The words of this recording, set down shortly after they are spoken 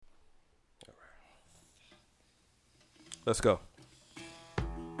Let's go.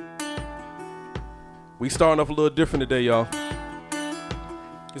 We starting off a little different today, y'all.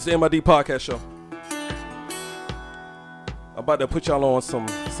 It's the MID podcast show. I'm about to put y'all on some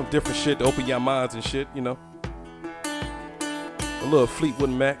different shit to open your minds and shit, you know. A little Fleetwood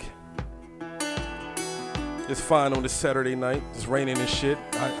Mac. It's fine on this Saturday night. It's raining and shit.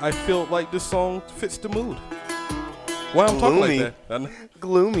 I feel like this song fits the mood. Why I'm talking like that?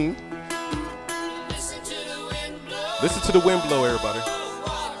 Gloomy. Listen to the wind blow, everybody.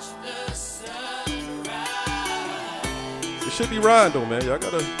 It should be rhyme though, man. Y'all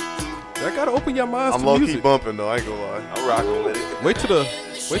gotta open your minds I'm to low music. key bumping though. I ain't gonna lie. I'm rocking with it. Wait till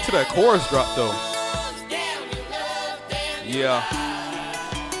that chorus drop though. Yeah.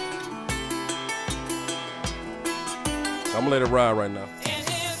 I'm gonna let it ride right now.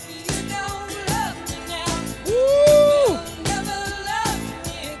 Woo!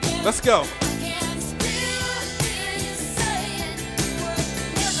 Let's go.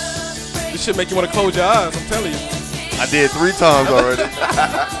 This shit make you want to close your eyes, I'm telling you. I did 3 times already.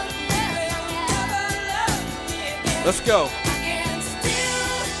 Let's go.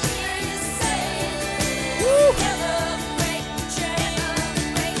 Woo.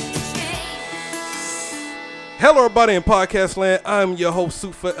 Hello, everybody in podcast land. I'm your host,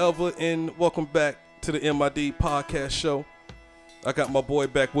 Sue Forever, and welcome back to the MID podcast show. I got my boy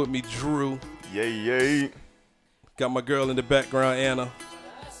back with me, Drew. Yay. Got my girl in the background, Anna.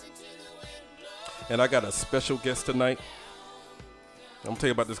 And I got a special guest tonight. I'm going to tell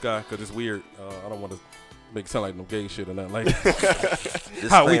you about this guy because it's weird. I don't want to make it sound like no gay shit or nothing like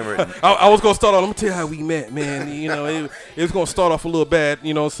that. I was going to start off, let me tell you how we met, man. You know, it was going to start off a little bad,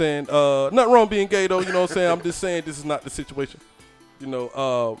 you know what I'm saying? Nothing wrong being gay, though, you know what I'm saying? I'm just saying this is not the situation. You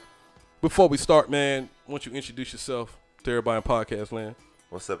know, before we start, man, why don't you introduce yourself to everybody in podcast land?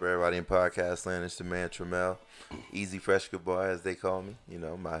 What's up, everybody in podcast land? It's the man Tramel, Easy Fresh Good Boy, as they call me. You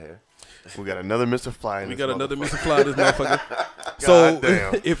know, I'm out here. We got another Mr. Fly in We this got another motherfucker. Mr. Fly in this motherfucker. So,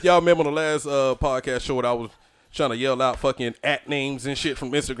 damn. if y'all remember on the last podcast show, I was trying to yell out fucking at names and shit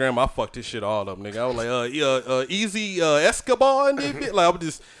from Instagram. I fucked this shit all up, nigga. I was like, Easy Escobar and this bit. Like, I was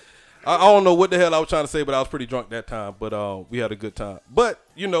just, I don't know what the hell I was trying to say, but I was pretty drunk that time. But we had a good time. But,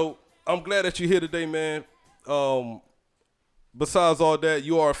 you know, I'm glad that you're here today, man. Besides all that,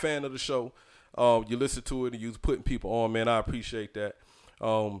 you are a fan of the show. You listen to it and you're putting people on, man. I appreciate that.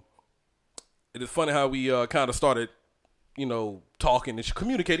 It is funny how we kind of started, you know, talking and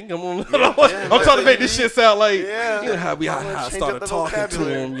communicating. I'm trying to make this shit sound like, you know, how I started talking to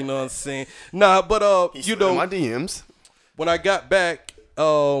him, you know what I'm saying? Nah, but, you know, my DMs. when I got back, I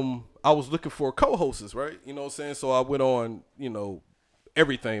was looking for co-hosts, right? You know what I'm saying? So I went on, you know,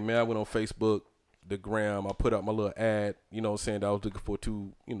 everything, man. I went on Facebook, the gram. I put out my little ad, you know what I'm saying, that I was looking for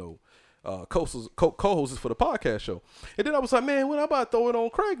 2, you know, co-hosts for the podcast show. And then I was like, man, what about throw it on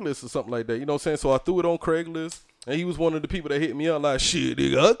Craigslist or something like that? You know what I'm saying? So I threw it on Craigslist, and he was one of the people that hit me up like, shit,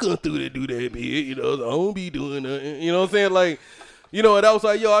 nigga, I couldn't do that, man. You know, I don't be doing nothing. You know what I'm saying? Like, you know, and I was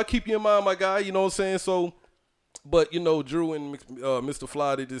like, yo, I'll keep you in mind, my guy. You know what I'm saying? So, but, you know, Drew and Mr.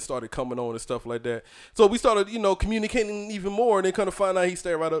 Fly, they just started coming on and stuff like that. So we started, you know, communicating even more, and then kind of find out he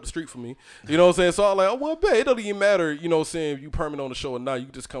stayed right up the street from me. You know what I'm saying? So I was like, oh, well, babe, it doesn't even matter, you know what I'm saying, if you permanent on the show or not. You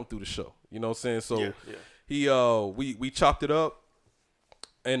can just come through the show. You know what I'm saying? So we chopped it up,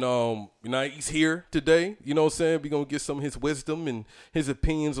 and you know, he's here today. You know what I'm saying? We're going to get some of his wisdom and his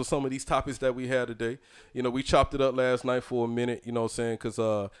opinions on some of these topics that we had today. You know, we chopped it up last night for a minute, you know what I'm saying,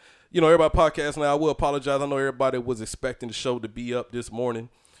 because you know, everybody podcast now, I will apologize. I know everybody was expecting the show to be up this morning.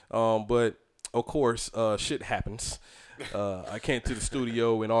 But, of course, shit happens. I came to the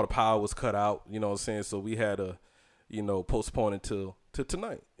studio and all the power was cut out, you know what I'm saying? So we had to, you know, postpone it to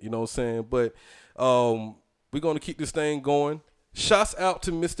tonight, you know what I'm saying? But we're going to keep this thing going. Shouts out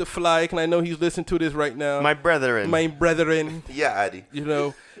to Mr. Fly, and I know he's listening to this right now. My brethren. Yeah, Adi. You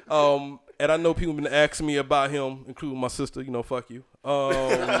know, and I know people have been asking me about him, including my sister, you know, fuck you.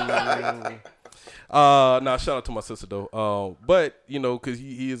 Nah, shout out to my sister though. But you know, cause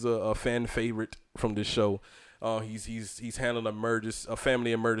he is a fan favorite from this show. He's handling a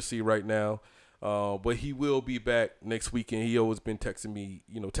family emergency right now. But he will be back next weekend. He always been texting me,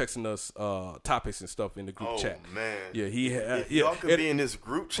 you know, texting us topics and stuff in the group chat. Oh man, yeah, if y'all could be in this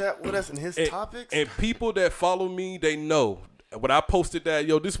group chat with us and his topics. And people that follow me, they know. When I posted that,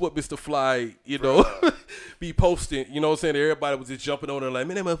 yo, this is what Mr. Fly, you know, be posting, you know what I'm saying? Everybody was just jumping on there like,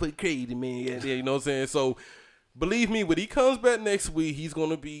 man, that motherfucker crazy, man. Yeah, you know what I'm saying? So, believe me, when he comes back next week, he's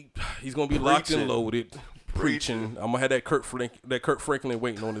gonna be locked and loaded, preaching. I'm gonna have that Kurt Franklin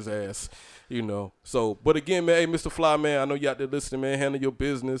waiting on his ass, you know. So, but again, man, hey, Mr. Fly, man, I know you out there listening, man. Handle your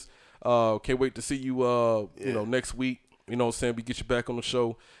business. Can't wait to see you, you know, next week. You know what I'm saying? We get you back on the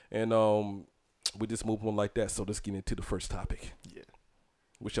show, and we just move on like that. So let's get into the first topic. Yeah.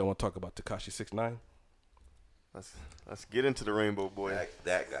 Which I want to talk about, Tekashi 6ix9ine. Let's get into the Rainbow Boy.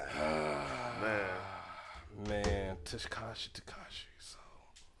 That guy. Man, Tekashi. So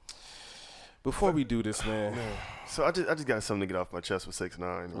before we do this, man. So I just got something to get off my chest with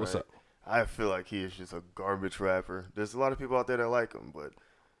 6ix9ine. What's up? I feel like he is just a garbage rapper. There's a lot of people out there that like him, but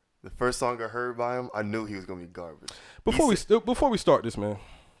the first song I heard by him, I knew he was gonna be garbage. Before we start this, man,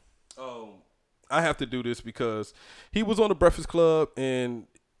 I have to do this because he was on the Breakfast Club and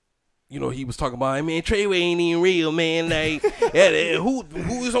he was talking about, man, Treyway ain't even real, man. Like, who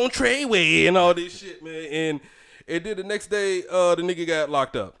is on Treyway and all this shit, man. And then the next day, the nigga got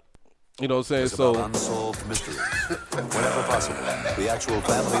locked up. You know what I'm saying? It's about unsolved mysteries. Whenever possible, the actual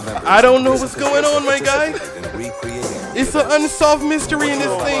family members. I don't know what's going on, my guy. In recreating It's an unsolved mystery in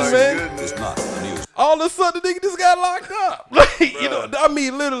this thing, man. is not the news. All of a sudden, the nigga just got locked up. Like, I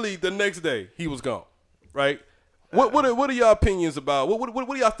mean, literally the next day he was gone. Right? What are y'all opinions about? What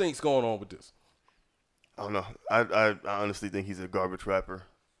do y'all think's going on with this? I don't know. I honestly think he's a garbage rapper.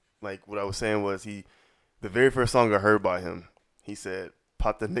 Like what I was saying was the very first song I heard by him, he said,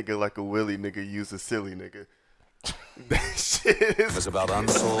 "Pop the nigga like a willy nigga, use a silly nigga." That shit is. It's about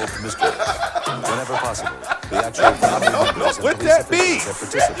unsolved mysteries. Whenever possible, the actual family members. What that mean?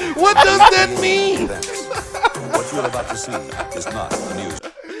 What does that mean? What you're about to see is not the news.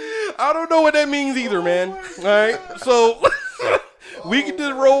 I don't know what that means either, man. All right, so we can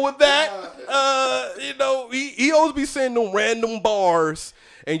just roll with that. He always be saying them random bars,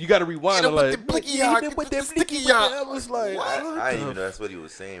 and you got to rewind it like. I was like, I didn't even know that's what he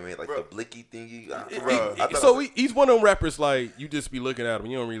was saying, man. Like the blicky thingy. He's one of them rappers like you just be looking at him,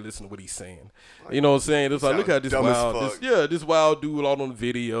 you don't really listen to what he's saying. You know what I'm saying? It's like, look at this this wild dude all on the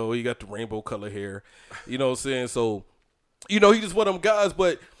video. He got the rainbow color hair. You know what I'm saying? So, he just one of them guys,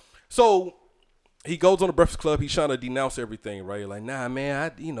 but. So he goes on the Breakfast Club. He's trying to denounce everything, right? Like, nah,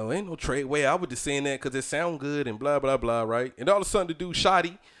 man, ain't no Treyway. I was just saying that because it sound good and blah, blah, blah, right? And all of a sudden, the dude,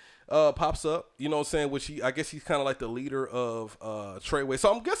 Shotty, pops up, you know what I'm saying? Which I guess he's kind of like the leader of Treyway.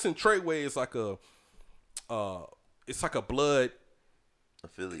 So I'm guessing Treyway is like a blood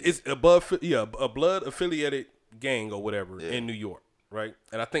affiliate. It's a blood affiliated gang or whatever in New York, right?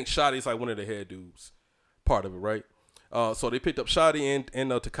 And I think Shotty's like one of the head dudes, part of it, right? So they picked up Shotty and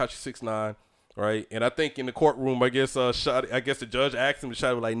Tekashi 6ix9ine, right? And I think in the courtroom, I guess the judge asked him, the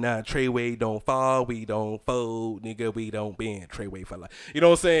Shotty was like, nah, Treyway don't fall, we don't fold, nigga, we don't bend, Treyway for life. You know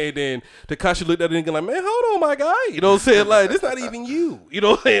what I'm saying? Then Tekashi looked at the nigga like, man, hold on, my guy. You know what I'm saying? Like, this not even you. You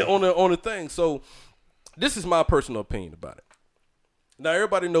know what I'm saying? On the thing. So this is my personal opinion about it. Now,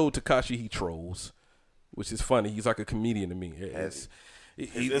 everybody knows Tekashi, he trolls, which is funny. He's like a comedian to me. His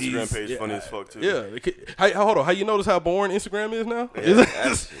Instagram page funny as fuck too. Yeah. Hold on. How you notice how boring Instagram is now?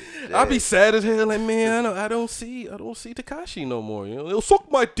 I be sad as hell. Like, man, I don't see Tekashi no more. You know, it'll suck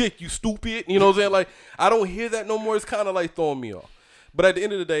my dick, you stupid. You know what I'm saying? Like, I don't hear that no more. It's kind of like throwing me off. But at the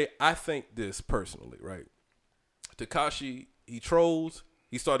end of the day, I think this personally, right? Tekashi, he trolls.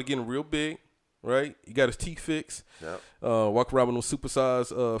 He started getting real big, right? He got his teeth fixed. Yep. Walk around with those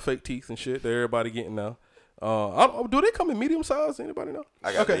supersized fake teeth and shit that everybody getting now. Do they come in medium size? Anybody know?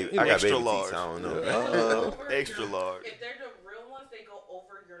 I got baby extra teeth, large. I don't know. Extra large. If they're the real ones, they go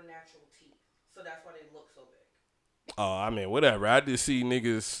over your natural teeth, so that's why they look so big. Oh, I mean, whatever. I just see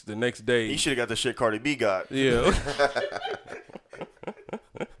niggas the next day. He should have got the shit Cardi B got. Yeah.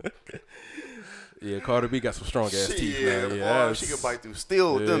 Yeah, Cardi B got some strong ass teeth, man. Yeah, she can bite through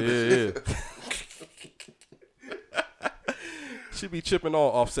steel with them bitches. She be chipping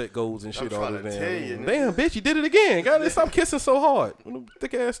all Offset golds and shit all the tell you, damn. Damn, bitch, you did it again. Gotta stop kissing so hard. With them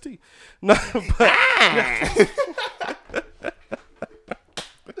thick ass teeth. No, but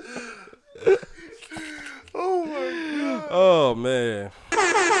Oh my god. oh man.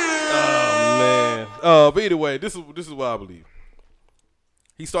 But either way, this is what I believe.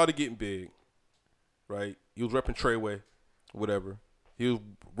 He started getting big, right? He was repping Treyway, whatever. He was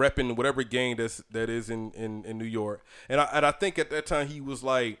repping whatever gang that is in New York, and I think at that time he was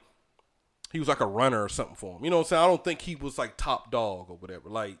like a runner or something for him. You know what I'm saying? I don't think he was like top dog or whatever,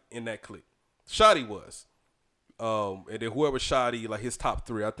 like in that clique. Shotty was, and then whoever Shotty, like his top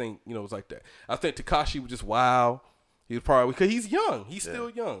three, I think it was like that. I think Tekashi was just wild. He was probably because he's young. He's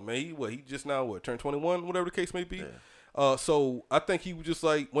still young, man. He just now turned 21, whatever the case may be. Yeah. So I think he was just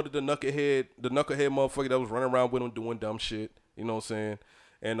like one of the knucklehead motherfucker that was running around with him doing dumb shit. You know what I'm saying?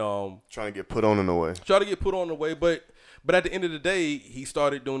 And trying to get put on in the way. But at the end of the day, he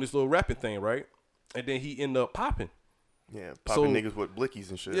started doing this little rapping thing, right? And then he ended up popping. Yeah, popping niggas with blickies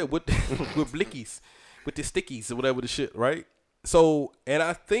and shit. Yeah, with blickies. with the stickies or whatever the shit, right? So, and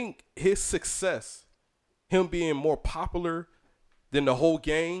I think his success, him being more popular than the whole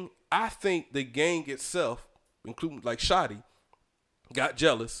gang, I think the gang itself, including like Shotty, got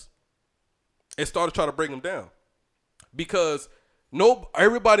jealous and started trying to bring him down. Because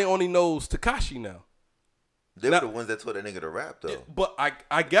everybody only knows Tekashi now. They were the ones that told that nigga to rap, though. But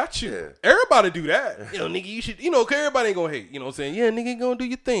I got you. Yeah. Everybody do that. Nigga, you should, cause everybody ain't gonna hate. You know what I'm saying? Yeah, nigga, gonna do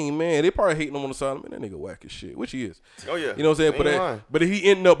your thing, man. They probably hating him on the side. Man, that nigga whack as shit, which he is. Oh, yeah. You know what I'm saying? But he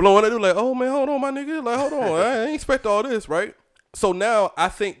ended up blowing it. Like, oh, man, hold on, my nigga. Like, hold on. I ain't expect all this, right? So now I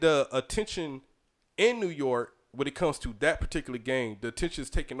think the attention in New York, when it comes to that particular game, the attention is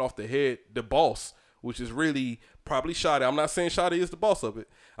taken off the boss, which is really probably Shotty. I'm not saying Shotty is the boss of it.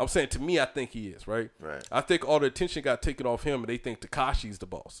 I'm saying, to me, I think he is, right? Right. I think all the attention got taken off him, and they think Tekashi's the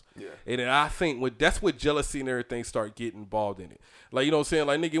boss. Yeah. And then I think that's what jealousy and everything start getting involved in it. Like, you know what I'm saying?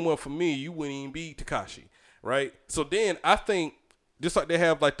 Like, nigga, it went for me, you wouldn't even be Tekashi, right? So then I think, just like they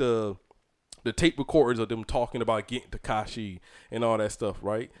have like the tape recorders of them talking about getting Tekashi and all that stuff,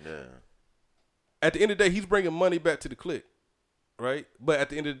 right? Yeah. At the end of the day, he's bringing money back to the clique, right? But at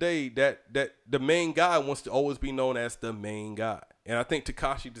the end of the day, that the main guy wants to always be known as the main guy. And I think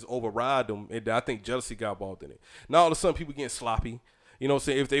Tekashi just override them, and I think jealousy got involved in it. Now all of a sudden, people getting sloppy. You know what I'm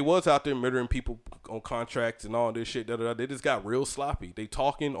saying? If they was out there murdering people on contracts and all this shit, they just got real sloppy. They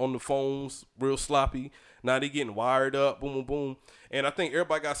talking on the phones real sloppy. Now they getting wired up, boom, boom, boom. And I think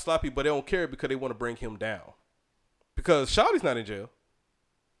everybody got sloppy, but they don't care because they want to bring him down. Because Shawty's not in jail.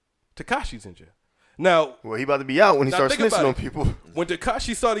 Tekashi's in jail. Now, Well, he about to be out when he starts think about snitching on it. people. When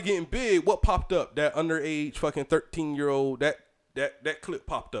Tekashi started getting big, what popped up? That underage fucking 13-year-old, that clip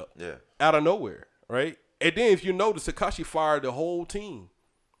popped up. Yeah. Out of nowhere, right? And then if you notice, Tekashi fired the whole team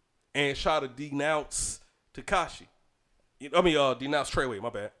and tried to denounce Tekashi. Denounce Treyway, my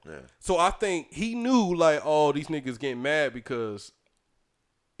bad. Yeah. So I think he knew, like, oh, these niggas getting mad because,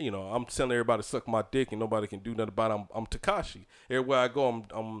 I'm telling everybody to suck my dick and nobody can do nothing about it. I'm Tekashi. Everywhere I go,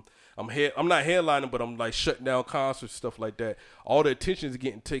 I'm not headlining, but I'm like shutting down concerts, stuff like that. All the attention is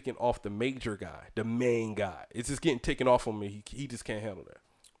getting taken off the major guy, the main guy. It's just getting taken off on me. He just can't handle that.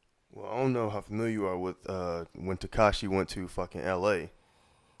 Well, I don't know how familiar you are with when Tekashi went to fucking L.A.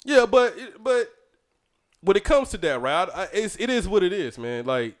 Yeah, but when it comes to that, right? It is what it is, man.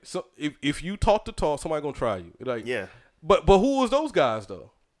 Like, so if you talk the talk, somebody gonna try you. Like, Yeah. But who was those guys though?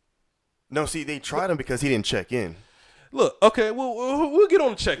 No, see, they tried him because he didn't check in. Look, okay, we'll get on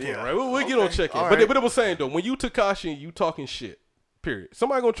the check-in, Yeah. right? We'll get on the check-in. All But right. it was saying, though, when you Tekashi and you talking shit, period,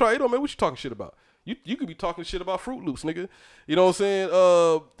 somebody gonna try, man, what you talking shit about? You could be talking shit about Fruit Loops, nigga. You know what I'm saying?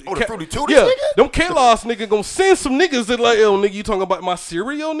 the Fruity Tooties, yeah, nigga? them K-Loss nigga gonna send some niggas that like, yo, nigga, you talking about my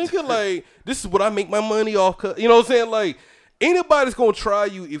cereal, nigga? Like, this is what I make my money off. You know what I'm saying? Like, anybody's gonna try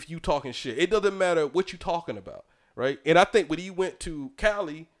you if you talking shit. It doesn't matter what you talking about, right? And I think when he went to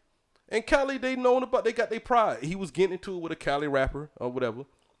Cali, and Cali, they got their pride. He was getting into it with a Cali rapper or whatever.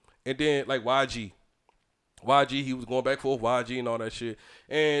 And then, like, YG, he was going back and forth, YG and all that shit.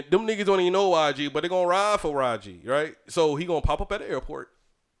 And them niggas don't even know YG, but they going to ride for YG, right? So he going to pop up at the airport.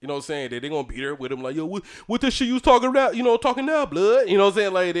 You know what I'm saying? They going to be there with him like, yo, what this shit you was talking about? You know, talking now, blood. You know what I'm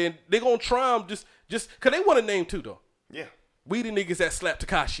saying? Like, then they going to try him just because they want a name too, though. Yeah. We the niggas that slapped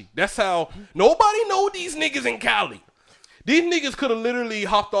Tekashi. That's how nobody know these niggas in Cali. These niggas could have literally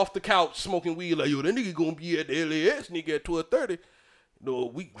hopped off the couch smoking weed like, yo, that nigga gonna be at the LAX nigga at 12:30. No,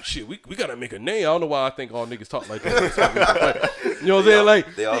 we gotta make a name. I don't know why I think all niggas talk like that. You know what I'm saying?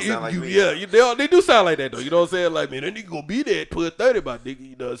 Like they all sound like me. Yeah, they do sound like that though. You know what I'm saying? Like, man, that nigga gonna be there at 12:30, my nigga.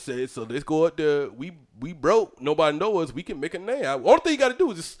 You know what I'm saying? So let's go out there. We broke. Nobody know us. We can make a name. Only thing you gotta do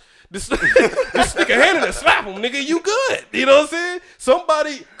is just stick a hand in and slap him, nigga. You good? You know what I'm saying?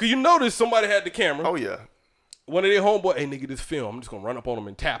 Somebody, cause you notice somebody had the camera. Oh, yeah. One of their homeboy, hey nigga, this film, I'm just gonna run up on him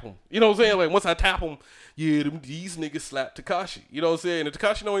and tap him. You know what I'm saying? Like once I tap him, yeah, these niggas slap Tekashi. You know what I'm saying? And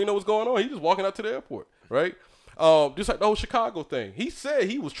Tekashi don't even know what's going on. He just walking out to the airport, right? Just like the whole Chicago thing. He said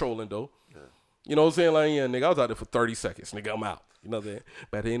he was trolling though. Yeah. You know what I'm saying? Like, yeah, nigga, I was out there for 30 seconds. Nigga, I'm out. You know what I'm saying?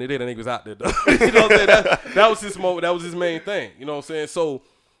 But at the end of the day, that nigga was out there though. You know what I'm saying? That was his moment. That was his main thing. You know what I'm saying? So,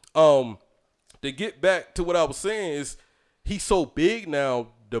 to get back to what I was saying is he's so big now,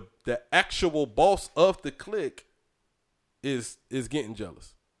 the actual boss of the clique is getting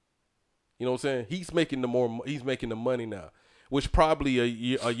jealous. You know what I'm saying? He's making the money now, which probably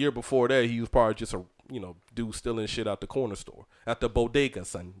a year before that he was probably just a dude stealing shit out the corner store, at the bodega,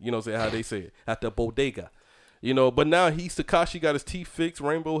 son. You know what I'm saying? How they say it, at the bodega. You know, but now Tekashi got his teeth fixed,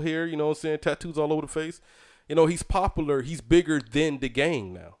 rainbow hair. You know what I'm saying? Tattoos all over the face. You know, he's popular. He's bigger than the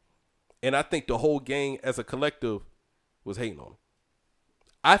gang now, and I think the whole gang as a collective was hating on him.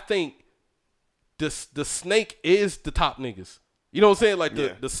 I think the snake is the top niggas. You know what I'm saying? Like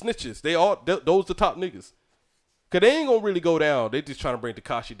Yeah. the snitches, those the top niggas. Cause they ain't gonna really go down. They just trying to bring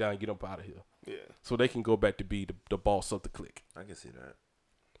Tekashi down and get up out of here. Yeah. So they can go back to be the boss of the clique. I can see that.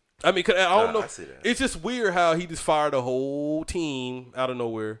 I mean, 'cause I don't know. I see that. It's just weird how he just fired a whole team out of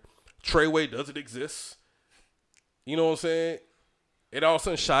nowhere. Treyway doesn't exist. You know what I'm saying? And all of a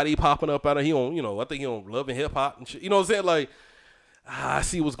sudden, Shotty popping up out of he on, I think he on Love and Hip Hop and shit. You know what I'm saying? Like, I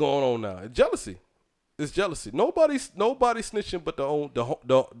see what's going on now. It's jealousy. It's jealousy. Nobody's snitching, but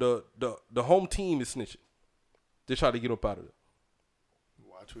the home team is snitching. They try to get up out of it.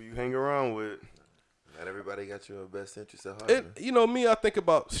 Watch who you hang around with. Not everybody got your best interest at heart. Me, I think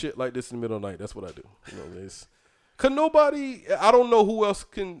about shit like this in the middle of the night. That's what I do. It's cause I don't know who else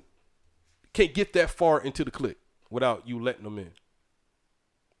can get that far into the clique without you letting them in.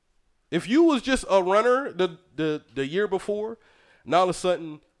 If you was just a runner the year before, and all of a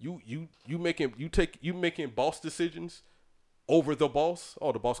sudden you making boss decisions over the boss,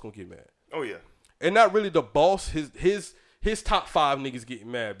 the boss gonna get mad. Oh yeah. And not really the boss, his top 5 niggas getting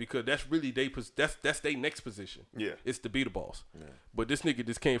mad because that's really that's their next position. Yeah. It's to be the boss. Yeah. But this nigga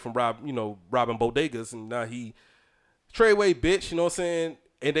just came from robbing bodegas, and now he Treyway bitch, you know what I'm saying?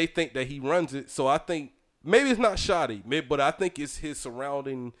 And they think that he runs it. So I think maybe it's not Shoddy, but I think it's his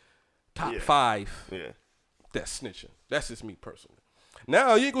surrounding top 5 that's snitching. That's just me personally.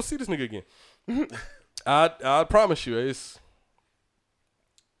 Now you ain't gonna see this nigga again. I promise you,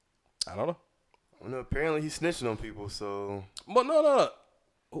 I don't know. Well, no, apparently he's snitching on people, so. But no.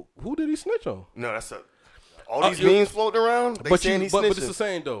 Who did he snitch on? No, that's all these memes floating around. They saying he's snitching. But it's the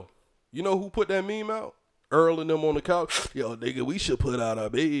same though. You know who put that meme out? Earl and them on the couch. Yo, nigga, we should put out a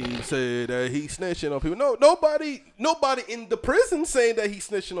meme saying that he snitching on people. No, nobody in the prison saying that he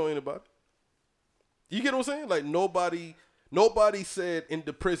snitching on anybody. You get what I'm saying? Like nobody said in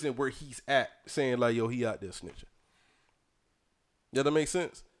the prison where he's at saying like, yo, he out there snitching. Yeah, that makes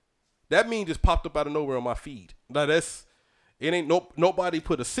sense. That meme just popped up out of nowhere on my feed. Like it ain't nobody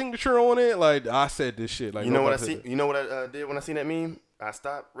put a signature on it. Like I said this shit. Like you know what I see? You know what I did when I seen that meme? I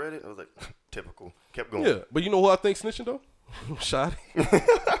stopped, read it. I was like, typical. Kept going. Yeah, but you know who I think snitching though? Shotty.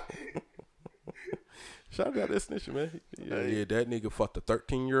 Shotty out there snitching, man. Yeah, that nigga fucked a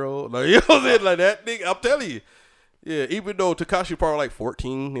 13-year-old. Like you know what I'm saying? Like that nigga. I'm telling you. Yeah, even though Tekashi probably like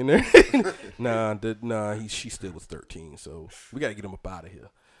 14 in there. She still was 13. So we gotta get him up out of here.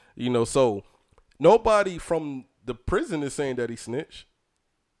 So nobody from the prison is saying that he snitched.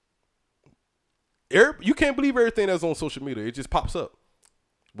 You can't believe everything that's on social media. It just pops up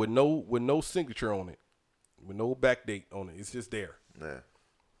with no signature on it, with no back date on it. It's just there. Yeah.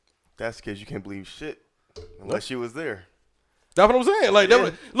 That's because you can't believe shit unless she was there. That's what I'm saying. Like,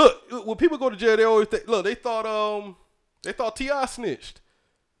 look, when people go to jail, they always they thought T.I. snitched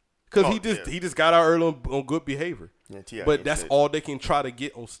because he just got out early on good behavior. Yeah, T.I. But that's all they can try to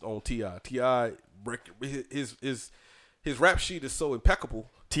get on T.I. T.I. his rap sheet is so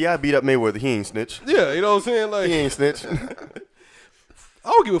impeccable. T.I. beat up Mayweather. He ain't snitch. Yeah, you know what I'm saying? Like he ain't snitch. I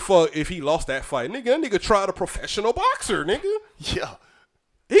don't give a fuck if he lost that fight, nigga. That nigga tried a professional boxer, nigga. Yeah.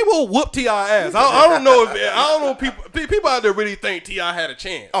 He will whoop T.I. ass. I don't know people out there really think T.I. had a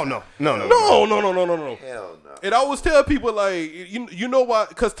chance. Oh no. No. Hell no. And I always tell people like, you know why?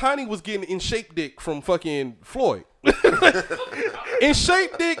 Because Tiny was getting in shape dick from fucking Floyd. In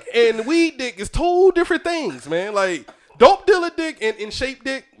shape dick and weed dick is two different things, man. Like dope dealer dick and in shape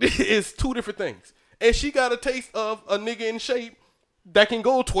dick is two different things. And she got a taste of a nigga in shape that can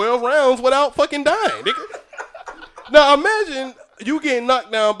go 12 rounds without fucking dying, nigga. Now imagine you getting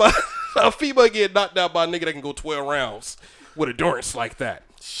knocked down by a female getting knocked down by a nigga that can go 12 rounds with endurance like that.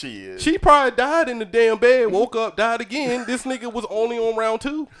 She probably died in the damn bed, woke up, died again. This nigga was only on round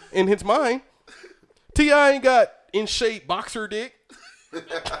 2 in his mind. T.I. ain't got in shape boxer dick.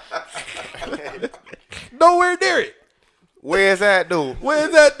 Nowhere near it. Where's that though?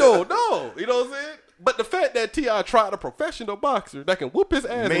 No, you know what I'm saying? But the fact that T.I. tried a professional boxer that can whoop his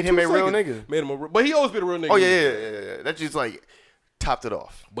ass made him a real nigga. But he always been a real nigga. Oh yeah. That just like topped it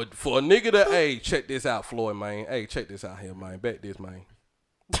off. But for a nigga to, hey, check this out, Floyd, man. Hey, check this out here, man. Bet this, man.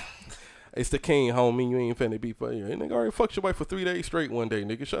 It's the king, homie. You ain't finna be for you. Hey, nigga already fucked your wife for 3 days straight one day,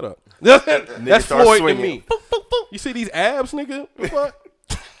 nigga. Shut up. That's Floyd swinging. To me. You see these abs, nigga? What?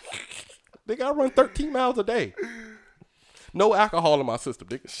 Nigga, I run 13 miles a day. No alcohol in my system,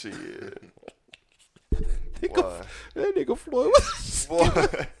 nigga. Shit. That nigga Floyd.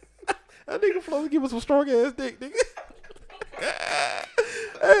 That nigga Floyd give us some strong ass dick, nigga.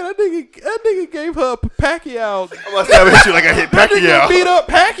 Hey, that nigga gave her Pacquiao. I must have hit you like I hit Pacquiao. That nigga beat up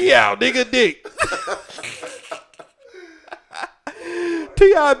Pacquiao, nigga dick.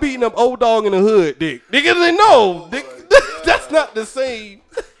 T.I. beating up old dog in the hood, dick. Nigga, they know. That's not the same.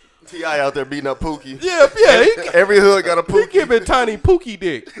 T.I. out there beating up Pookie. Yeah. Every hood got a He Pookie. giving Tiny Pookie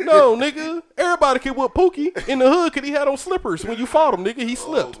dick. No, nigga. Everybody can whoop Pookie in the hood because he had on slippers. When you fought him, nigga, he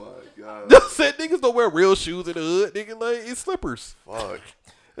slipped. Oh my God. Just said niggas don't wear real shoes in the hood, nigga. Like, it's slippers. Fuck.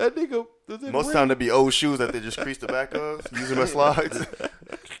 That nigga. Most of the time they be old shoes that they just crease the back of, using as slides.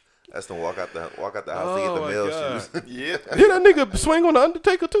 That's the walk out the house to get Oh, the my male God. shoes. Yeah. Did that nigga swing on the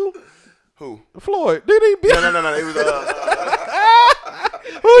Undertaker too? Who? Floyd. Did he beat No. It was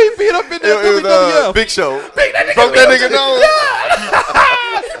who he beat up in that it was WWF? Big Show. Big that nigga Broke that nigga nose.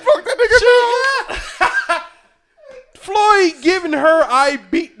 He broke that nigga nose. Floyd giving her I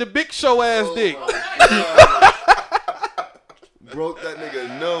beat the Big Show ass dick. Broke that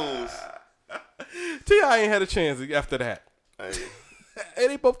nigga nose. T.I. ain't had a chance after that. Hey, And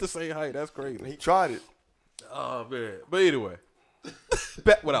they both the same height. That's crazy. he tried it. Oh man. But anyway,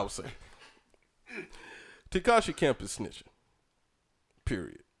 back what I was saying. Tekashi Kemp is snitching.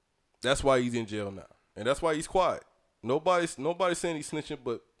 Period. That's why he's in jail now, and that's why he's quiet. Nobody's saying he's snitching,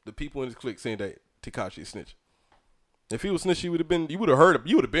 but the people in his clique saying that Tekashi is snitching. If he was snitching, you would have been heard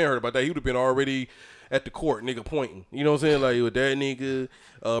about that. He would have been already at the court, nigga pointing. You know what I'm saying? Like, with that nigga,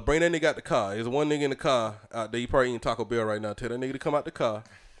 bring that nigga out the car. There's one nigga in the car out there. He probably eating Taco Bell right now. Tell that nigga to come out the car.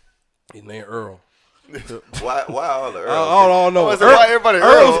 His name Earl. Why all the Earls? I don't know. Oh, is it why everybody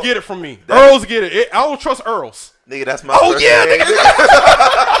Earls Earl? get it from me. Earls get it. I don't trust Earls. Nigga, that's my Oh first yeah, name. nigga.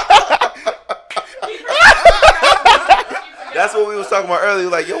 That's what we was talking about earlier.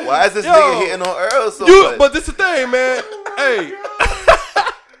 Like, yo, why is this Yo. nigga hitting on Earl so much? But this the thing, man. Hey.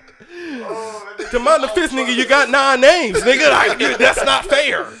 To mind the fist, nigga, you got 9 names, nigga. That's not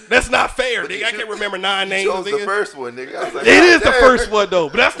fair. That's not fair, nigga. I can't remember 9 names, chose the nigga. first one, nigga. I was like, It is the damn. first one, though.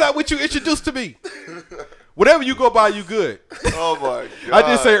 But that's not what you introduced to me. Whatever you go by, you good. Oh my I God.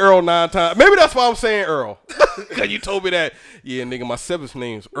 did say Earl 9 times. Maybe that's why I'm saying Earl. Because you told me that. Yeah, nigga, my 7th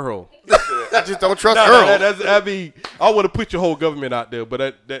name's Earl. I just don't trust Nah, Earl. I mean, I want to put your whole government out there,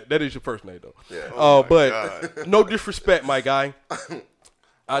 but that is your first name, though. Yeah. But no disrespect, my guy.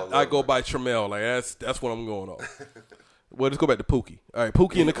 I go by Tremel. Like, that's what I'm going on. Well, let's go back to Pookie. All right,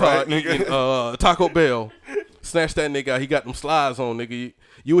 Pookie in the car Right, nigga. eating Taco Bell. Snatch that nigga out. He got them slides on, nigga.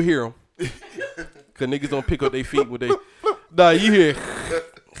 You will hear him. Because niggas don't pick up their feet when they... Nah, you hear...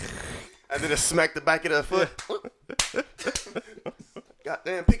 And then it smacked the back of the foot.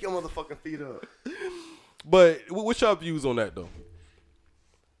 Goddamn, pick your motherfucking feet up. But what's your views on that, though?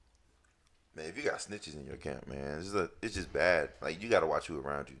 Man, if you got snitches in your camp, man, it's just bad. Like, you got to watch who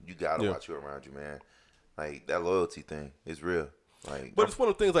around you. You got to watch who around you, man. Like, that loyalty thing is real. Like, But it's one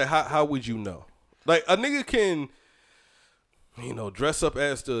of the things, like, how would you know? Like, a nigga can, dress up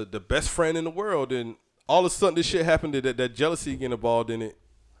as the best friend in the world, and all of a sudden this shit happened, that jealousy get involved in it.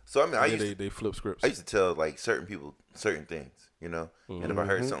 so, I mean, They flip scripts. I used to tell, like, certain people certain things, And if I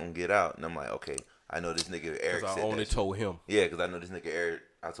heard something get out, and I'm like, okay, I know this nigga Eric Because said I only that told him. Yeah, because I know this nigga Eric.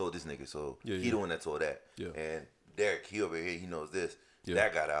 I told this nigga, so he the one that told that. Yeah. And Derek, he over here, he knows this. Yeah.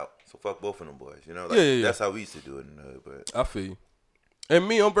 That got out, so fuck both of them boys. Like, Yeah. That's how we used to do it in the hood. But I feel you. And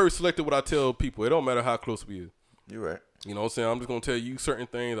me, I'm very selective what I tell people. It don't matter how close we is. you're right. You know what I'm saying? I'm just going to tell you certain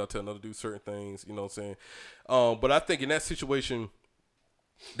things. I'll tell another dude certain things. You know what I'm saying? But I think in that situation,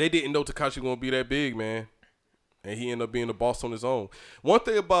 they didn't know Tekashi was going to be that big, man. And he ended up being a boss on his own. One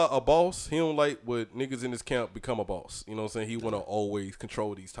thing about a boss, he don't like when niggas in his camp become a boss. You know what I'm saying? He want to always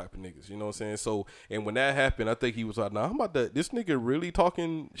control these type of niggas. You know what I'm saying? So, and when that happened, I think he was like, nah, I'm about to, this nigga really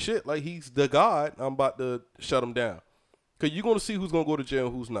talking shit like he's the god. I'm about to shut him down. Because you're going to see who's going to go to jail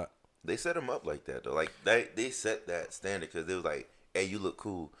and who's not. They set him up like that though. Like they set that standard because they was like, "Hey, you look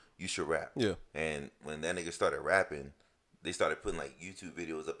cool. You should rap." Yeah. And when that nigga started rapping, they started putting like YouTube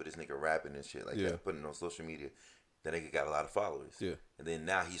videos up of this nigga rapping and shit like that, putting it on social media. That nigga got a lot of followers. Yeah. And then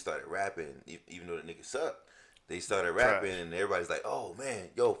now he started rapping, even though the nigga sucked. They started rapping, and everybody's like, "Oh man,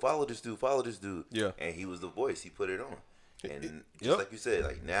 yo, follow this dude, follow this dude." Yeah. And he was the voice. He put it on. And just like you said,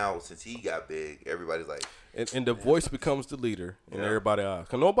 like now since he got big, everybody's like, and the voice becomes the leader in everybody's eyes.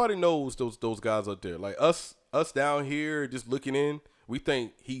 Cause nobody knows those guys out there. Like us down here just looking in, we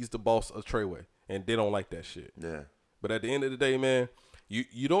think he's the boss of Treyway, and they don't like that shit. Yeah. But at the end of the day, man,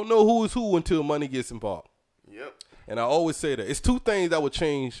 you don't know who is who until money gets involved. Yep. And I always say that it's two things that would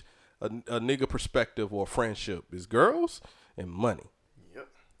change a nigga perspective or a friendship: is girls and money.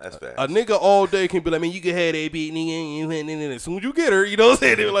 That's bad. A nigga all day can be like, man, you can have that beat, nigga. As soon as you get her, you know what I'm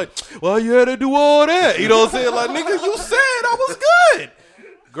saying? They're like, well, you had to do all that. You know what I'm saying? Like, nigga, you said I was good.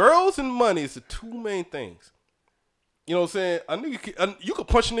 Girls and money is the two main things. You know what I'm saying? A nigga you can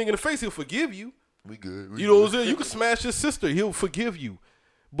punch a nigga in the face, he'll forgive you. We good. You know what I'm saying? You can smash his sister, he'll forgive you.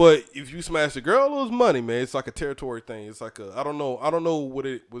 But if you smash a girl, lose money, man. It's like a territory thing. It's like I don't know what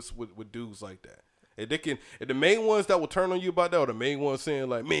it was with dudes like that. And they can, and the main ones that will turn on you about that are the main ones saying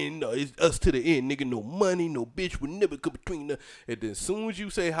like, man, no, it's us to the end, nigga. No money, no bitch would never come between the. And then as soon as you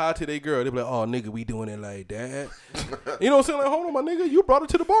say hi to that girl, they be like, oh, nigga, we doing it like that. You know what I'm saying? Like, hold on, my nigga, you brought her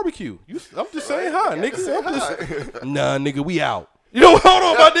to the barbecue. I'm just saying hi, nigga. Nah, nigga, we out. You know, hold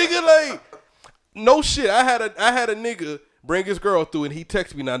on, my nigga, like, no shit. I had a nigga bring his girl through, and he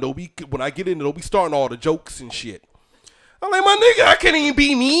texted me now. When I get in, they'll be starting all the jokes and shit. I'm like, my nigga, I can't even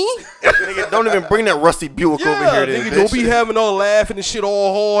be me. Nigga, don't even bring that rusty Buick over here. Nigga, don't be having all laughing and shit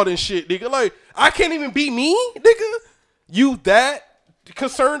all hard and shit, nigga. Like, I can't even be me, nigga. You that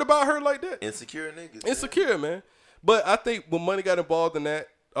concerned about her like that? Insecure niggas. Insecure, man. But I think when money got involved in that,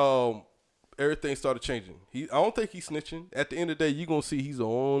 everything started changing. I don't think he's snitching. At the end of the day, you're going to see he's the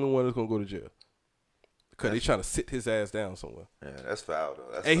only one that's going to go to jail. Because they trying to sit his ass down somewhere. Yeah, that's foul, though.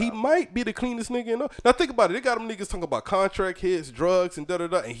 That's and foul. he might be the cleanest nigga in the. Now, think about it. They got them niggas talking about contract hits, drugs, and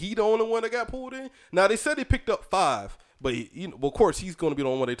da-da-da. And he the only one that got pulled in. Now, they said he picked up 5. But, well, of course, he's going to be the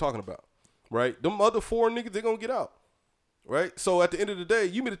only one they talking about. Right? Them other 4 niggas, they're going to get out. Right? So, at the end of the day,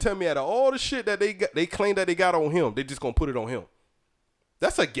 you mean to tell me out of all the shit that they claim that they got on him, they just going to put it on him.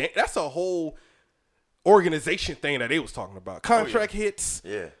 That's a whole organization thing that they was talking about. Contract hits.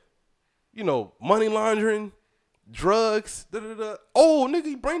 Yeah. You know, money laundering, drugs, da-da-da. Oh, nigga,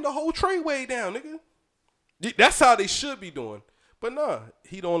 you bring the whole trade way down, nigga. That's how they should be doing. But nah,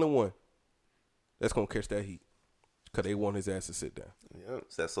 he the only one that's going to catch that heat. Because they want his ass to sit down. Yeah,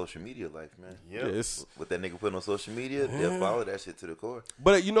 it's that social media life, man. Yeah. It's, what that nigga put on social media, they'll follow that shit to the core.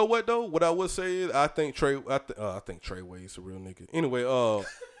 But you know what, though? What I would say is I think Trey Wayne's a real nigga. Anyway,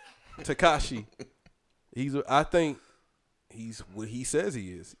 Tekashi, I think he's what he says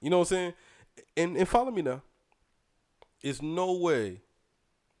he is. You know what I'm saying? And follow me now. There's no way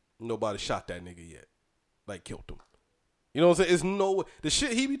nobody shot that nigga yet. Like, killed him. You know what I'm saying? It's no way. The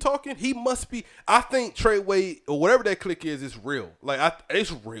shit he be talking, he must be. I think Trey Wade, or whatever that clique is real. Like,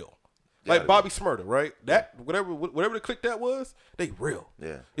 it's real. Like Bobby Smurda, right? That, whatever the clique that was, they real.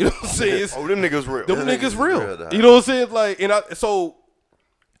 Yeah. You know what I'm saying? Them niggas real. Them niggas real. You know what I'm saying? Like, so,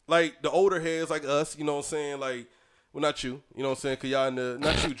 like, the older heads like us, you know what I'm saying? Like, well, not you. You know what I'm saying? Because y'all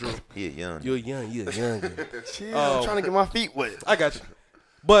not you, Drew. Young. You're young. Chill, I'm trying to get my feet wet. I got you.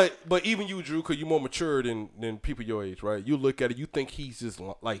 But even you, Drew, because you're more mature than people your age, right? You look at it, you think he's just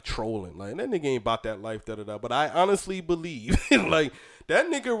like trolling. Like, that nigga ain't about that life, da-da-da. But I honestly believe, like, that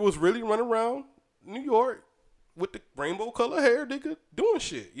nigga was really running around New York with the rainbow color hair, nigga, doing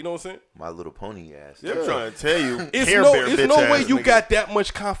shit. You know what I'm saying? My Little Pony ass. Yeah. I'm trying to tell you. It's no way you got that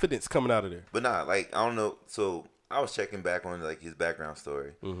much confidence coming out of there. But nah, like, I don't know. So, I was checking back on, like, his background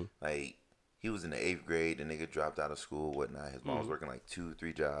story. Mm-hmm. Like, he was in the 8th grade. The nigga dropped out of school, whatnot. His mom was working like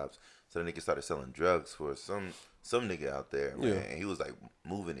 2-3 jobs. So the nigga started selling drugs for some nigga out there, man. And he was like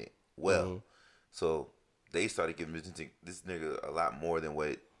moving it well. Mm-hmm. So they started giving this nigga a lot more than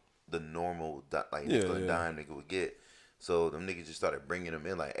what the normal dying nigga would get. So them niggas just started bringing him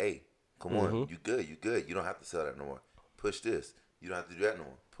in like, hey, come on, you good. You don't have to sell that no more. Push this. You don't have to do that no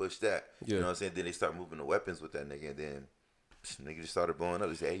more. Push that. You know what I'm saying? Then they start moving the weapons with that nigga, and then nigga just started blowing up.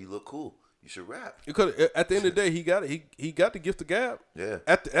 They said, hey, you look cool. You should rap. Because at the end of the day, he got it. He got the gift of gab. Yeah.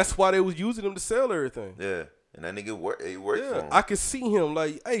 That's why they was using him to sell everything. Yeah. And that nigga worked for him. I could see him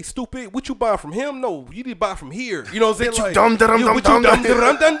like, hey, stupid, what you buy from him? No, you need to buy from here. You know what I'm saying? You dumb dum. You dumb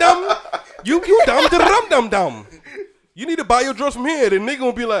dum. You need to buy your drugs from here. The nigga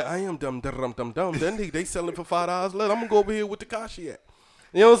gonna be like, I am dumb. Then they selling for $5 less. I'm gonna go over here with Tekashi at.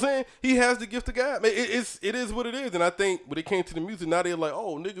 You know what I'm saying? He has the gift of God. It is what it is. And I think when it came to the music, now they're like,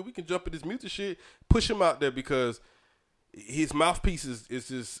 oh, nigga, we can jump in this music shit, push him out there because his mouthpiece is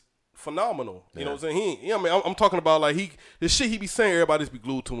just phenomenal. You know what I'm saying? I'm talking about like the shit he be saying, everybody just be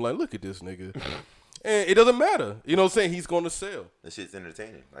glued to him like, look at this nigga. And it doesn't matter. You know what I'm saying? He's going to sell. This shit's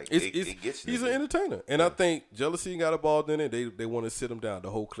entertaining. Like, it gets he's an entertainer. And I think Jealousy got involved in it. They want to sit him down, the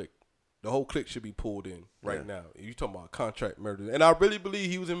whole clique. The whole clique should be pulled in right now. You talking about contract murder. And I really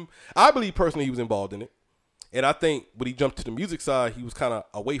believe I believe personally he was involved in it. And I think when he jumped to the music side, he was kind of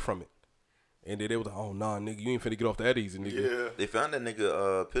away from it. And then they was like, oh, nah, nigga, you ain't finna get off that easy, nigga. Yeah. They found that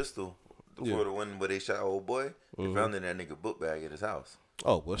nigga pistol before the one where they shot old boy. They found in that nigga book bag at his house.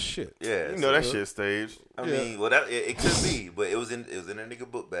 Oh, well, shit. Yeah. You know that shit staged. I mean, well, it could be, but it was in that nigga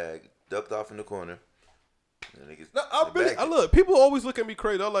book bag, ducked off in the corner. Look, people always look at me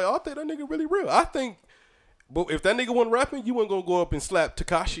crazy. I'm like, I think that nigga really real. I think, but if that nigga wasn't rapping, you wasn't gonna go up and slap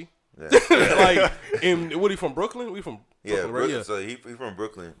Tekashi. Yeah. Like, what he from Brooklyn? We from Brooklyn, right? Yeah. So he from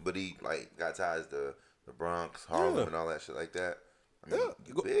Brooklyn, but he like got ties to the Bronx, Harlem, and all that shit like that. I mean,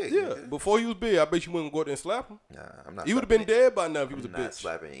 you big, yeah. nigga. Before he was big, I bet you wouldn't go out there and slap him. Nah, I'm not. He would have been dead by now if he was a I'm not bitch.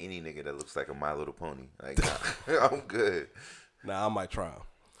 slapping any nigga that looks like a My Little Pony. Like, nah, I'm good. Nah, I might try him.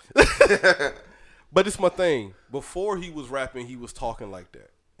 But it's my thing. Before he was rapping, he was talking like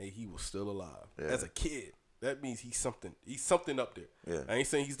that, and he was still alive as a kid. That means he's something. He's something up there. Yeah. I ain't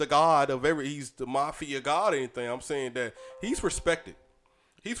saying he's the god of he's the mafia god or anything. I'm saying that he's respected.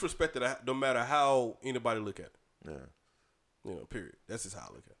 He's respected no matter how anybody look at it. Yeah. You know, period. That's just how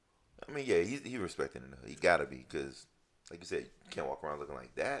I look at it. I mean, yeah, he respecting it. He gotta be, because, like you said, you can't walk around looking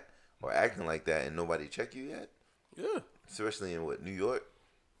like that or acting like that and nobody check you yet. Yeah. Especially in New York.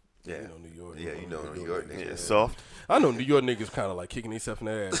 Yeah, you know New York. Yeah, you know New York niggas. Yeah, soft. I know New York niggas kind of like kicking themselves in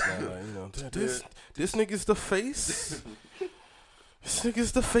the ass now. Like, you know, this nigga's the face. This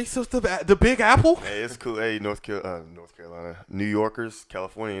nigga's the face of the Big Apple. Hey, it's cool. Hey, North Carolina, New Yorkers,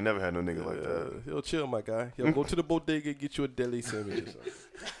 California ain't never had no nigga like that. He'll chill, my guy. He'll go to the bodega and get you a deli sandwich or something.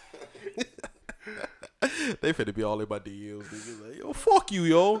 They finna be all in my DMs. Niggas like, yo, fuck you,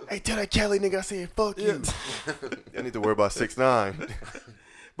 yo. Hey, tell that Cali nigga I said fuck you. I need to worry about 6ix9ine.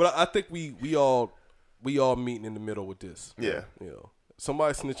 But I think we all meeting in the middle with this. Yeah. You know,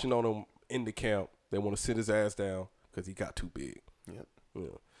 somebody snitching on him in the camp. They want to sit his ass down because he got too big. Yep. You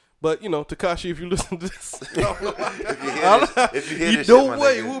know. But, you know, Tekashi, if you listen to this, If you hear this shit, my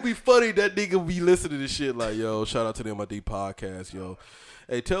way. nigga. It would be funny that nigga be listening to this shit like, yo, shout out to the MID podcast, yo.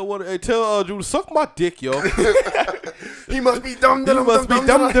 Hey, tell Drew to suck my dick, yo. He must be dumb. He must be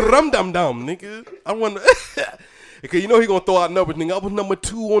dumb, nigga. I want to. Because you know he gonna throw out numbers, nigga. I was number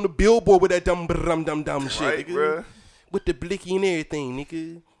 2 on the Billboard with that dumb shit, Right, nigga. bruh. With the blicky and everything,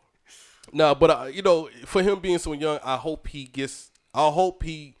 nigga. Nah, but you know, for him being so young, I hope he gets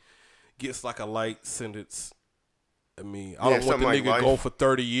like a light sentence. I mean, I don't want the like nigga life. go for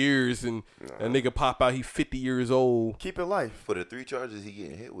 30 years and a nigga pop out, he 50 years old. Keep it life. For the 3 charges he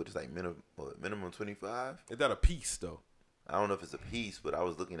getting hit with, it's like minimum 25. Is that a piece though? I don't know if it's a piece, but I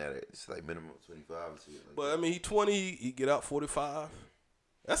was looking at it. It's like minimum 25. But I mean, he 20, he get out 45.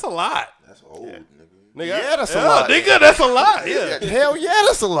 That's a lot. That's old, nigga. Nigga, Yeah, that's a lot. Nigga, that's a lot. Yeah. Hell yeah,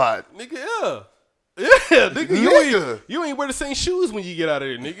 that's a lot. Nigga, yeah. Yeah, nigga, Nigga. you ain't wear the same shoes when you get out of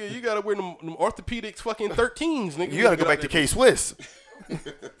there, nigga. You gotta wear them orthopedics fucking 13s, nigga. You gotta go back to K-Swiss.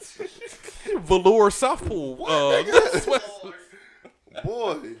 Velour Southpool.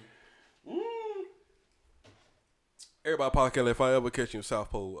 Boy. Everybody podcast, if I ever catch you in South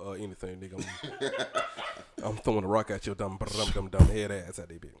Pole, anything, nigga, I'm throwing a rock at your dumb head ass out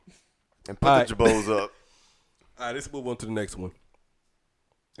there, bitch. And put the jabos up. All right, let's move on to the next one.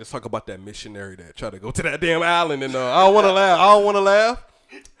 Let's talk about that missionary that tried to go to that damn island and I don't want to laugh.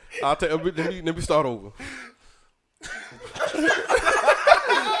 I'll tell you, let me start over.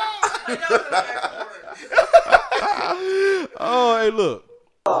 Oh, hey, look.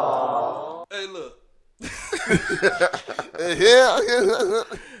 Hey, look. Yeah.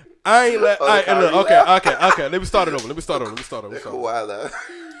 I ain't let. Hey, look. Okay. Let me start it over. Let me start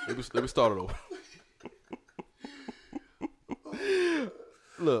over.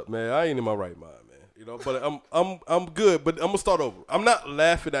 Look, man, I ain't in my right mind, man. You know, but I'm good. But I'm gonna start over. I'm not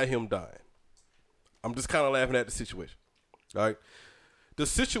laughing at him dying. I'm just kind of laughing at the situation. All right. The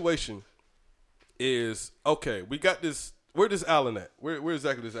situation is okay. We got this. Where this island at? Where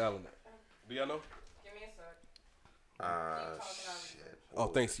exactly this island at? Do y'all know? Give me a sec. Shit. Oh,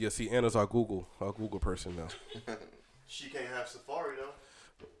 thanks. Yeah, see, Anna's our Google person now. She can't have Safari though.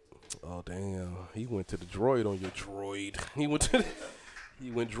 Oh damn, he went to the droid on your droid. He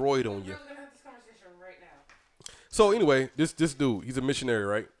went droid on you. We're gonna have this conversation right now. So anyway, this dude, he's a missionary,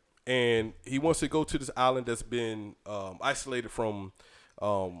 right? And he wants to go to this island that's been isolated from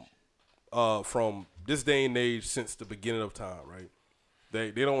this day and age since the beginning of time, right?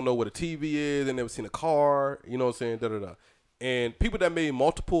 They don't know what a TV is. They never seen a car. You know what I'm saying? Da da da. And people that made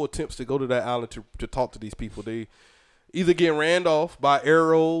multiple attempts to go to that island to talk to these people, they either get ran off by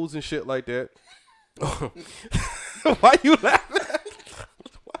arrows and shit like that. Why you laughing?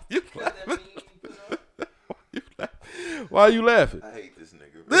 Why are you laughing? I hate this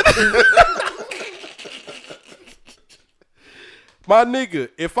nigga. My nigga,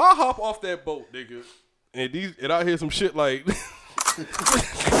 if I hop off that boat, nigga, and I hear some shit like,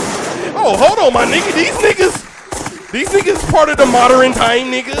 oh, hold on, my nigga, these niggas part of the modern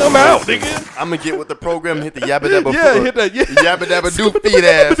time, nigga. I'm out, nigga. I'm gonna get with the program and hit the yabba dabba. Yeah, hit that. Yeah, yabba dabba do feet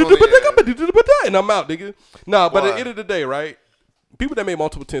ass. And I'm out, nigga. Nah, but at the end of the day, right? People that made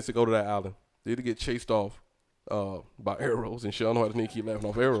multiple attempts to go to that island, they either get chased off by arrows and shit. I don't know how the nigga keep laughing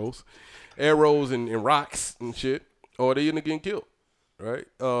off arrows and rocks and shit, or they end up getting killed, right?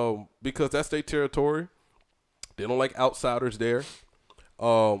 Because that's their territory. They don't like outsiders there.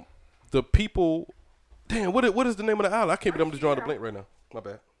 The people. Damn, what is the name of the island? I can't believe I'm just drawing a blank right now. My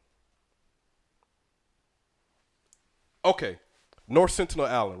bad. Okay, North Sentinel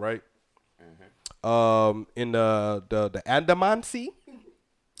Island, right? In the Andaman Sea.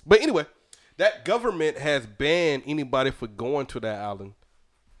 But anyway, that government has banned anybody for going to that island.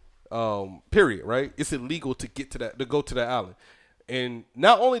 Period. Right? It's illegal to go to that island. And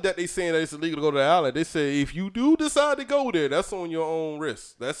not only that they saying that it's illegal to go to the island, they say if you do decide to go there, that's on your own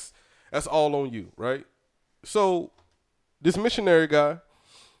risk. That's all on you, right? So this missionary guy,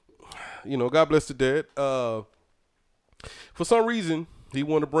 God bless the dead. For some reason, he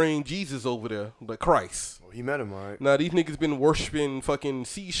wanted to bring Jesus over there, like Christ. Well, he met him, all right. Now, these niggas been worshiping fucking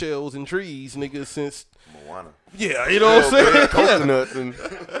seashells and trees, niggas, since... Moana. Yeah, you know what I'm saying? Coconuts and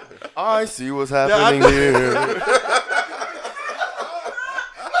I see what's happening here.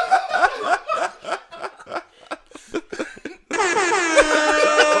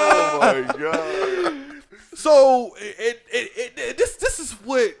 Oh, my God. So,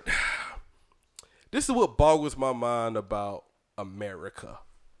 this is what boggles my mind about America,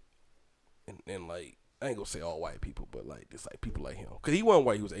 and like I ain't gonna say all white people, but like it's like people like him, because he wasn't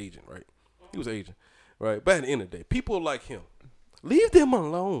white, he was Asian, right? He was Asian, right? But at the end of the day, people like him, leave them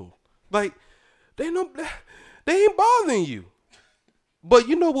alone. Like they ain't bothering you. But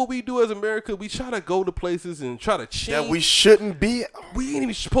you know what we do as America? We try to go to places and try to change. That we shouldn't be. We ain't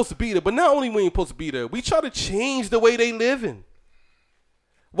even supposed to be there. But not only we ain't supposed to be there, we try to change the way they living.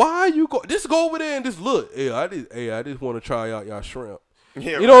 Why you go? Just go over there and just look. Hey, I just want to try out y'all shrimp.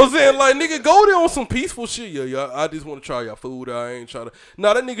 Yeah, you know what I'm saying? Like, nigga, go there on some peaceful shit. Yeah, I just want to try y'all food. I ain't trying to.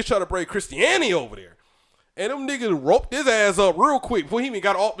 Nah, that nigga try to bring Christianity over there. And them niggas roped his ass up real quick before he even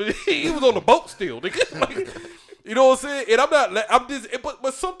got off. He was on the boat still, nigga. Like, you know what I'm saying? And I'm just,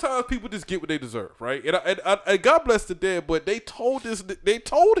 but sometimes people just get what they deserve, right? And God bless the dead, but they told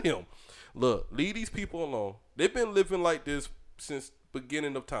him, look, leave these people alone. They've been living like this since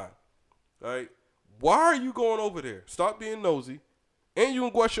beginning of time, right? Why are you going over there? Stop being nosy, and you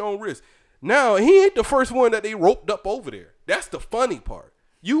can go at your own risk. Now, he ain't the first one that they roped up over there. That's the funny part.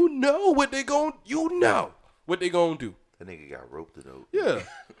 You know what they gonna do. That nigga got roped it out. Yeah.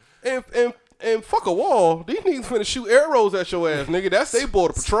 And fuck a wall. These niggas finna shoot arrows at your ass, nigga. That's they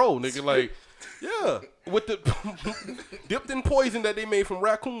border patrol, nigga. Like, yeah. With the dipped in poison that they made from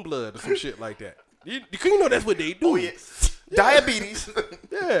raccoon blood or some shit like that. You know that's what they do. Oh, yes. Diabetes.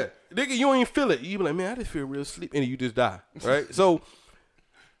 Yeah. Nigga, you don't even feel it. You be like, man, I just feel real sleepy. And you just die. Right? So,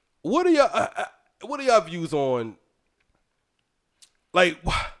 what are y'all views on, like,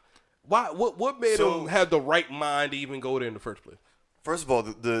 what made them have the right mind to even go there in the first place? First of all,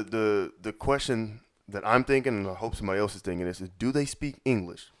 the question that I'm thinking, and I hope somebody else is thinking this, is do they speak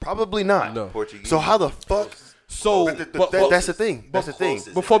English? Probably not. No. Portuguese. So how the fuck? So that's the thing. That's the thing.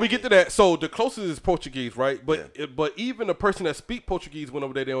 Before we get to that, so the closest is Portuguese, right? But even the person that speak Portuguese went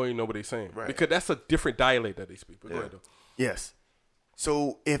over there, they don't even know what they're saying, right? Because that's a different dialect that they speak. But go ahead, though. Yes.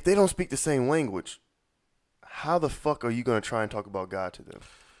 So if they don't speak the same language, how the fuck are you gonna try and talk about God to them?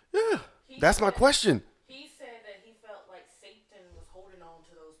 Yeah, that's my question. He said that he felt like Satan was holding on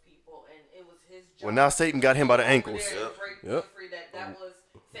to those people, and it was his job. Well, now Satan got him by the ankles. Yep. That was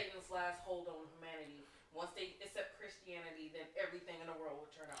Satan's last hold on humanity. Once they accept Christianity, then everything in the world will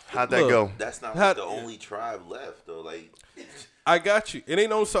turn out. How'd that go? That's not the only tribe left, though. Like, I got you. It ain't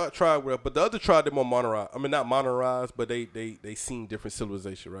no tribe left, but the other tribe, they're more modernized. I mean, not modernized, but they seen different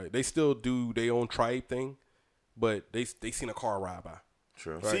civilization, right? They still do their own tribe thing, but they seen a car ride by.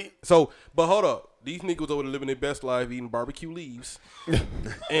 True. Right? See? So, but hold up. These niggas over there living their best life, eating barbecue leaves. And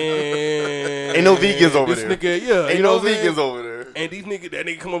ain't no vegans over there. Nigga, yeah, ain't no vegans over there. And these niggas, that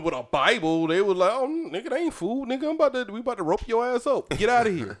nigga come up with a Bible, they was like, oh, nigga, that ain't food. Nigga, we about to rope your ass up. Get out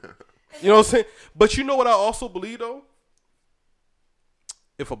of here. You know what I'm saying? But you know what I also believe, though?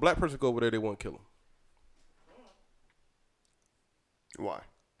 If a black person go over there, they won't kill him. Why?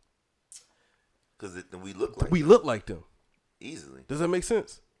 Because we look like We look like them. Easily. Does that make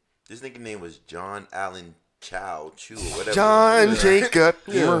sense? This nigga name was John Allen Chew or whatever. John Jacob.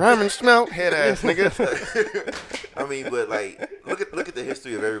 I'm smelt head ass nigga. I mean, but like, look at the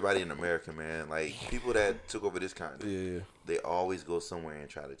history of everybody in America, man. Like, people that took over this country, they always go somewhere and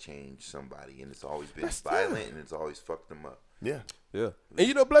try to change somebody, and it's always been violent, and it's always fucked them up. Yeah. Yeah. And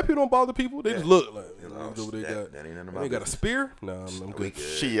you know, black people don't bother people. They just look like, that ain't none of my they got a spear? No, I'm good.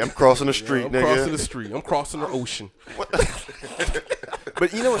 Shit, I'm crossing the street, I'm nigga. crossing the street. I'm crossing the ocean.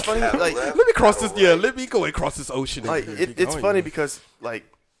 But you know what's funny? Like, let me cross this. Yeah, let me go and cross this ocean. Like, it's funny because, like,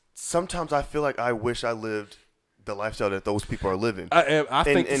 sometimes I feel like I wish I lived the lifestyle that those people are living. I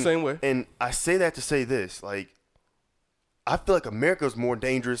think the same way. And I say that to say this, like, I feel like America's more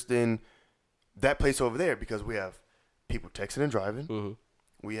dangerous than that place over there because we have people texting and driving. Mm-hmm.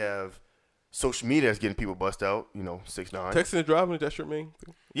 We have social media that's getting people bust out. 6ix9ine. Texting and driving, that's your main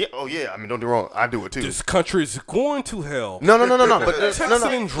thing? Yeah. Oh yeah. I mean, don't get me wrong. I do it too. This country is going to hell. No. But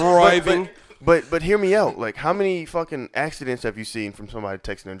Texting and driving. But hear me out. Like, how many fucking accidents have you seen from somebody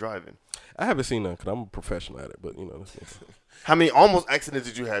texting and driving? I haven't seen none because I'm a professional at it. But How many almost accidents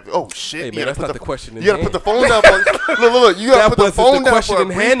did you have? Oh shit! Hey man, that's not the question. You gotta put the phone down. Look. You gotta put the phone down for a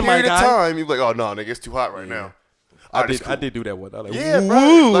brief hand, period of time. You're like, oh no, nigga, it's too hot right now. I did do that one. I like, yeah,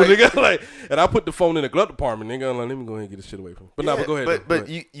 woo, bro. nigga, and I put the phone in the glove department, nigga. I'm like, let me go ahead and get this shit away from. But but go ahead. But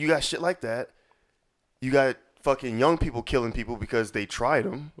you got shit like that. You got fucking young people killing people because they tried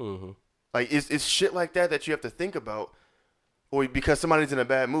them. Mm-hmm. Like it's shit like that you have to think about, or because somebody's in a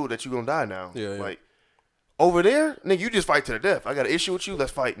bad mood that you gonna die now. Yeah. Like over there, nigga, you just fight to the death. I got an issue with you.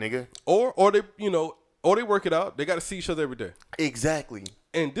 Let's fight, nigga. Or they they work it out. They got to see each other every day. Exactly.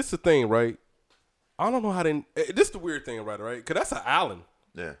 And this is the thing, right? I don't know how they. This is the weird thing, right? Because that's an island.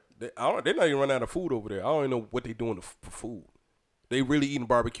 Yeah. They're not even running out of food over there. I don't even know what they doing for food. They really eating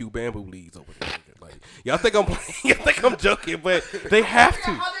barbecue bamboo leaves over there. Like, y'all think I'm playing? Y'all think I'm joking? But they have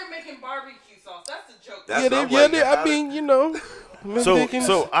to. How they're making barbecue sauce? That's the joke. I mean,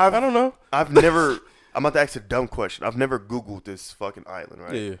 So I don't know. I've never. I'm about to ask a dumb question. I've never Googled this fucking island,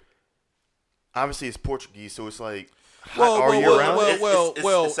 right? Yeah. Obviously, it's Portuguese, so it's like. Well, year round?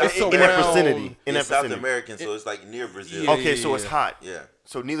 it's in that vicinity. It's South American, so it's like near Brazil. Okay, so it's hot. Yeah.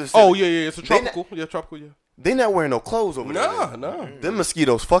 So neither. Oh yeah, it's a tropical. Tropical. Yeah. They not wearing no clothes over there. Nah. Them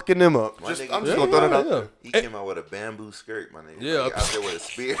mosquitoes fucking them up. I'm just gonna throw that out there. He came out with a bamboo skirt, my nigga. Yeah. Like, out there with a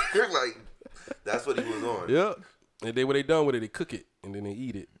spear. Like, that's what he was on. Yeah. And then when they done with it, they cook it and then they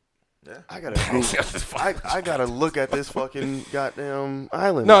eat it. Yeah. I gotta look at this fucking goddamn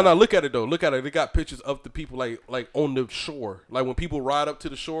island. No, look at it though. Look at it. They got pictures of the people like on the shore. Like when people ride up to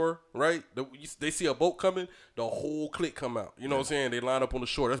the shore, right? They see a boat coming, the whole clique come out. You know what I'm saying? They line up on the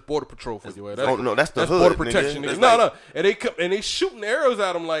shore. That's border patrol for you. That's the hood, border protection. Nigga. No. And they shooting arrows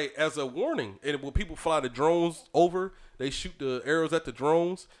at them like as a warning. And when people fly the drones over, they shoot the arrows at the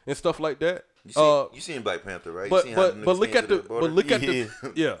drones and stuff like that. You seen Black Panther, right? But look at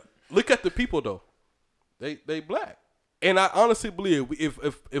look at the people though. They black. And I honestly believe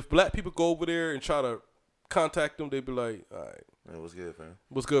if black people go over there and try to contact them, they'd be like, all right. Man, what's good, fam?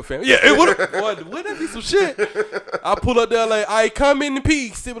 What's good, fam? Yeah, it would that be some shit? I pull up there like, I come in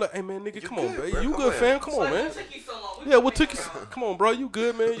peace. They be like, hey man, nigga, come on, bro. You good, fam? Come on, man. What took you so long? Yeah, what took you? Come on, bro. You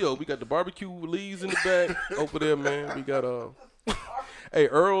good, man? Yo, we got the barbecue leaves in the back over there, man. We got hey,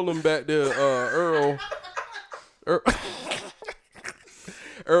 Earl them back there.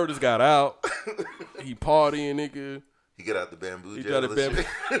 Earl just got out. He partying, nigga. He got out the bamboo. He got a bamboo.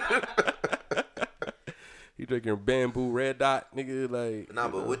 He drinking bamboo red dot, nigga. Like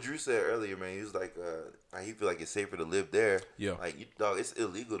but what Drew said earlier, man, he was like, he feel like it's safer to live there. Yeah. Like, dog, it's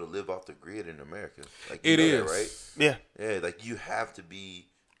illegal to live off the grid in America. Like, it is, that, right? Yeah. Yeah, like you have to be,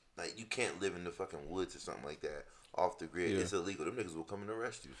 like, you can't live in the fucking woods or something like that off the grid. Yeah. It's illegal. Them niggas will come and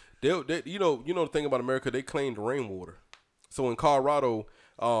arrest you. They you know the thing about America, they claimed rainwater. So in Colorado,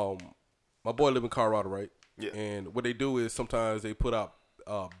 my boy live in Colorado, right? Yeah. And what they do is sometimes they put out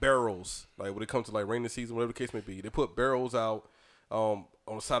barrels, like when it comes to like rainy season, whatever the case may be. They put barrels out on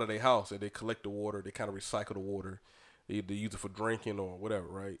the side of their house and they collect the water. They kind of recycle the water. They use it for drinking or whatever,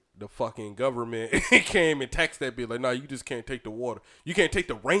 right? The fucking government came and taxed that bitch like, nah, you just can't take the water. You can't take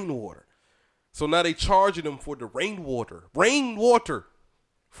the rainwater. So now they charging them for the rainwater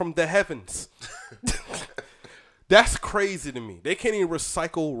from the heavens. That's crazy to me. They can't even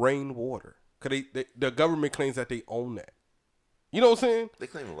recycle rainwater because the government claims that they own that. You know what I'm saying? They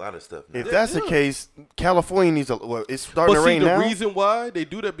claim a lot of stuff now. If that's the case, California needs it's starting to rain now. The reason why they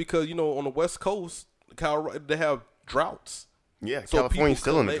do that because on the West Coast, they have droughts. Yeah, so California's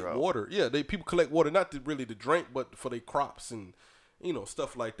still in the drought. Water. Yeah, people collect water not really to drink, but for their crops and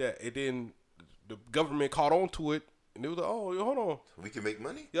stuff like that. And then the government caught on to it, and they was like, "Oh, hold on, we can make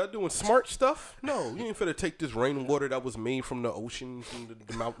money. Y'all doing smart stuff? No, you ain't finna take this rainwater that was made from the ocean, from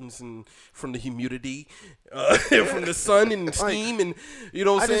the mountains, and from the humidity, from the sun and steam, and you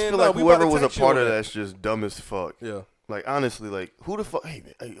know what I'm saying." I just feel like whoever was a part of that's just dumb as fuck. Yeah, like honestly, like who the fuck? Hey,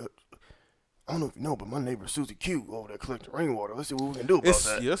 man, I don't know if you know, but my neighbor Susie Q over there collecting rainwater. Let's see what we can do about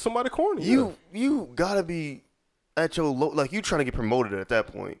that. Yeah, somebody corny. You gotta be at your low, like you trying to get promoted at that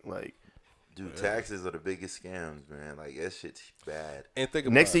point, like. Dude, taxes are the biggest scams, man. Like, that shit's bad. And think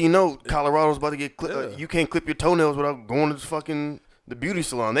about next thing you know, Colorado's about to get you can't clip your toenails without going to the fucking the beauty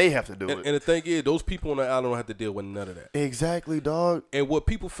salon, they have to do it. And the thing is, those people on the island don't have to deal with none of that. Exactly, dog. And what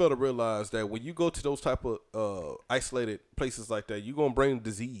people fail to realize that when you go to those type of isolated places like that, you're gonna bring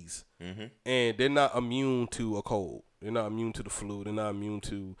disease, and they're not immune to a cold. They're not immune to the flu. They're not immune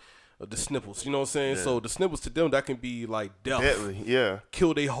to the sniffles. You know what I'm saying? Yeah. So the sniffles to them, that can be like death. Deadly, yeah.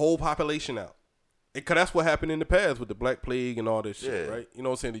 Kill their whole population out. Because that's what happened in the past with the Black Plague and all this shit, right? You know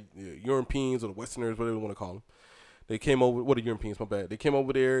what I'm saying? The Europeans or the Westerners, whatever you want to call them. They came over, what are Europeans, my bad. They came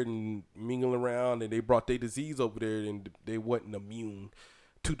over there and mingling around, and they brought their disease over there, and they wasn't immune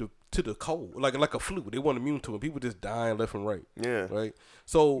to the cold, like a flu. They weren't immune to it. People just dying left and right. Yeah. Right?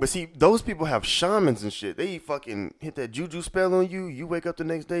 So, but see, those people have shamans and shit. They fucking hit that juju spell on you. You wake up the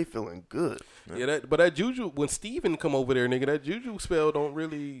next day feeling good. Yeah, but that juju, when Steven come over there, nigga, that juju spell don't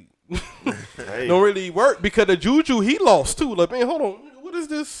really don't really work, because the juju he lost too. Like, man, hold on, what is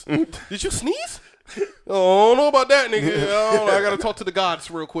this? Did you sneeze? Oh, I don't know about that, nigga. I gotta talk to the gods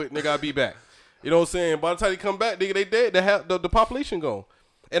real quick, nigga. I'll be back. You know what I'm saying? By the time they come back, nigga, they dead. They have the population gone.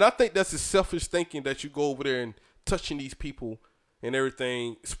 And I think that's the selfish thinking that you go over there and touching these people and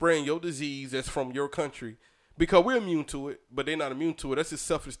everything, spraying your disease that's from your country, because we're immune to it, but they're not immune to it. That's just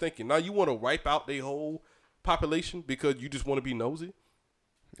selfish thinking. Now you want to wipe out their whole population because you just want to be nosy?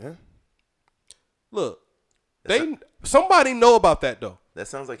 Yeah. Look, somebody know about that though. That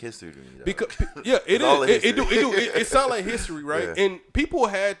sounds like history to me, though. Because it is. It sounds like history, right? Yeah. And people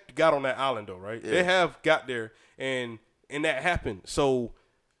had got on that island though, right? Yeah. They have got there, and that happened. So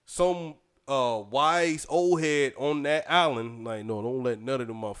some wise old head on that island, like, no, don't let none of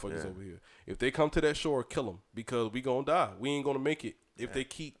them motherfuckers over here. If they come to that shore, kill them, because we gonna die. We ain't gonna make it if they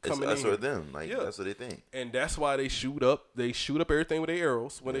keep coming in. It's us or them. Like, that's what they think. And that's why they shoot up. They shoot up everything with their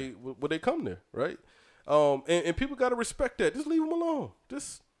arrows when they come there, right? And people gotta respect that. Just leave them alone.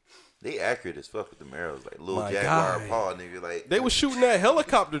 They accurate as fuck with them arrows, like little Jaguar paw, nigga. Like, they was shooting that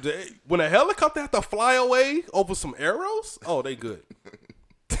helicopter. When a helicopter had to fly away over some arrows, oh, they good.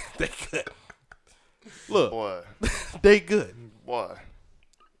 They good. Look, boy, they good. Boy.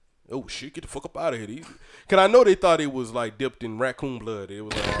 Oh shit! Get the fuck up out of here. Cause I know they thought it was like dipped in raccoon blood. It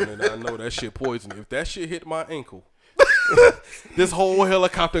was like, I know that shit poison. If that shit hit my ankle, this whole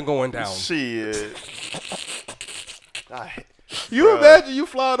helicopter going down. Shit. You imagine you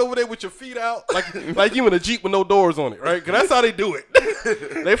flying over there with your feet out, like you in a Jeep with no doors on it, right? Cause that's how they do it.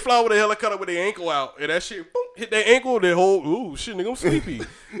 They fly with a helicopter with their ankle out, and that shit boom, hit their ankle. Their whole shit, nigga, I'm sleepy.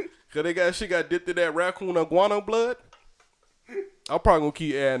 Cause they got dipped in that raccoon or guano blood. I'm probably gonna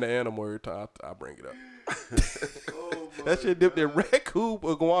keep adding the animal every time I bring it up. That shit dipped in raccoon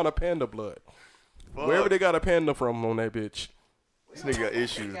or guana panda blood. Fuck. Wherever they got a panda from on that bitch. This nigga got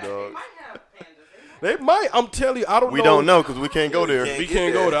issues, dog. They might. I'm telling you, I don't know. We don't know because we can't go there. We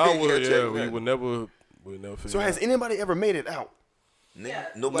can't go there. We would never. So has anybody ever made it out? Yeah.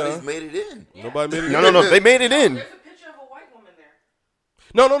 Nobody's made it in. Yeah. Nobody made it in. No. They made it in. There's a picture of a white woman there.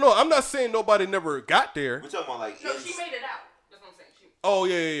 No. I'm not saying nobody never got there. We're talking about like. No, she made it out. That's what I'm saying. Oh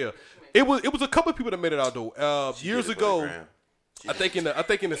yeah. It was a couple of people that made it out though. Years ago, I think in the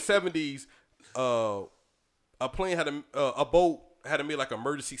 70s, a plane had a boat had to make like an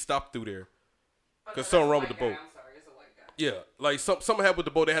emergency stop through there because something wrong with the boat. I'm sorry, it's a white guy. Yeah, like something happened with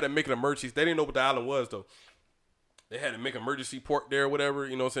the boat. They had to make an emergency. They didn't know what the island was though. They had to make an emergency port there or whatever.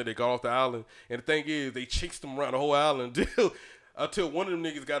 You know what I'm saying? They got off the island, and the thing is, they chased them around the whole island until one of them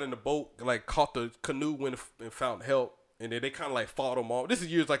niggas got in the boat, like caught the canoe and found help. And then they kind of like fought them off. This is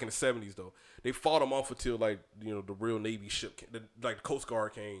years like in the 70s though. They fought them off until like, you know, the real Navy ship, like the Coast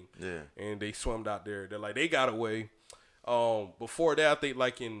Guard came. Yeah. And they swam out there. They're like, they got away. Before that, I think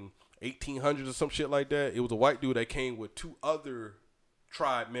like in 1800s or some shit like that, it was a white dude that came with two other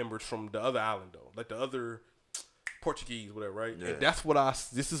tribe members from the other island though. Like the other Portuguese, whatever, right? Yeah. And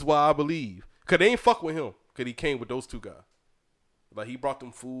this is why I believe. Because they ain't fuck with him. Because he came with those two guys. Like he brought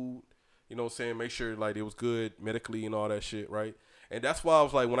them food. You know what I'm saying? Make sure like it was good medically and all that shit, right? And that's why I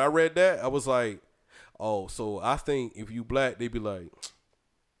was like, when I read that, I was like, oh, so I think if you black, they be like,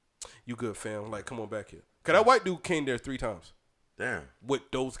 you good, fam. Like, come on back here. Because that white dude came there 3 times. Damn. With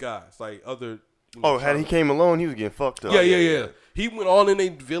those guys. Like, other... had he came alone, he was getting fucked up. Yeah. He went all in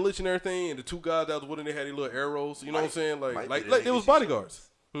their village and everything, and the 2 guys that was with him, they had their little arrows. You know what I'm saying? Like it was bodyguards.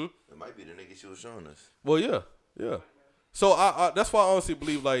 It might be the nigga she was showing us. Well, yeah. So I that's why I honestly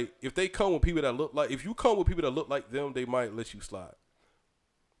believe, like, if they come with people that look like, if you come with people that look like them, they might let you slide.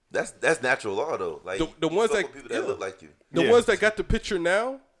 That's natural law though. Like the ones that people that look like you. The ones that got the picture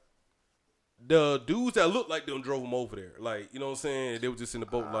now, the dudes that looked like them drove them over there. Like, you know what I'm saying? They were just in the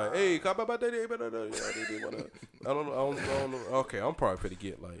boat like, hey, I don't know. Okay, I'm probably finna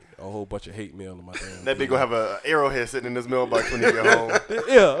get like a whole bunch of hate mail on my damn. That bitch gonna have an arrowhead sitting in his mailbox when he get home.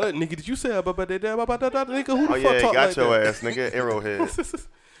 Yeah, nigga, did you say about that? Nigga, who the fuck yeah, talk got like your that? ass, nigga, arrowhead.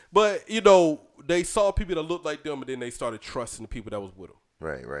 But, you know, they saw people that looked like them and then they started trusting the people that was with them.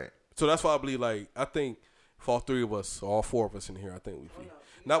 Right. So that's why I believe, like, I think for all three of us, all four of us in here, I think we feel.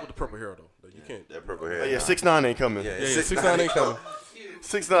 Not with the purple hair, though. You can't. That purple hair. Yeah, 6ix9ine ain't coming. Yeah, 6ix9ine ain't coming.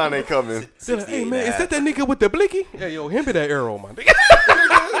 6ix9ine ain't coming. Like, hey, man, is that nigga with the blicky? Yeah, yo, him be that arrow, my nigga.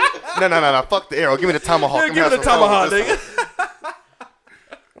 No. Fuck the arrow. Give me the tomahawk. Yeah, give me the tomahawk, nigga.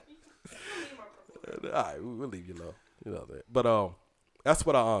 All right, we'll leave you alone. You know that. But that's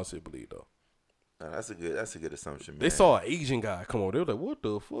what I honestly believe, though. No, that's a good assumption, man. They saw an Asian guy come on. They were like, "What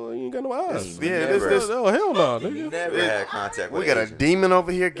the fuck? You ain't got no eyes." This. Oh hell no, nigga. Never had contact with We got a demon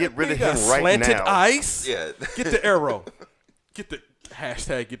over here. Get rid of him right now. Slanted ice. Yeah. Get the arrow. Get the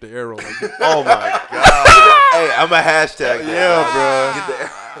hashtag. Get the arrow. Oh my god. Hey, I'm a hashtag. Yeah, bro. Get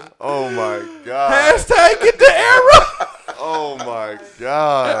the oh my god. Hashtag. Get the arrow. Oh my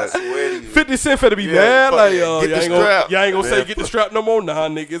god. 50 Cent finna be mad. Like, get the y'all strap. ain't gonna say get the strap no more. Nah,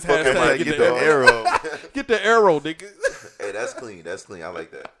 niggas. Hashtag. Get the arrow. Get the arrow, nigga. Hey, that's clean. I like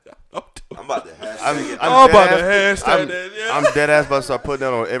that. I'm about to hashtag. I'm about to hashtag that. Yeah. I'm dead ass about to start putting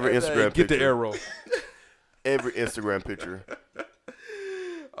that on every Instagram picture. Get the arrow. Every Instagram picture.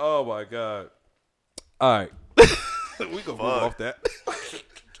 Oh my god. All right. We gonna move off that.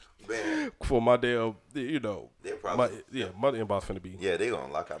 Man. For my damn, you know, my inbox finna be. Yeah, they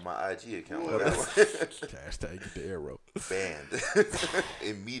gonna lock out my IG account. Hashtag get the arrow. Banned.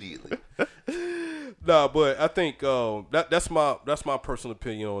 Immediately. Nah, but I think that's my personal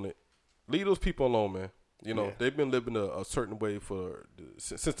opinion on it. Leave those people alone, man. You know, they've been living a certain way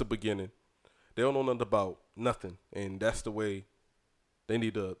since the beginning. They don't know nothing about nothing, and that's the way they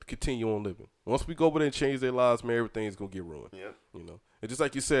need to continue on living. Once we go over there and change their lives, man, everything's gonna get ruined. Yep. You know, and just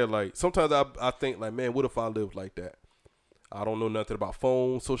like you said, like sometimes I think like, man, what if I lived like that? I don't know nothing about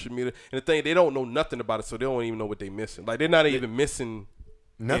phones, social media, and the thing, they don't know nothing about it, so they don't even know what they're missing. Like they're not even missing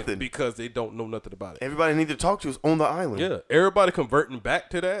nothing because they don't know nothing about it. Everybody need to talk to us on the island. Yeah, everybody converting back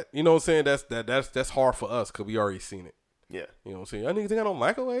to that. You know what I'm saying? That's hard for us because we already seen it. Yeah. You know what I'm saying? I niggas got no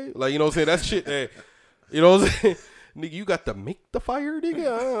microwave. Like, you know what I'm saying? That shit that, you know what I'm saying? Nigga, you got to make the fire, nigga.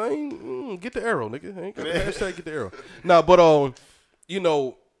 I ain't, get the arrow, nigga. I ain't got the hashtag get the arrow. Nah, but, you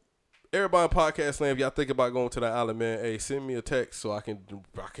know, everybody in podcast land, if y'all think about going to the island, man, hey, send me a text so I can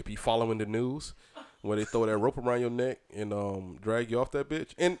be following the news when they throw that rope around your neck and drag you off that bitch.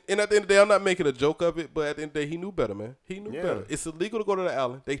 And at the end of the day, I'm not making a joke of it, but at the end of the day, he knew better, man. He knew better. It's illegal to go to the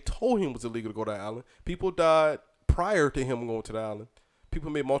island. They told him it was illegal to go to the island. People died prior to him going to the island. People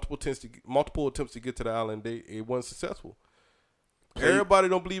made multiple attempts to get to the island. It wasn't successful. Everybody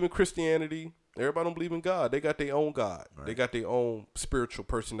don't believe in Christianity. Everybody don't believe in God. They got their own God. Right. They got their own spiritual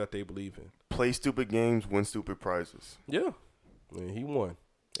person that they believe in. Play stupid games, win stupid prizes. Yeah. And he won.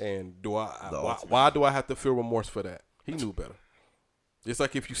 And why do I have to feel remorse for that? He knew better. It's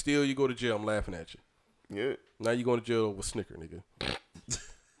like if you steal, you go to jail. I'm laughing at you. Yeah. Now you going to jail with Snicker, nigga.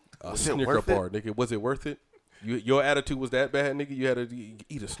 A Snicker bar, nigga. Was it worth it? Your attitude was that bad, nigga? You had to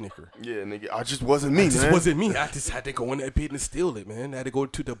eat a Snicker. Yeah, nigga. I just wasn't me, man. It wasn't me. I just had to go in that pit and steal it, man. I had to go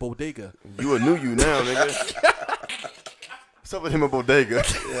to the bodega. You a new you now, nigga. What's up with him at bodega?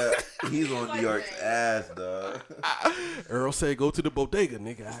 Yeah, he's on New York's ass, dog. Earl said, go to the bodega,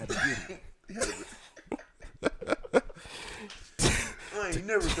 nigga. I had to get it. I ain't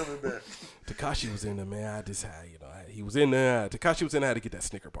never coming back. Tekashi was in there, man. I just had, he was in there. Tekashi was in there. I had to get that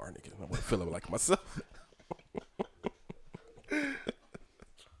Snicker bar, nigga. I wasn't feeling like myself.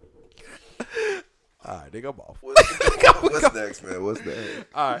 All right, nigga, I'm off. What's next, man? What's next?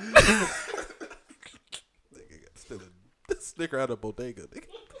 All right. Nigga got still a Snicker out of bodega. Nigga.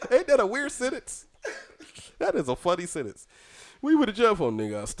 Ain't that a weird sentence? That is a funny sentence. We would have jumped on,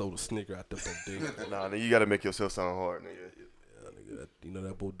 nigga. I stole a Snicker out the bodega. Nah, nigga, you gotta make yourself sound hard, nigga. Yeah, nigga,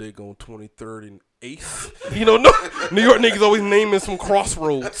 that bodega on 23rd and 8th. New York niggas always naming some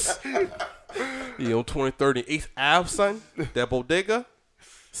crossroads. You know, 23rd and 8th Ave, son. That bodega.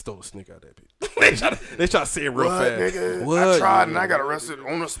 Stole a Snicker out of that bitch. they try to say it real fast. Nigga, what? I tried and I got arrested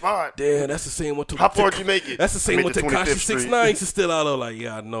on the spot. Damn, that's the same one. How far did you make it? That's the same one. Tekashi 6ix9ine used to still out of like,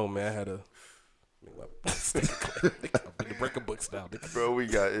 yeah, I know, man. I had to the record books now. Bro, we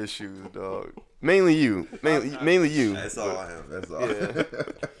got issues, dog. Mainly you. Mainly you. That's all I have. That's all. Yeah.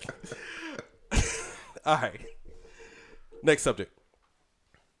 All right. Next subject.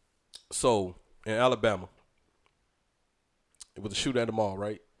 So in Alabama, it was a shooting at the mall,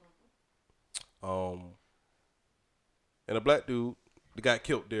 right? and a black dude that got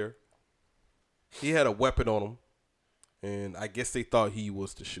killed there. He had a weapon on him, and I guess they thought he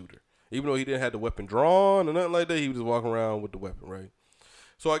was the shooter. Even though he didn't have the weapon drawn or nothing like that, he was just walking around with the weapon, right?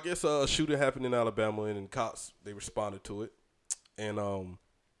 So I guess a shooting happened in Alabama, and cops, they responded to it. And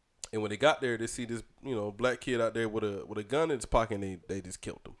when they got there, they see this, black kid out there with a gun in his pocket, and they just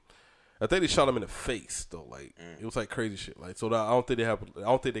killed him. I think they shot him in the face though. Like it was like crazy shit. Like so, I don't think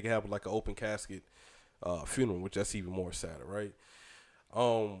they can have like an open casket funeral, which that's even more sadder, right?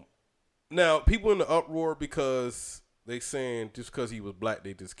 Now people in the uproar because they saying just because he was black,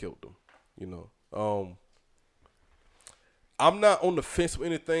 they just killed him. I'm not on the fence with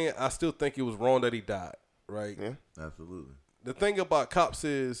anything. I still think it was wrong that he died, right? Yeah, absolutely. The thing about cops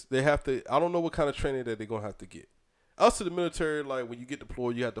is they have to. I don't know what kind of training that they're gonna have to get. Us to the military, like when you get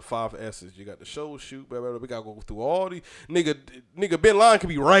deployed, you have the 5 S's. You got the show, shoot, blah, blah, blah. We gotta go through all these. Nigga, Ben Laden can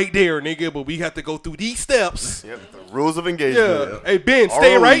be right there, nigga, but we have to go through these steps. Yep, the rules of engagement. Yeah. Hey Ben,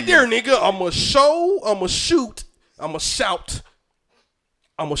 stay right there, nigga. I'ma show, I'ma shoot, I'ma shout,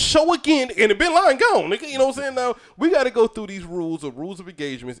 I'ma show again, and then Ben Laden gone, nigga. You know what I'm saying? Now we gotta go through these rules of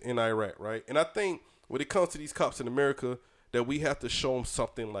engagements in Iraq, right? And I think when it comes to these cops in America, that we have to show them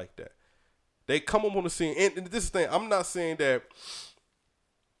something like that. They come up on the scene, and this is the thing. I'm not saying that.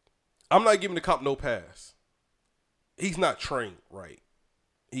 I'm not giving the cop no pass. He's not trained right.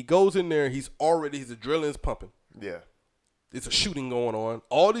 He goes in there. His adrenaline's pumping. Yeah, it's a shooting going on.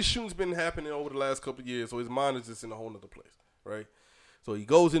 All these shootings been happening over the last couple of years, so his mind is just in a whole other place, right? So he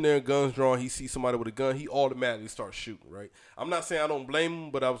goes in there, guns drawn. He sees somebody with a gun. He automatically starts shooting, right? I'm not saying I don't blame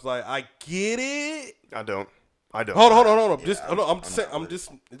him, but I was like, I get it. I don't. Hold on.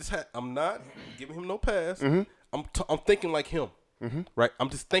 I'm not giving him no pass. Mm-hmm. I'm thinking like him, right? I'm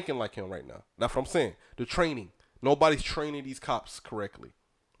just thinking like him right now. That's what I'm saying. The training. Nobody's training these cops correctly,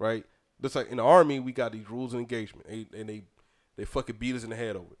 right? Just like in the Army, we got these rules of engagement, and they fucking beat us in the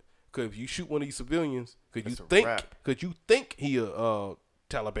head over it. Because if you shoot one of these civilians, because you think he a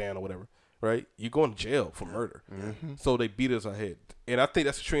Taliban or whatever, right? You're going to jail for murder. Mm-hmm. So they beat us ahead, and I think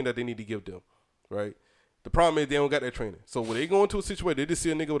that's the training that they need to give them, right? The problem is they don't got that training. So when they go into a situation, they just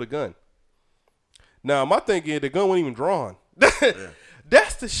see a nigga with a gun. Now, my thing is the gun wasn't even drawn.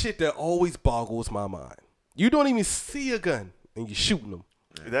 That's the shit that always boggles my mind. You don't even see a gun, and you're shooting them.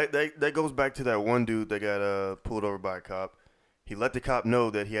 That goes back to that one dude that got pulled over by a cop. He let the cop know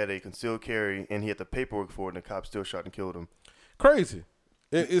that he had a concealed carry, and he had the paperwork for it, and the cop still shot and killed him. Crazy.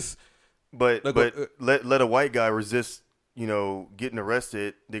 But let a white guy resist, getting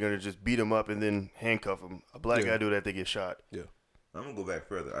arrested. They're gonna just beat him up and then handcuff him. A black guy do that, they get shot. Yeah. I'm gonna go back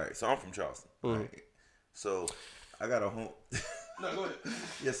further. All right, so I'm from Charleston. Mm-hmm. Right? So I got a home. No, go ahead.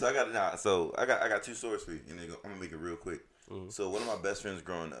 Yeah, so I got 2 stories for you, and I'm gonna make it real quick. Mm-hmm. So one of my best friends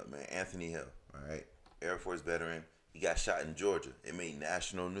growing up, man, Anthony Hill. All right, Air Force veteran. He got shot in Georgia. It made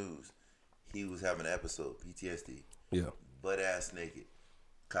national news. He was having an episode, PTSD. Yeah. Butt ass naked.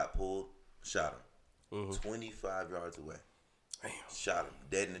 Cop pulled, shot him. Mm-hmm. 25 yards away. Damn. Shot him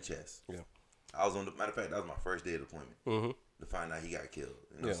dead in the chest. Yeah. I was matter of fact, that was my first day of deployment. Mm-hmm. To find out he got killed.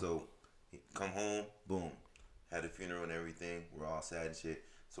 So he come home, boom, had a funeral and everything. We're all sad and shit.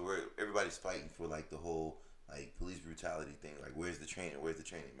 So everybody's fighting for like the whole like police brutality thing. Like where's the training?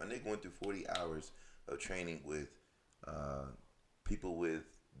 My nigga went through 40 hours of training with people with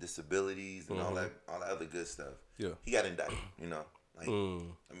disabilities and all that other good stuff. Yeah. He got indicted,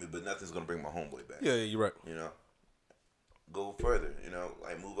 but nothing's gonna bring my homeboy back. Yeah, you're right. Go further,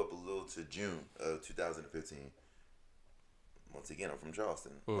 like move up a little to June of 2015. Once again, I'm from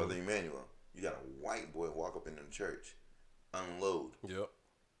Charleston. Brother Emmanuel, you got a white boy walk up into the church, unload. Yep.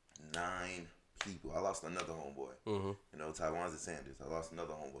 9 people. I lost another homeboy. Mm-hmm. Taiwan's Sanders. I lost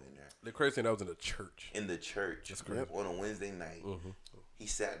another homeboy in there. The crazy thing, that was in the church. That's crazy. On a Wednesday night, he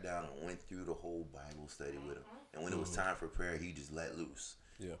sat down and went through the whole Bible study with him. And when it was time for prayer, he just let loose.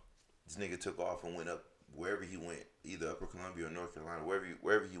 Yeah. This nigga took off and went up wherever he went, either Upper Columbia or North Carolina,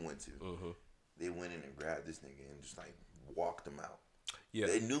 wherever he went to. Mm-hmm. They went in and grabbed this nigga and just like walked him out. Yeah,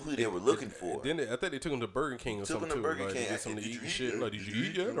 they knew who they were looking for. Then I think they took him to Burger King or something too. Burger King. Get something to eat and shit. Like, did you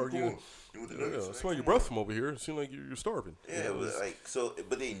eat yet? Or I smell your breath from over here. It seems like you're starving. Yeah, it was like so.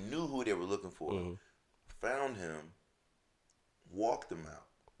 But they knew who they were looking for. Mm-hmm. Found him, walked him out.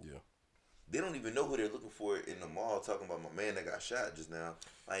 Yeah. They don't even know who they're looking for in the mall. Talking about my man that got shot just now.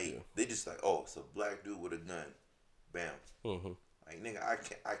 Like they just like, oh, it's a black dude with a gun. Bam. Mm-hmm. Like nigga,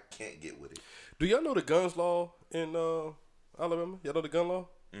 I can't get with it. Do y'all know the guns law in Alabama? Y'all know the gun law?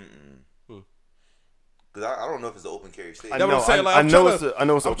 Because I don't know if it's an open carry state. I know it's an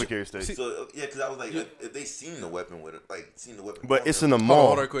open carry state. So yeah, because I was like, if they seen the weapon with it, like seen the weapon, but it's in the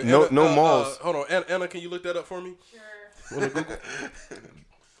mall. No malls. Hold on, Anna, can you look that up for me? Sure.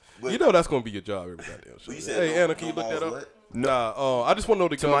 You know that's gonna be your job every goddamn show. Hey, Anna, can you look that up? What? Nah, I just want to know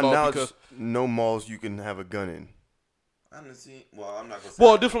the gun law because no malls you can have a gun in. I didn't see. Well, I'm not gonna say.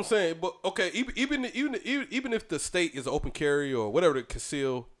 Well, that's what I'm saying. But okay, even if the state is open carry or whatever to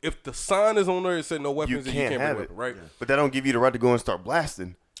conceal, if the sign is on there and said no weapons, then you can't have it, right? Yeah. But that don't give you the right to go and start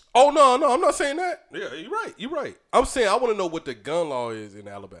blasting. Oh no, I'm not saying that. Yeah, you're right. I'm saying I want to know what the gun law is in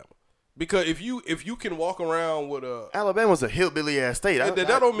Alabama. Because if you can walk around with a Alabama's a hillbilly ass state. That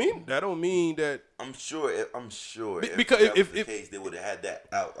don't mean that. I'm sure. Because if the case, they would have had that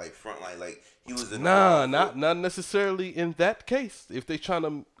out like front line, like he was in. Not necessarily in that case. If they trying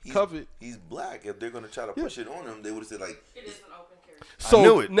to cover it, he's black. If they're gonna try to push it on him, they would have said like it is an open carry. So I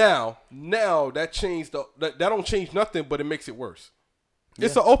knew it. Now that changed that don't change nothing, but it makes it worse. Yeah.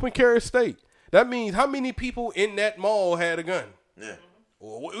 It's an open carry state. That means how many people in that mall had a gun? Yeah.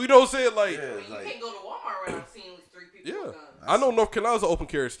 We don't say it like. Yeah, you can't go to Walmart without seeing 3 people with guns. I know North Carolina's an open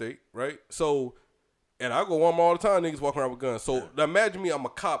carry state, right? So, and I go Walmart all the time. Niggas walking around with guns. So now imagine me, I'm a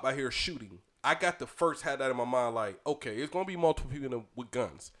cop out here shooting. I got to first have that in my mind, like, okay, it's gonna be multiple people with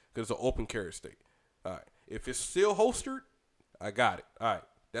guns because it's an open carry state. All right, if it's still holstered, I got it. All right,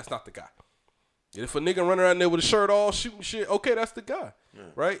 that's not the guy. If a nigga running around there with a shirt all shooting shit, okay, that's the guy,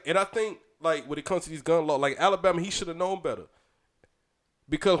 right? And I think like when it comes to these gun laws, like Alabama, he should have known better.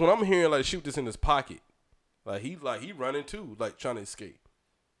 Because when I'm hearing like shoot this in his pocket, he running too, like trying to escape.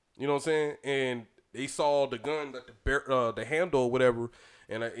 You know what I'm saying? And they saw the gun, like the handle or whatever,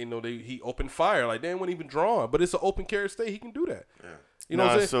 and he opened fire. Like they weren't even drawn, but it's an open carry state. He can do that. Yeah. You know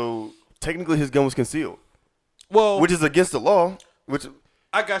what I'm saying? So technically his gun was concealed. Well, which is against the law. Which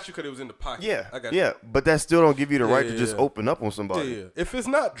I got you because it was in the pocket. Yeah, I got you. But that still don't give you the right to just open up on somebody. Yeah. If it's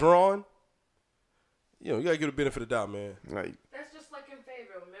not drawn, you gotta give the benefit of the doubt, man. Right. That's just like in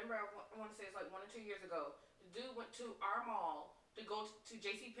Fayetteville. Remember, I want to say it's like 1 or 2 years ago. The dude went to our mall to go to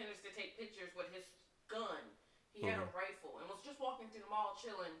J.C. Penney's to take pictures with his gun. He had a rifle and was just walking through the mall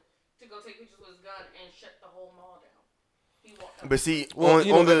chilling to go take pictures with his gun and shut the whole mall down. He walked out. But see, he walked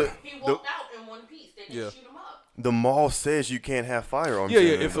out in one piece. They didn't shoot him up. The mall says you can't have firearms.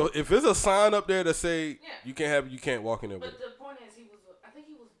 Yeah. If there's a sign up there that say you can't walk in there. But the point is, I think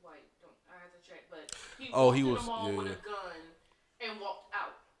he was white. I have to check, but he was the mall with a gun and walked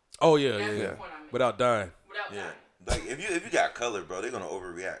out. Oh yeah. Without dying. Like if you got color, bro, they're gonna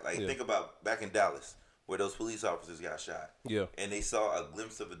overreact. Like think about back in Dallas where those police officers got shot. Yeah. And they saw a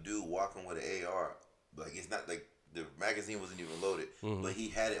glimpse of a dude walking with an AR. Like it's not like the magazine wasn't even loaded, but he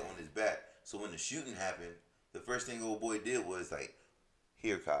had it on his back. So when the shooting happened, the first thing old boy did was like,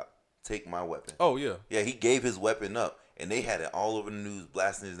 "Here, cop, take my weapon." Oh yeah. Yeah, he gave his weapon up, and they had it all over the news,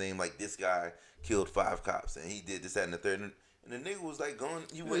 blasting his name like this guy killed 5 cops, and he did this, that, and the third. And the nigga was like going,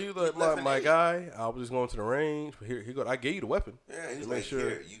 "You like my guy. I was just going to the range. But here go. I gave you the weapon." Yeah, he's like,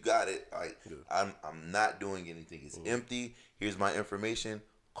 "Here, you got it. Like, I'm not doing anything. It's empty. Here's my information.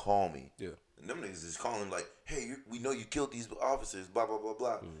 Call me." Yeah. And them niggas is calling like, "Hey, we know you killed these officers. Blah blah blah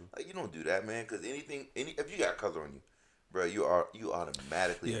blah." Like you don't do that, man. Because if you got color on you, bro, you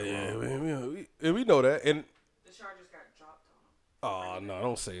automatically wrong. We know that. And the charges got dropped on him. Oh no!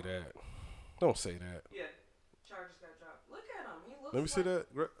 Don't say that. Don't say that. Yeah, charges got dropped. Look at him. He looks. Let me see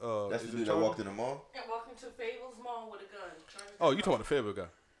that. That's the dude that walked in the mall. Yeah, walked into Fayetteville's mall with a gun. You talking about the Fayetteville guy?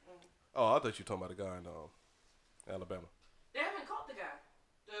 Oh, I thought you were talking about the guy in Alabama. They haven't caught the guy.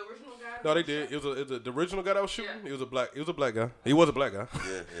 The original guy. No, they did. It was the original guy that was shooting. Yeah. He was a black guy. He was a black guy.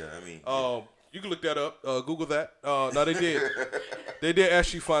 Yeah. I mean, you can look that up. Google that. No, they did. They did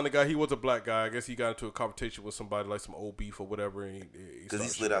actually find the guy. He was a black guy. I guess he got into a confrontation with somebody, like some old beef or whatever. Because he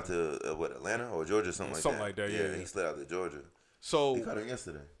slid out to Atlanta or Georgia, something like that. Yeah, he slid out to Georgia. So he caught him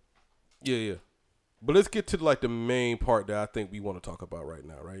yesterday. Yeah. But let's get to like the main part that I think we want to talk about right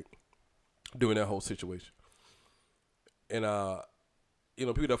now, right? During that whole situation. And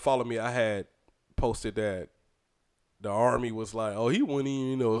people that follow me, I had posted that the Army was like, "Oh, he wasn't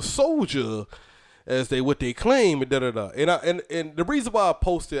even a soldier as what they claim," and da-da-da. And the reason why I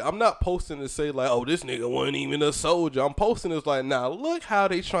posted, I'm not posting to say like, "Oh, this nigga wasn't even a soldier." I'm posting is like, now look how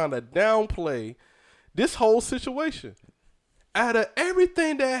they trying to downplay this whole situation. Out of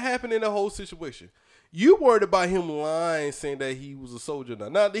everything that happened in the whole situation, you worried about him lying, saying that he was a soldier.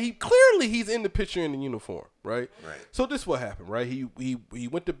 Now he's in the picture in the uniform, right? Right. So this is what happened, right? He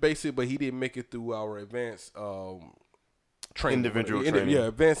went to basic, but he didn't make it through our advanced training. Individual training.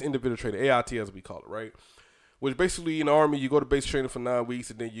 Advanced individual training, AIT as we call it, right? which basically in the Army, you go to base training for 9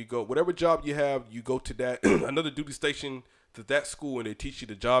 weeks, and then you go, whatever job you have, you go to that, another duty station to that school, and they teach you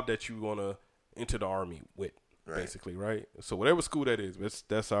the job that you want to enter the Army with, basically, right? So whatever school that is,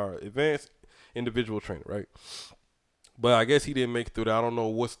 that's our advanced individual training, right? But I guess he didn't make it through that. I don't know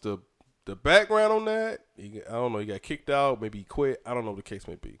what's the background on that. I don't know. He got kicked out. Maybe he quit. I don't know what the case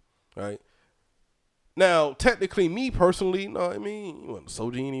may be, right? Now, technically, me personally, no, I mean, you want a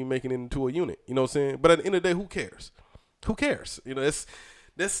soldier, you ain't even making it into a unit. You know what I'm saying? But at the end of the day, who cares? Who cares? You know,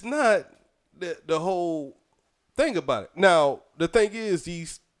 that's not the whole thing about it. Now, the thing is,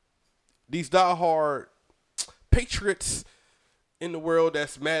 these diehard patriots in the world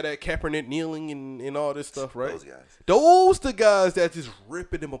that's mad at Kaepernick kneeling and all this stuff, right? Those the guys that just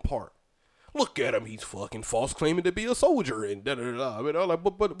ripping him apart. Look at him, he's fucking false claiming to be a soldier and da da da. I mean, I'm like,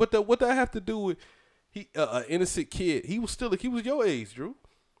 but what that have to do with an innocent kid? He was your age, Drew.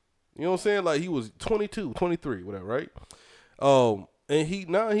 You know what I'm saying? Like he was 22, 23, whatever, right? And he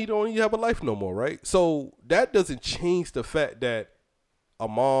don't even have a life no more, right? So that doesn't change the fact that a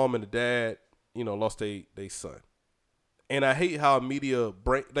mom and a dad, you know, lost their son. And I hate how media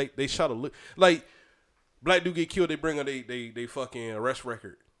they shot like black dude get killed, they bring on they fucking arrest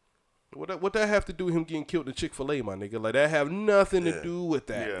record. What that have to do with him getting killed in Chick-fil-A, my nigga? Like that have nothing to do with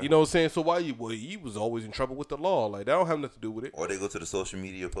that. Yeah. You know what I'm saying? So why he was always in trouble with the law. Like that don't have nothing to do with it. Or they go to the social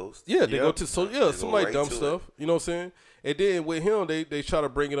media post. Yeah, they go to some like dumb stuff. You know what I'm saying? And then with him, they try to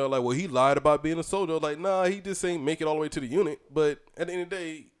bring it up like, well, he lied about being a soldier. Like, nah, he just ain't make it all the way to the unit. But at the end of the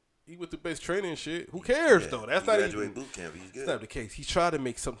day, he went to base training and shit. Who cares though? That's not even boot camp. He's good. That's not the case. He tried to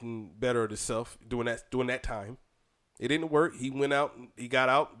make something better of himself during that time. It didn't work. He went out. He got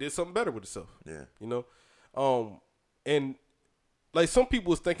out. Did something better with himself. Yeah. You know, and like some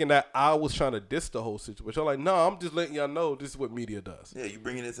people was thinking that I was trying to diss the whole situation. I'm like, nah, I'm just letting y'all know this is what media does. Yeah, you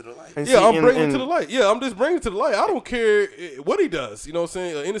bringing it to the light. I'm bringing it to the light. Yeah, I'm just bringing it to the light. I don't care what he does. You know what I'm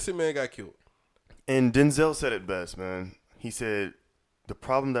saying? An innocent man got killed. And Denzel said it best, man. He said, the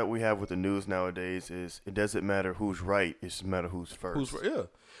problem that we have with the news nowadays is it doesn't matter who's right. It just matter who's first. Who's right? Yeah.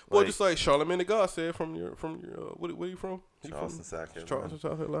 Well, just like Charlamagne the God said from your what are you from? Charleston, South Carolina. Charleston,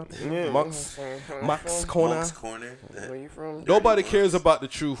 South Carolina. Yeah. Monk's Corner. Monk's Corner. Where you from? Nobody cares about the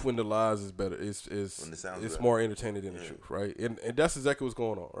truth when the lies is better. It's better. more entertaining than the truth, right? And that's exactly what's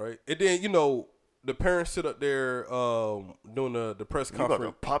going on, right? And then, you know, the parents sit up there doing the press conference. You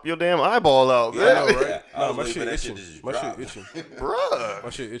about to pop your damn eyeball out, man. Yeah, I know, right? No, my shit itching. My shit itching. Bruh. My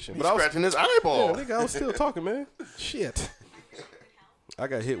shit itching. He's scratching his eyeball. Yeah, nigga, I was still talking, man. Shit. I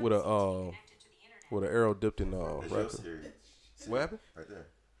got hit with an arrow dipped in rapper. What happened? Right there.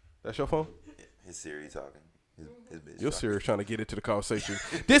 That's your phone? His Siri talking. His bitch your Siri trying to get into the conversation.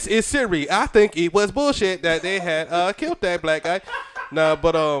 This is Siri. I think it was bullshit that they had killed that black guy. Nah,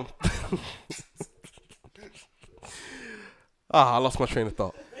 but I lost my train of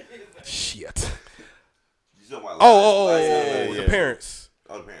thought. Shit. The parents.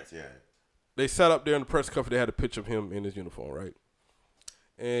 Oh, the parents, yeah. They sat up there in the press conference. They had a picture of him in his uniform, right?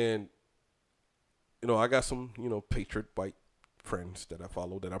 And, you know, I got some, you know, patriot white friends that I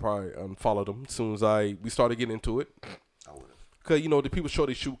follow that I probably unfollowed them as soon as we started getting into it. I would have. Because, you know, the people show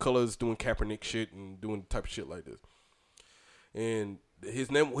they shoot colors doing Kaepernick shit and doing type of shit like this. And his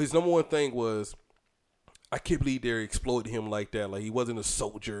number one thing was, I can't believe they exploited him like that. Like, he wasn't a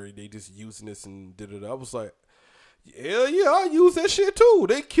soldier. They just using this and did it. I was like, hell yeah, I use that shit too.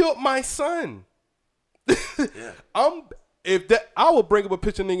 They killed my son. Yeah. I would bring up a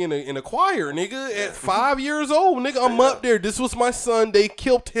picture, nigga, in a choir, nigga, at 5 years old, nigga. I'm up there. This was my son. They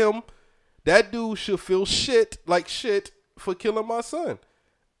killed him. That dude should feel shit for killing my son.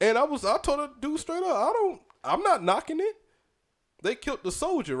 And I told the dude straight up, I'm not knocking it. They killed the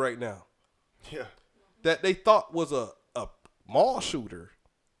soldier right now. Yeah. That they thought was a mall shooter.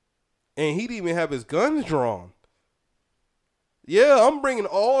 And he didn't even have his guns drawn. Yeah, I'm bringing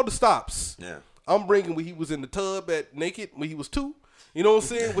all the stops. Yeah. I'm bringing when he was in the tub at naked when he was 2. You know what I'm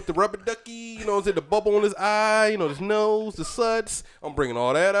saying? With the rubber ducky, you know what I'm saying? The bubble on his eye, you know, his nose, the suds. I'm bringing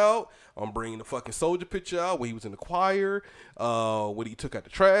all that out. I'm bringing the fucking soldier picture out where he was in the choir. When he took out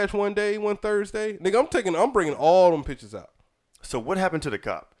the trash one Thursday. Nigga, I'm bringing all them pictures out. So what happened to the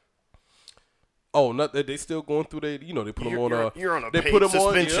cop? Oh, not that they still going through they put him on you're on a they paid put him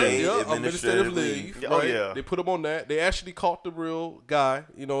suspension. Administrative leave. Right? Oh yeah. They put him on that. They actually caught the real guy,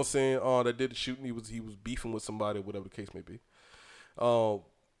 you know what I'm saying, that did the shooting. He was beefing with somebody, whatever the case may be.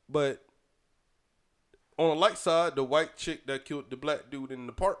 But on the light side, the white chick that killed the black dude in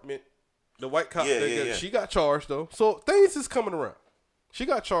the apartment, the white cop she got charged though. So things is coming around. She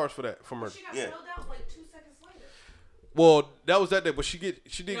got charged for that, for murder. She got bailed out like 2 seconds later. Well, that was that day, but she did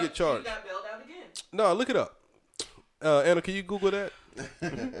get charged. She got bailed out again. No, look it up. Anna, can you Google that?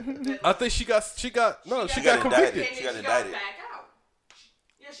 I think she got convicted. She got indicted. She got back out.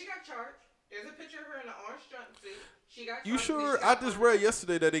 Yeah, she got charged. There's a picture of her in an orange jumpsuit. She got charged. You sure? I just read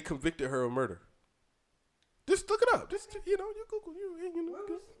yesterday that they convicted her of murder. Just look it up. Just you Google.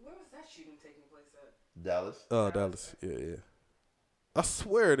 Where was that shooting taking place at? Dallas. Dallas. Yeah. I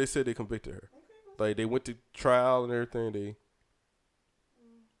swear they said they convicted her. Like they went to trial and everything.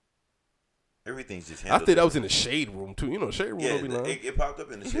 Everything's just I handled. think that was in the shade room too. The shade room don't be lying. It popped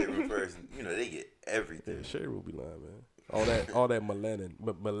up in the shade room first. They get everything. Yeah, shade room be lying, man. All that melanin.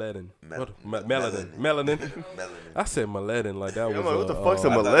 I said melanin like that was. I'm like, what the fuck's a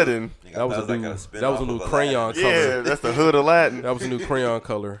melanin? That was a new crayon color. Yeah, that's the hood of Latin. That was a new crayon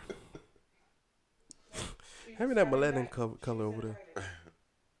color. Hand me that melanin color over there.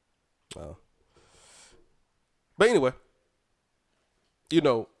 Oh. But anyway,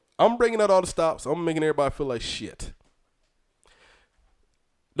 I'm bringing out all the stops. I'm making everybody feel like shit.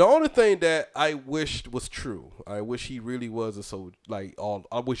 The only thing that I wished was true. I wish he really was a soldier.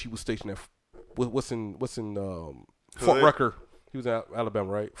 I wish he was stationed at what's in Fort Rucker. He was in Alabama,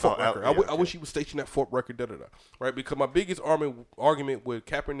 right? Fort Rucker. I wish he was stationed at Fort Rucker. Right? Because my biggest argument with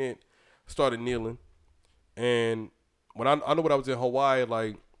Kaepernick started kneeling, and when I know when I was in Hawaii,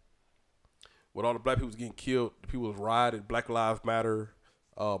 like when all the black people was getting killed, the people was rioting, Black Lives Matter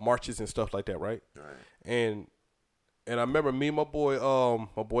marches and stuff like that, right? And I remember me and my boy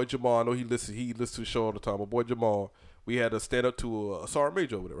Jamal. I know he listens to the show all the time. My boy Jamal, we had to stand up to a sergeant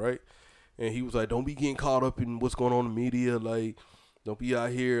major over there, right? And he was like, "Don't be getting caught up in what's going on in the media. Like, don't be out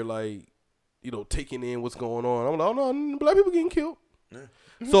here like, taking in what's going on." I'm like, "Oh no, black people getting killed." Yeah.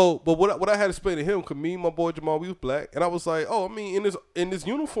 So, but what I had to explain to him, cause me and my boy Jamal, we was black, and I was like, "Oh, I mean, in this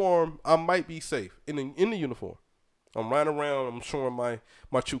uniform, I might be safe in the uniform. I'm riding around, I'm showing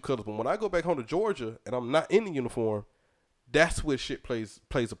my true colors. But when I go back home to Georgia and I'm not in the uniform, that's where shit plays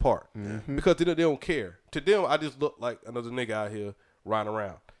a part. Mm-hmm. Because they don't care. To them, I just look like another nigga out here riding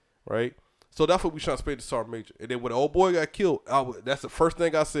around, right? So that's what we trying to explain to Sergeant Major. And then when the old boy got killed, that's the first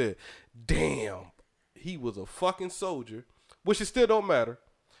thing I said. Damn, he was a fucking soldier, which it still don't matter,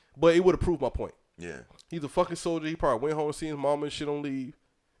 but it would have proved my point. Yeah, he's a fucking soldier. He probably went home and seen his mama and shit on leave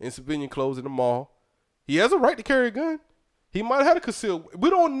in civilian clothes in the mall. He has a right to carry a gun. He might have had a concealed. We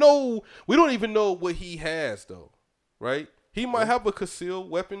don't know. We don't even know what he has though, right? He might have a concealed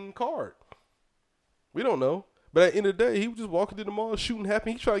weapon card. We don't know. But at the end of the day, he was just walking through the mall, shooting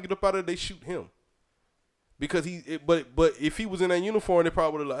happy. He tried to get up out of there, they shoot him. Because but if he was in that uniform, they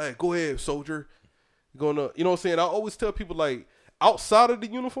probably would have like, hey, go ahead, soldier. You're gonna, you know what I'm saying? I always tell people like, outside of the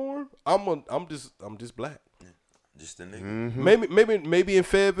uniform, I'm just black. Just a nigga. Mm-hmm. Maybe in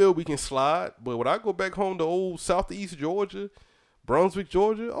Fayetteville we can slide, but when I go back home to old Southeast Georgia, Brunswick,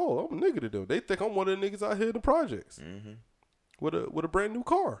 Georgia, oh, I'm a nigga to them. They think I'm one of the niggas out here in the projects with a brand new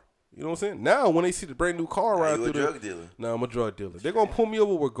car. You know what I'm saying? Now when they see the brand new car ride through drug dealer. Now I'm a drug dealer. They're gonna pull me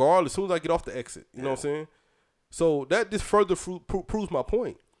over regardless as soon as I get off the exit. You know what I'm saying? So that just further proves my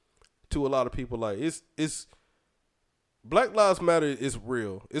point to a lot of people. Like it's Black Lives Matter is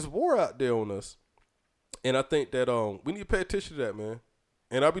real. It's war out there on us. And I think that we need to pay attention to that, man.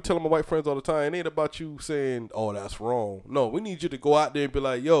 And I be telling my white friends all the time, it ain't about you saying, oh, that's wrong. No, we need you to go out there and be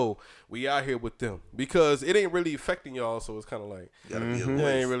like, yo, we out here with them. Because it ain't really affecting y'all, so it's kind of like, you gotta be a voice.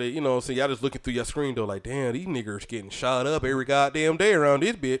 Ain't really, you know, so y'all just looking through your screen, though, like, damn, these niggers getting shot up every goddamn day around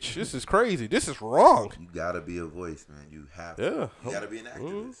this bitch. This is crazy. This is wrong. You gotta be a voice, man. You have to. Yeah. You gotta be an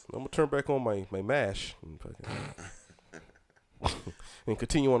activist. I'm gonna turn back on my MASH and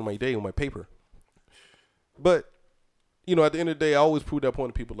continue on my day with my paper. But, you know, at the end of the day, I always prove that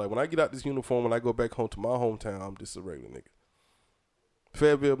point to people. Like, when I get out this uniform, when I go back home to my hometown, I'm just a regular nigga.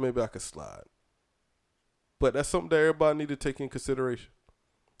 Fayetteville, maybe I could slide. But that's something that everybody need to take in consideration.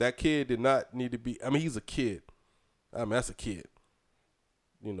 That kid did not need to be, I mean, he's a kid. I mean, that's a kid.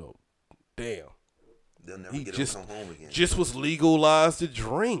 You know, damn. They'll never get him to come home again. Just was legalized to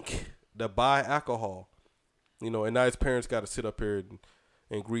drink, to buy alcohol. You know, and now his parents got to sit up here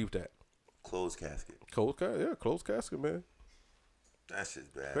and grieve that. Closed casket. Closed casket, man. That shit's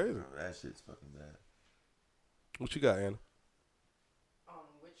bad. Crazy. Bro. That shit's fucking bad. What you got, Anna?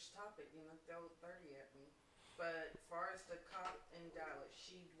 Which topic? You know, throw 30 at me. But as far as the cop in Dallas,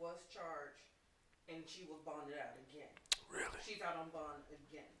 she was charged and she was bonded out again. Really? She's out on bond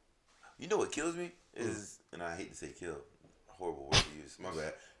again. You know what kills me is, and I hate to say kill, horrible word to use. My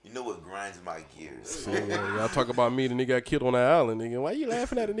bad. You know what grinds my gears? So, y'all talk about me, the nigga got killed on the island, nigga. Why you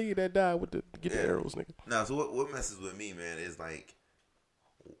laughing at the nigga that died with the arrows, nigga? Nah, so what messes with me, man, is like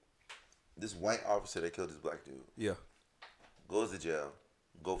this white officer that killed this black dude. Yeah. Goes to jail.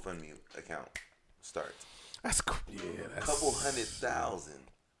 GoFundMe account starts. That's a couple 100,000.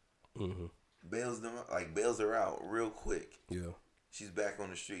 Mm-hmm. Bails her out real quick. Yeah. She's back on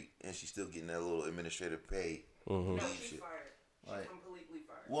the street and she's still getting that little administrative pay. Mm-hmm. No, she's fired. She's completely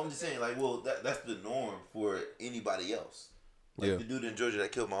fired. Well, I'm just saying, that's the norm for anybody else. The dude in Georgia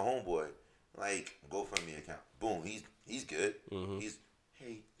that killed my homeboy, GoFundMe account. Boom, he's good. Mm-hmm.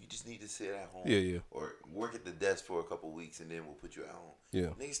 Hey, you just need to sit at home. Yeah. Or work at the desk for a couple weeks and then we'll put you at home. Yeah.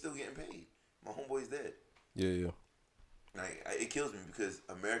 Niggas still getting paid. My homeboy's dead. Yeah. It kills me because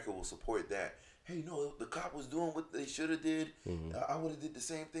America will support that. Hey, no, the cop was doing what they should have did. Mm-hmm. I would have did the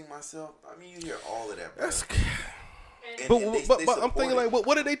same thing myself. I mean, you hear all of that, bro. But I'm thinking,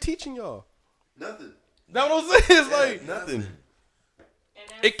 what are they teaching y'all? Nothing. That's what I'm saying. It's nothing.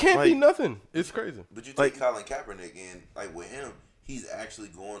 It can't be nothing. It's crazy. But you take Colin Kaepernick and, with him, he's actually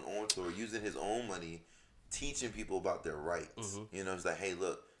going on tour, using his own money, teaching people about their rights. Mm-hmm. You know, it's like, hey,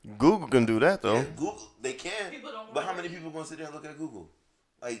 look. Google can do that, though. Yeah, Google, they can. But how many people are going to sit there and look at Google?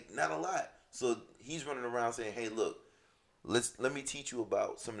 Not a lot. So he's running around saying, hey, look, let me teach you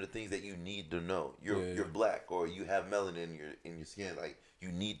about some of the things that you need to know. You're black or you have melanin in your skin.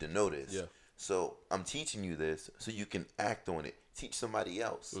 You need to know this. Yeah. So I'm teaching you this so you can act on it. Teach somebody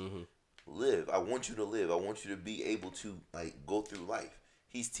else. Mm-hmm. Live. I want you to live. I want you to be able to go through life.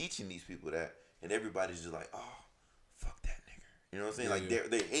 He's teaching these people that, and everybody's just like, oh, fuck that nigga. You know what I'm saying?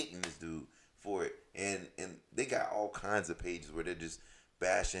 They're hating this dude for it, and they got all kinds of pages where they're just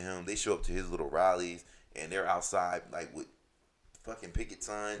bashing him. They show up to his little rallies and they're outside with fucking picket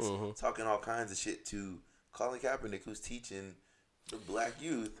signs, talking all kinds of shit to Colin Kaepernick, who's teaching the black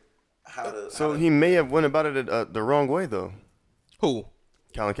youth how to. So he may have went about it the wrong way, though. Who?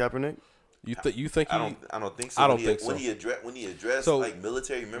 Colin Kaepernick. You think he? I don't think so. I don't think so. When he addressed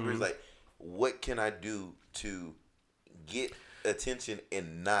military members, what can I do to get attention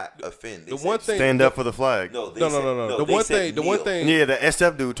and not offend? Stand up for the flag. No. The one thing. Yeah, the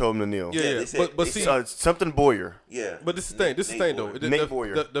SF dude told him to kneel. Yeah. But see, something Boyer. Yeah. But this is the thing. This is the thing, though. Nate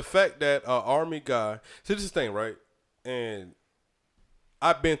Boyer. The fact that Army guy. See, this is the thing, right? And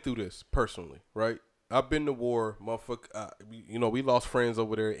I've been through this personally, right? I've been to war, motherfucker. We lost friends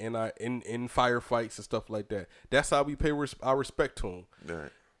over there in firefights and stuff like that. That's how we pay our respect to them.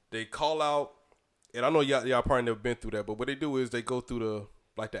 Right. They call out, and I know y'all probably never been through that, but what they do is they go through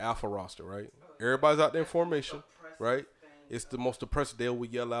the Alpha roster, right? Everybody's out there in formation, right? It's the most oppressive. They will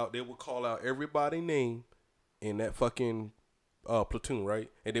yell out. They will call out everybody's name in that fucking platoon, right?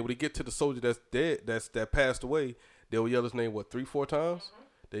 And then when they get to the soldier that's dead, that passed away, they'll yell his name 3-4 times. Mm-hmm.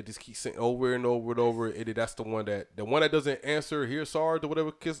 They just keep saying over and over and over, and that's the one that doesn't answer here, Sarge, or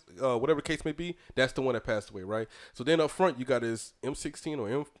whatever the case may be. That's the one that passed away, right? So then up front, you got his M16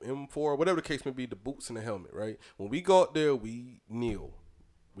 or M4, whatever the case may be, the boots and the helmet, right? When we go out there, we kneel,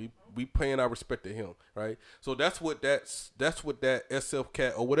 we paying our respect to him, right? So that's what that SF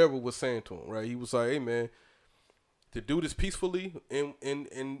cat or whatever was saying to him, right? He was like, hey man, to do this peacefully,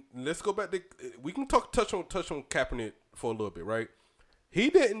 and let's go back to we can touch on Kaepernick for a little bit, right? He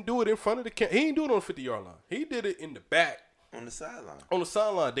didn't do it in front of the camera. He didn't do it on the 50-yard line. He did it in the back. On the sideline. On the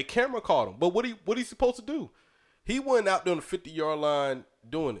sideline. The camera caught him. But what he supposed to do? He wasn't out there on the 50-yard line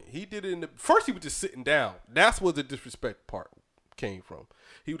doing it. He did it first he was just sitting down. That's where the disrespect part came from.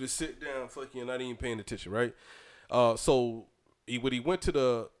 He would just sit down, fucking not even paying attention, right? So when he went to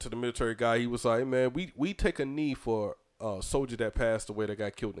the military guy, he was like, hey, man, we take a knee for a soldier that passed away that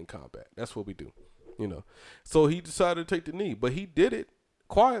got killed in combat. That's what we do. So he decided to take the knee, but he did it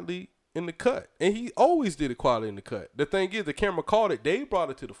quietly in the cut, and he always did it quietly in the cut. The thing is, the camera caught it. They brought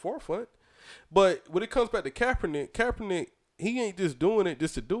it to the forefront. But when it comes back to Kaepernick, he ain't just doing it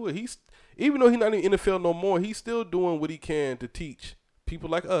just to do it. Even though he's not in the NFL no more, he's still doing what he can to teach people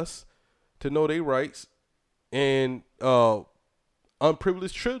like us to know their rights and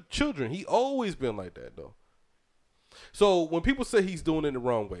unprivileged children. He always been like that, though. So when people say he's doing it the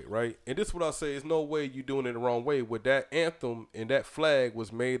wrong way, right? And this is what I say, there's no way you're doing it the wrong way. Where that anthem and that flag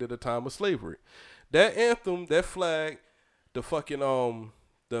was made at the time of slavery. That anthem, that flag, the fucking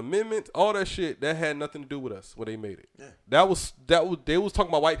the amendment, all that shit, that had nothing to do with us when they made it. Yeah. That was they was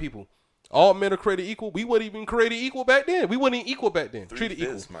talking about white people. All men are created equal. We weren't even created equal back then. We weren't even equal back then. Treated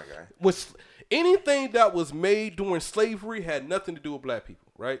equal. My guy. Anything that was made during slavery had nothing to do with black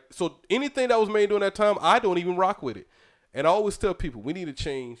people, right? So anything that was made during that time, I don't even rock with it. And I always tell people, we need to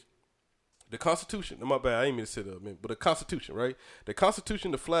change the Constitution. My bad, I didn't mean to say that, but the Constitution, right? The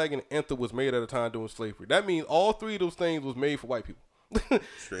Constitution, the flag, and the anthem was made at a time during slavery. That means all three of those things was made for white people.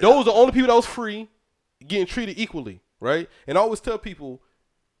 Those are the only people that was free, getting treated equally, right? And I always tell people,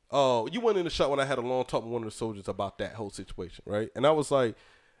 you went in the shop when I had a long talk with one of the soldiers about that whole situation, right? And I was like,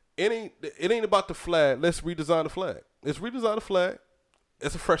 it ain't about the flag. Let's redesign the flag. Let's redesign the flag.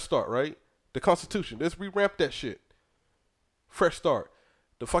 It's a fresh start, right? The Constitution. Let's revamp that shit. Fresh start.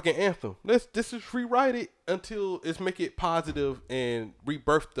 The fucking anthem. Let's just rewrite it until it's make it positive and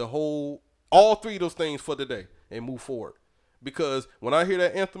rebirth all three of those things for today and move forward. Because when I hear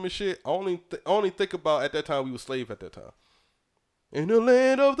that anthem and shit, I only think about at that time we were slaves at that time. In the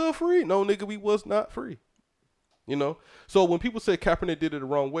land of the free. No, nigga, we was not free. You know? So when people say Kaepernick did it the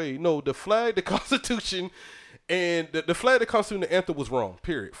wrong way, no, the flag, the Constitution, and the flag, the Constitution, the anthem was wrong,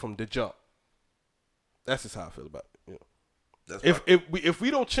 period, from the jump. That's just how I feel about it. You know? If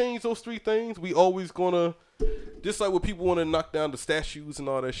we don't change those three things, we always gonna, just like when people want to knock down the statues and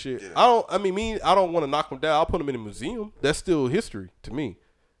all that shit. Yeah. I don't want to knock them down. I'll put them in a museum. That's still history to me.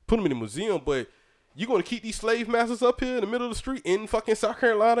 Put them in a museum, but you gonna keep these slave masters up here in the middle of the street in fucking South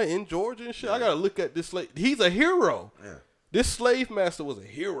Carolina, in Georgia and shit? Yeah. I gotta look at this slave. He's a hero. Yeah. This slave master was a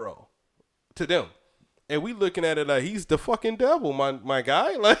hero to them. And we looking at it like he's the fucking devil, my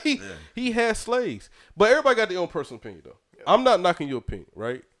guy. Like he has slaves. But everybody got their own personal opinion though. Yeah. I'm not knocking your opinion,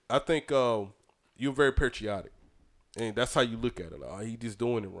 right? I think you're very patriotic. And that's how you look at it. Like, he just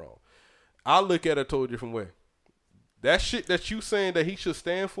doing it wrong. I look at it a totally different way. That shit that you saying that he should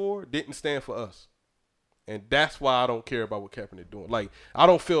stand for didn't stand for us. And that's why I don't care about what Kaepernick doing. Like, I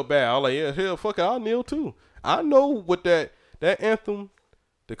don't feel bad. I'm like, yeah, hell, fuck it, I'll kneel too. I know what that anthem,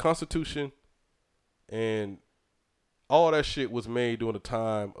 the Constitution, and all that shit was made during the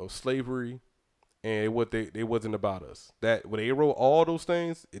time of slavery, and it wasn't about us. That when they wrote all those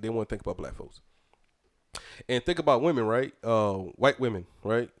things, they didn't want to think about black folks. And think about women, right? White women,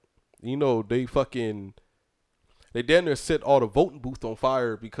 right? You know, they damn near set all the voting booths on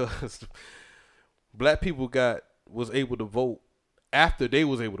fire because black people was able to vote after they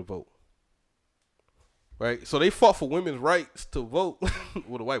was able to vote. Right? So they fought for women's rights to vote.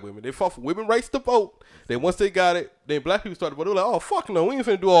 Well, the white women. They fought for women's rights to vote. Then once they got it, then black people started voting. They were like, oh, fuck no, we ain't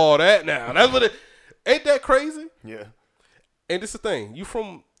finna do all that now. That's what ain't that crazy? Yeah. And this is the thing. You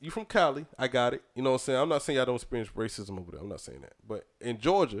from Cali. I got it. You know what I'm saying? I'm not saying y'all don't experience racism over there. I'm not saying that. But in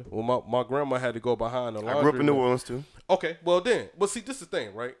Georgia, well, my grandma had to go behind the laundry. I grew up in New Orleans too. Okay, well then. But see, this is the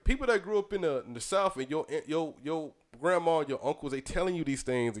thing, right? People that grew up in the South and your grandma, your uncles, they telling you these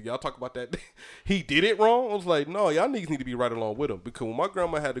things and y'all talk about that. He did it wrong. I was like, no, y'all niggas need to be right along with him. Because when my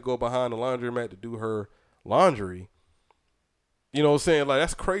grandma had to go behind the laundromat to do her laundry, you know what I'm saying? Like,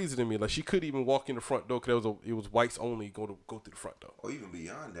 that's crazy to me. Like, she couldn't even walk in the front door because it was whites only go through the front door. Or even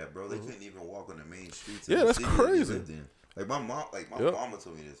beyond that, bro. They couldn't even walk on the main streets. Yeah, that's crazy. Like, my mama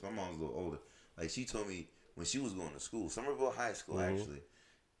told me this. My mom's a little older. Like, she told me when she was going to school, Somerville High School, actually,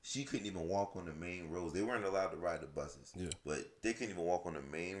 she couldn't even walk on the main roads. They weren't allowed to ride the buses. Yeah. But they couldn't even walk on the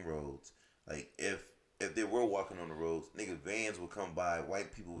main roads. Like, if they were walking on the roads, niggas, vans would come by.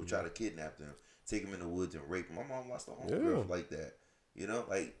 White people would try to kidnap them, take them in the woods and rape them. My mom lost a home girl like that. You know,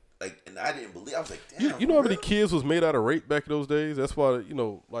 like, and I didn't believe. I was like, damn. You know how many kids was made out of rape back in those days? That's why, you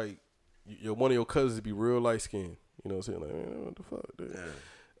know, like, one of your cousins be real light skinned. You know what I'm saying? Like, man, what the fuck, dude?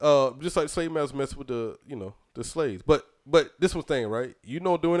 Yeah. Just like slave masters mess with the slaves. But this was the thing, right? You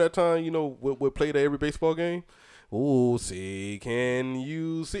know, during that time, you know, what played at every baseball game? Oh, see, can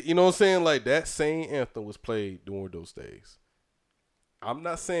you see? You know what I'm saying? Like, that same anthem was played during those days. I'm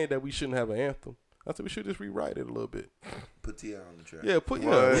not saying that we shouldn't have an anthem. I said we should just rewrite it a little bit. Put T.I. on the track. Yeah, you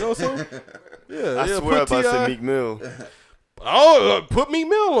know what I'm saying? Yeah, I swear I about to say Meek Mill. Put Meek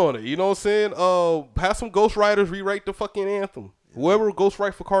Mill on it. You know what I'm saying? Have some ghostwriters rewrite the fucking anthem. Whoever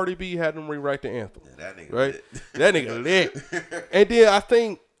ghostwrite for Cardi B had them rewrite the anthem. Yeah, that nigga right? lit. That nigga lit. And then I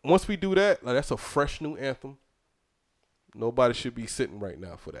think once we do that, like, that's a fresh new anthem. Nobody should be sitting right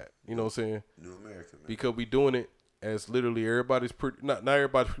now for that. You know what I'm saying? New America, man. Because we doing it as literally everybody's not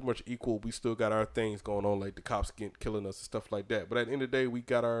everybody's pretty much equal. We still got our things going on, like the cops killing us and stuff like that. But at the end of the day, we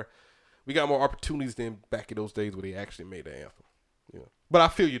got more opportunities than back in those days where they actually made the anthem. You know? But I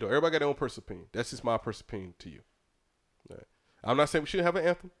feel you though. Everybody got their own personal opinion. That's just my personal opinion to you. Right. I'm not saying we shouldn't have an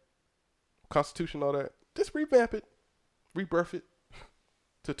anthem, Constitution, all that. Just revamp it, rebirth it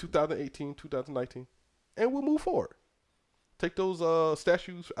to 2018, 2019, and we'll move forward. Take those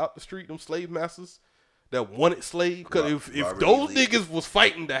statues out the street, them slave masters that wanted slaves, because if those niggas was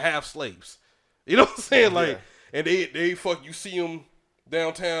fighting to have slaves, you know what I'm saying? Like, and they fuck, you see them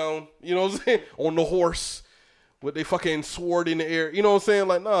downtown, you know what I'm saying, on the horse with they fucking sword in the air, you know what I'm saying?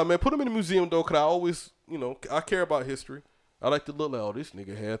 Like, nah, man, put them in the museum though, because I always, you know, I care about history. I like to look like, oh, this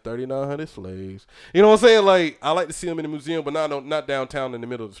nigga had 3,900 slaves. You know what I'm saying? Like, I like to see them in the museum, but not downtown in the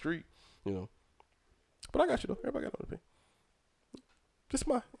middle of the street, you know. But I got you though. Everybody got an opinion. Just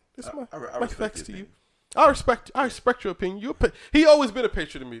my facts to you. I respect your opinion. He always been a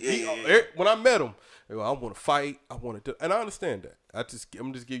patriot to me. When I met him, I want to fight. I want to do, and I understand that. I'm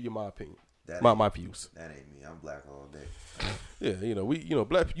just giving you my opinion, my views. That ain't me. I'm black all day. Yeah,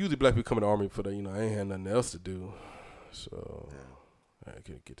 usually black people come in the army for the, I ain't had nothing else to do, so I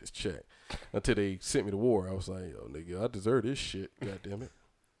couldn't get this check until they sent me to war. I was like, yo, nigga, I deserve this shit. God damn it.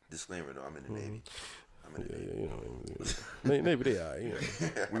 Disclaimer though, I'm in the Navy. Maybe they are.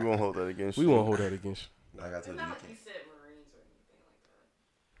 We won't hold that against you. We won't hold that against you. Like I told you, you said Marines or anything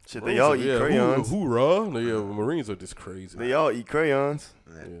like that. Shit, they all eat crayons. Hoorah! Yeah, Marines are just crazy. They all eat crayons.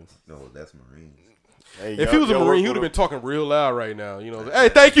 No, that's Marines. Hey, if he was a Marine, he would have been talking real loud right now. Hey,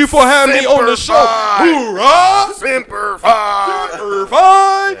 thank you for having me on the show. Hoorah! Semper Fi! Semper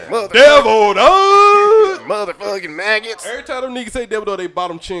Fi! Devil dog! Motherfucking maggots. Every time them niggas say devil dog, they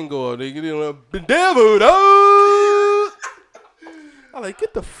bottom chin go up. They get devil dog! I'm like,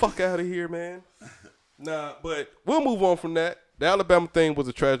 get the fuck out of here, man. Nah, but we'll move on from that. The Alabama thing was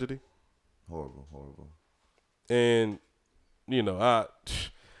a tragedy. Horrible. And,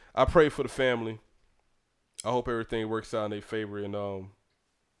 I pray for the family. I hope everything works out in their favor. And,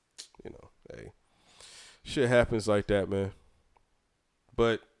 hey, shit happens like that, man.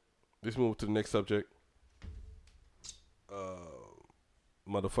 But let's move to the next subject.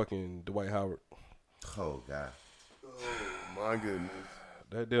 Motherfucking Dwight Howard. Oh, God. Oh, my goodness.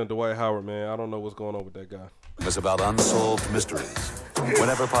 That damn Dwight Howard, man. I don't know what's going on with that guy. It's about unsolved mysteries.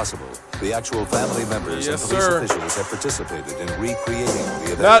 Whenever possible, the actual family members and police officials have participated in recreating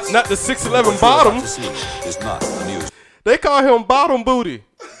the events. Not the 6'11" bottom. Is not amusing. They call him Bottom Booty.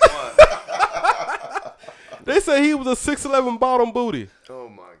 They say he was a 6'11" bottom booty. Oh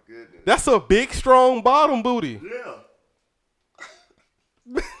my goodness. That's a big, strong bottom booty. Yeah.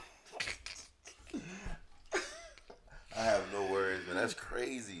 I have no words, man. That's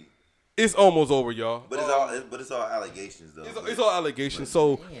crazy. It's almost over, y'all. But it's all allegations, though. It's all allegations.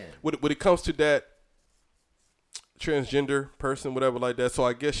 So when it comes to that transgender person, whatever like that, so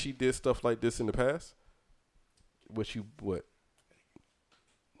I guess she did stuff like this in the past. What?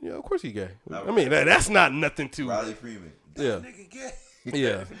 Yeah, of course he gay. I mean, that's not nothing to. Riley Freeman. That nigga gay.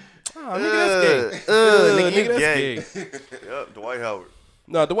 Yeah. Oh, nigga, that's gay. Nigga, that's gay. Yep, Dwight Howard.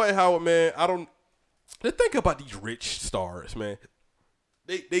 No, Dwight Howard, man, the thing about these rich stars, man,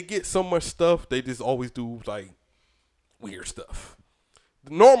 they get so much stuff, they just always do, like, weird stuff.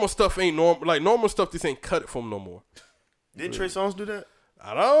 The normal stuff ain't normal. Like, normal stuff just ain't cut it from no more. Didn't Trey Songz do that?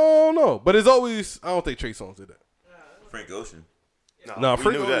 I don't know. But it's always, I don't think Trey Songz did that. Frank Ocean. No,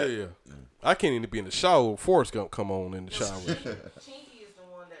 Frank knew Ocean, yeah. I can't even be in the shower. Forrest Gump come on in the shower. Chinky is the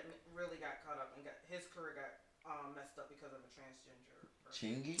one that really got caught up and his career got messed up because of a transgender person.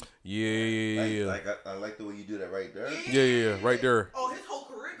 Chingy? Yeah. I like the way you do that right there. Yeah, right there. Oh, his whole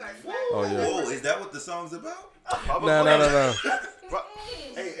career got smacked. Oh, yeah. Whoa, is that what the song's about? No.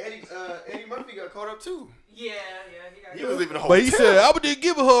 Hey, Eddie Murphy got caught up too. Yeah, he was leaving the hotel. But he said, I would just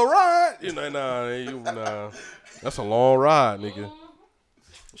give her a ride. Nah. That's a long ride, nigga.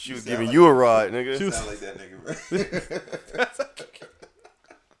 She was giving you a ride, nigga. She sound like that nigga, right?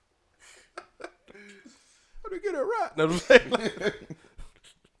 How do you get a ride? No, I'm saying.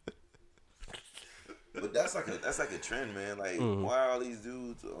 But that's like a trend, man. Like, why are all these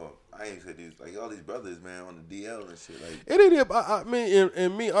dudes? I ain't say dudes. Like all these brothers, man, on the DL and shit. Like it ain't. I mean,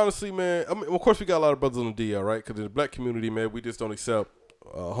 and me honestly, man. I mean, of course, we got a lot of brothers on the DL, right? Because in the black community, man, we just don't accept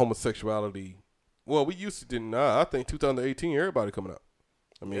homosexuality. Well, we used to didn't. I think 2018, everybody coming out.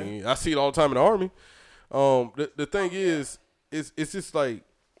 I mean, I see it all the time in the army. The thing is it's just like,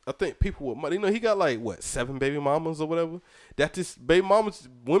 I think people with money, he got like, 7 baby mamas or whatever. That just, baby mamas,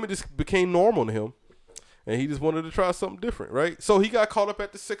 women just became normal to him. And he just wanted to try something different, right? So he got caught up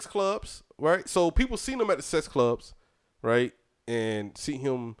at the sex clubs, right? So people seen him at the sex clubs, right? And see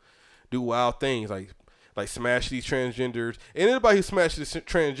him do wild things like smash these transgenders. And anybody who smashed this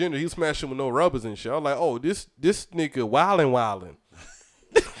transgender, he was smashing with no rubbers and shit. I was like, oh, this nigga wildin'.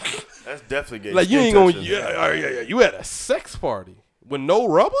 That's definitely gay. Like, you ain't gonna, yeah. You at a sex party with no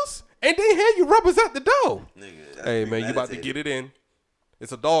rubbers? And they hand you rubbers at the door. Nigga, hey, man, you about to get it in.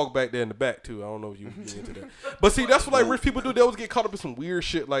 It's a dog back there in the back, too. I don't know if you get into that. But see, that's what, like, rich people do. They always get caught up in some weird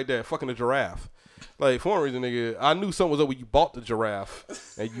shit like that. Fucking a giraffe. Like, for one reason, nigga, I knew something was up when you bought the giraffe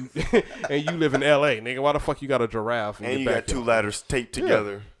and you live in L.A., nigga. Why the fuck you got a giraffe? And you got 2 ladders taped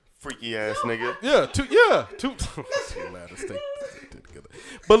together. Yeah. Freaky ass nigga. Yeah, two ladders taped together.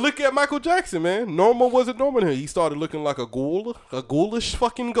 But look at Michael Jackson, man. Normal wasn't normal here. He started looking like a ghoulish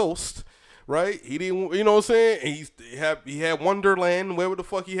fucking ghost. Right? He didn't, you know what I'm saying? And he had Wonderland, wherever the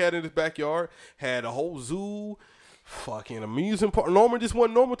fuck he had in his backyard. Had a whole zoo, fucking amusing part. Norman just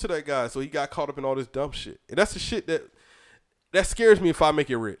wasn't normal to that guy, so he got caught up in all this dumb shit. And that's the shit that scares me if I make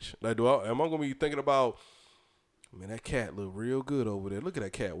it rich. Like, am I gonna be thinking about? Man, that cat look real good over there. Look at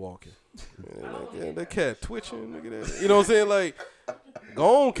that cat walking. Man, that cat twitching. Look at that. You know what I'm saying? Like,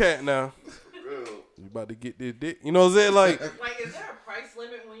 go on, cat now. You about to get this dick. You know what I'm saying? Like, is there a price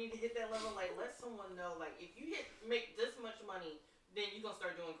limit when you hit that level? Like, let someone know, like, if you make this much money, then you're going to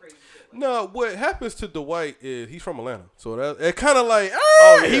start doing crazy shit. Like no, what happens to Dwight is he's from Atlanta. So it kind of like,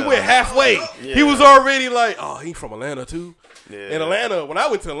 he went halfway. Yeah. He was already like, he's from Atlanta too. Yeah. In Atlanta, when I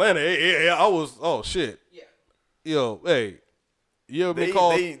went to Atlanta, I was, shit. Yeah. Yo, hey. You ever been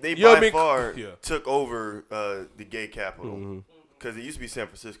called? They by far took over the gay capital. Because it used to be San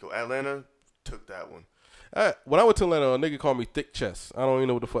Francisco. Atlanta took that one. When I went to Atlanta, a nigga called me thick chest. I don't even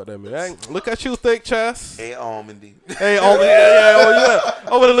know what the fuck that means. Look at you, thick chest. Hey, Almondy. Hey, Almondy. Yeah.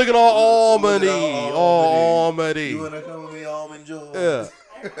 Over there looking all almondy. All almondy. You want to come with me, Almond Joy? Yeah.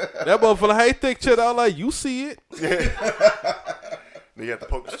 That motherfucker, hey, thick chest. I was like, you see it. You got to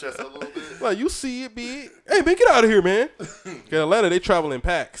poke his chest a little bit. Like, you see it, big. Hey, man, get out of here, man. In Atlanta, they travel in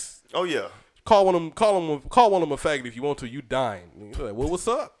packs. Oh, yeah. Call one of them a faggot if you want to. You dying. You're like, well, what's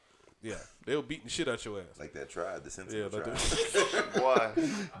up? Yeah. They were beating the shit out your ass. Like that tribe, the Sentinel tribe. Why?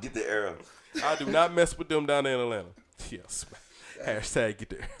 Get the arrow. I do not mess with them down there in Atlanta. Yes. Hashtag get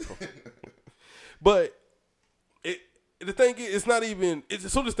the arrow. But the thing is, it's not even.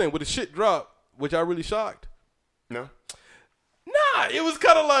 So this thing, when the shit dropped, which I really shocked. No. Nah, it was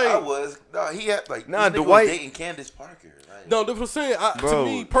kind of like. I was. No, he had like. Dwight was dating Candace Parker. Right? No, that's what I'm saying. To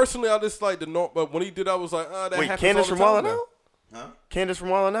me, personally, I just like the norm. But when he did, I was like, that wait, happens Candace all the from time Wildin' Out? Huh? Candace from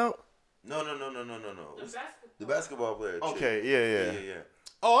Wildin' Out? No. The basketball player. Okay, yeah.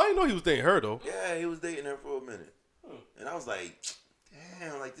 Oh, I didn't know he was dating her, though. Yeah, he was dating her for a minute. And I was like,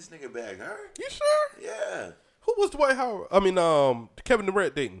 damn, like this nigga bagged her? You sure? Yeah. Who was Dwight Howard? I mean, Kevin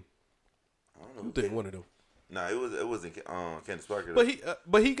Durant dating? I don't know. Who dating one of them? Nah, it wasn't Candace Parker.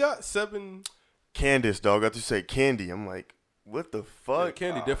 But he got 7. Candace, dog. I have to say Candy. I'm like, what the fuck? Yeah,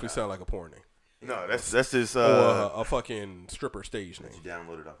 Candy definitely sound like a porn name. No, that's just or a fucking stripper stage name. You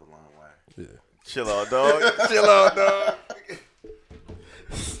downloaded off of LimeWire. Yeah. Chill out, dog. Chill out, dog.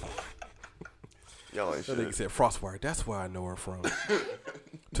 Y'all ain't that shit. nigga said Frostwire. That's where I know her from.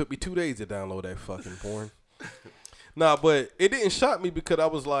 Took me 2 days to download that fucking porn. Nah, but it didn't shock me because I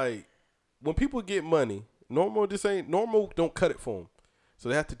was like, when people get money, normal don't cut it for them. So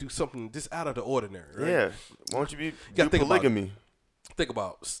they have to do something just out of the ordinary, right? Yeah. Why don't you do polygamy? Think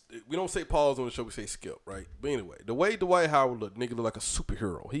about, we don't say pause on the show, we say skip, right? But anyway, the way Dwight Howard look, nigga look like a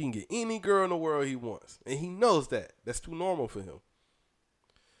superhero. He can get any girl in the world he wants. And he knows that. That's too normal for him.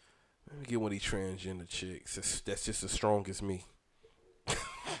 Let me get one of these transgender chicks. That's just as strong as me.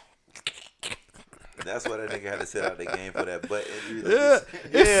 That's why that nigga had to sit out the game for that butt injury.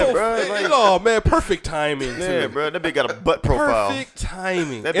 Yeah, bro. Oh, man, perfect timing. Yeah, bro. That bitch got a butt profile. Perfect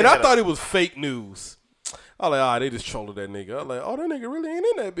timing. And I thought it was fake news. I was like, they just trolled that nigga. I was like, that nigga really ain't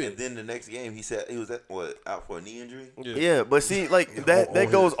in that bitch. And then the next game, he said he was out for a knee injury? Yeah, but see, like, that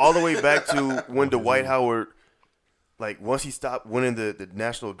goes all the way back to when Dwight Howard, like, once he stopped winning the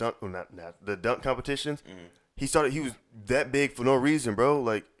national dunk, the dunk competitions, he was that big for no reason, bro.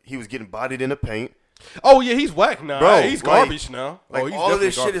 Like, he was getting bodied in the paint. Oh, yeah, he's whack now. Bro, he's garbage now. Like, he's all of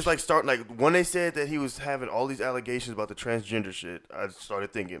this garbage. shit is, like, starting, like, when they said that he was having all these allegations about the transgender shit, I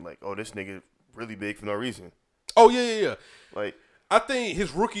started thinking, like, this nigga really big for no reason. Oh, yeah. Like, I think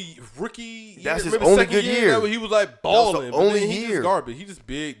his rookie year, that's his only good year. He was like balling. Only year. He's garbage. He's just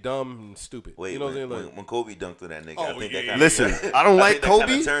big, dumb, and stupid. Wait, you know what I'm saying? When Kobe dunked on that nigga, I think that kind listen, I don't like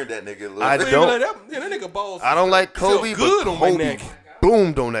Kobe. Turned that nigga a little I bit. don't. That nigga balls. I don't like Kobe, good but on my Kobe neck.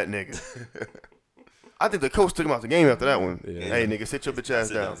 boomed on that nigga. I think the coach took him out the game after that one. Yeah. Hey, nigga, sit your bitch ass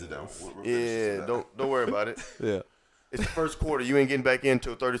down. Sit down. Yeah, don't worry about it. Yeah. It's the first quarter. You ain't getting back in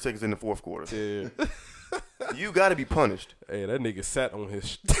until 30 seconds in the fourth quarter. Yeah. You got to be punished. Hey, that nigga sat on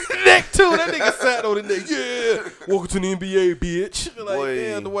his neck, too. That nigga sat on his neck. Yeah. Welcome to the NBA, bitch. Like, Boy.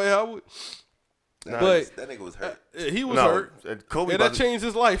 damn, the way Howard. Nah, But that nigga was hurt. He was hurt. Kobe And that changed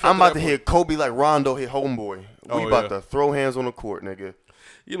his life. I'm after about that to point. hit Kobe like Rondo hit homeboy. We about to throw hands on the court, nigga.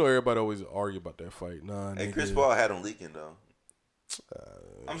 You know, everybody always argue about that fight. Nah, Hey, nigga. Chris Paul had him leaking, though.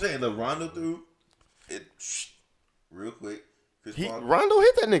 I'm saying the Rondo threw it real quick. Rondo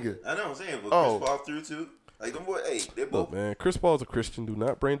hit that nigga. I know what I'm saying, but Oh. Chris Paul threw too. Like them boy, hey, they both. Look, man, Chris Paul's a Christian. Do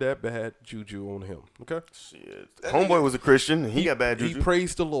not bring that bad juju on him. Okay. Shit. Homeboy was a Christian. He got bad juju. He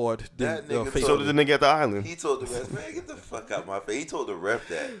praised the Lord. That nigga so did the nigga at the island. He told the ref, man, get the fuck out my face. He told the ref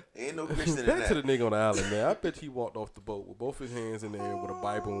that ain't no Christian in that. Back to the nigga on the island, man. I bet he walked off the boat with both his hands in the air with a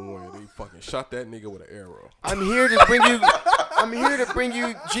Bible in one. They fucking shot that nigga with an arrow. I'm here to bring you. I'm here to bring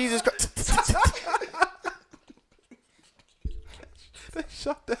you Jesus Christ. They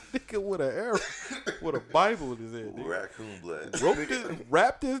shot that nigga with an arrow, with a Bible in his head. Nigga. Raccoon blood.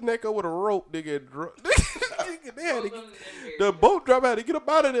 Wrapped his neck up with a rope, nigga. They had to, the boat driver had to get up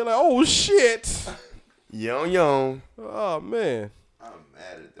out of there like, oh shit. Yo. Oh man. I'm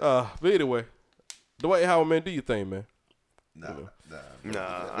mad at that. But anyway, Dwight Howard, man, do your thing, man. Nah,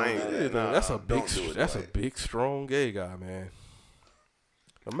 I ain't. That's a big, strong gay guy, man.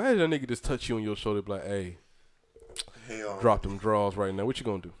 Imagine that nigga just touch you on your shoulder, be like, hey. Drop them draws right now. What you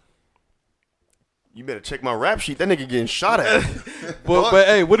gonna do? You better check my rap sheet. That nigga getting shot at. but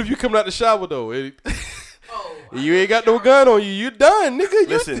hey, what if you coming out the shower though? You ain't got no gun on you. You done, nigga.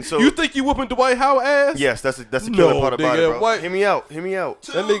 Listen, you think you whooping Dwight Howard ass? Yes, that's the killer part about it, bro. Hear me out.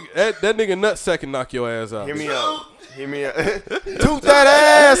 That nigga nutsack can knock your ass out. Hear me out. Toot that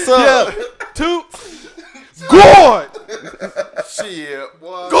ass up. Yeah. Toot. God. Shit,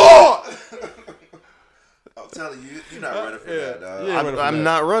 boy. God. I'm telling you, you're not running for that, dog. I'm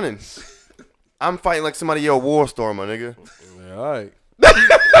not running. I'm fighting like somebody at a war store, my nigga. Yeah, all right.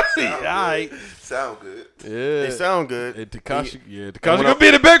 All right. Sound good. Yeah. They sound good. Tekashi gonna be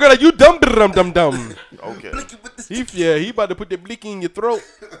in the background like, you dumb. Okay. He about to put that blicky in your throat.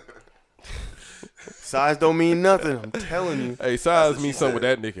 Size don't mean nothing. I'm telling you. Hey, size means something with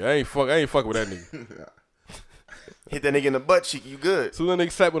that nigga. I ain't fucking with that nigga. Hit that nigga in the butt cheek, you good. So then nigga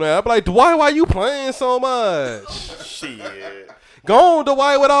slap with that. I be like, Dwight, why you playing so much? Shit. Go on,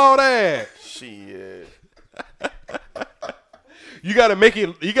 Dwight, with all that. Shit. You gotta make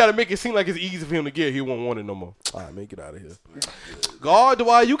it seem like it's easy for him to get. He won't want it no more. All right, man, get out of here. God,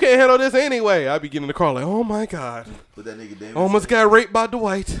 Dwight, you can't handle this anyway. I be getting in the car like, oh my God. Put that nigga Davis almost got raped by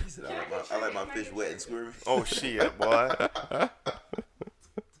Dwight. He said, I like my fish wet and squirmy. Oh shit, boy.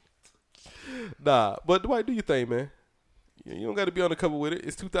 Nah, but Dwight, do your thing, man. You don't got to be on the cover with it.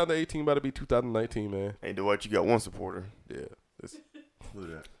 It's 2018, about to be 2019, man. Hey, Dwight, you got one supporter. Yeah. Who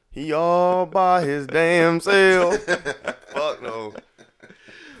that? He all by his damn self. Fuck no.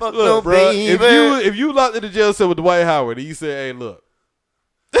 Fuck look, no, bro, baby. if you locked in the jail cell with Dwight Howard and he said, hey, look.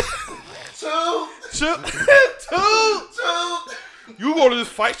 Two. You gonna just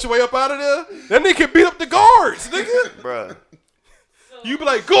fight your way up out of there? That nigga can beat up the guards, nigga. Bruh. You be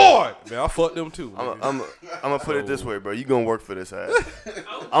like, God. Man, I fucked them too. I'm gonna put it this way, bro. You gonna work for this ass.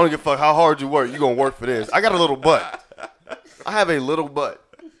 I don't give a fuck how hard you work. You gonna work for this. I got a little butt. I have a little butt.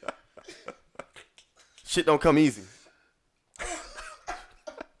 Shit don't come easy. I'm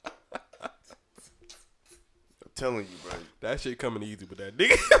telling you, bro. That shit coming easy with that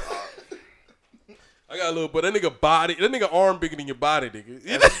nigga. I got a little butt. That nigga arm bigger than your body, nigga.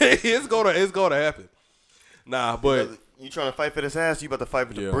 It's gonna happen. Nah, but you trying to fight for this ass? You about to fight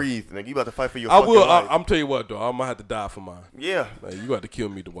for the breathe, nigga. You about to fight for your fucking life. I'm tell you what, though. I'm gonna have to die for mine. Yeah. Like, you got to kill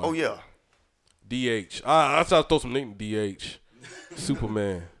me, Dwight. Oh yeah. DH. I try to throw some nigga DH.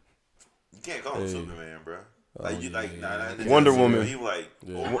 Superman. You can't call him Superman, bro. Wonder Woman. He like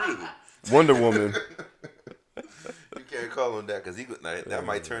Wonder Woman. You can't call him that because that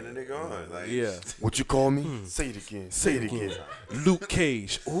might turn the nigga on. Like, yeah. What you call me? Say it again. Say it again. Luke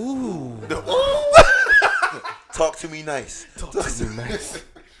Cage. Ooh. Talk to me nice. Talk to me nice.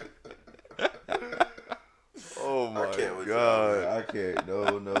 Oh my God. I can't.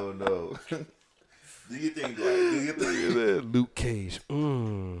 No. Do you think, Dwight? Luke Cage.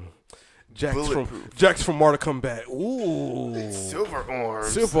 Jax from Mortal Kombat. Ooh. Silver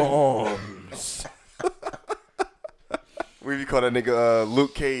arms. What do you call that nigga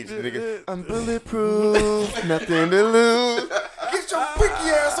Luke Cage? The nigga, I'm bulletproof, nothing to lose. Get your freaky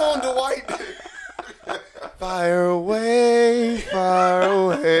ass on, Dwight. Fire away.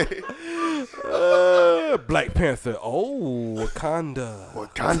 Black Panther. Oh, Wakanda.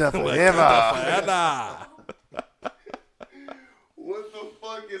 Wakanda forever. What the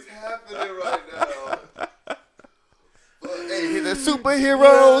fuck is happening right now? Hey, hit the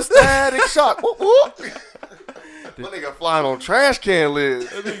superhero static shock. Whoop, whoop. My nigga flying on trash can lids.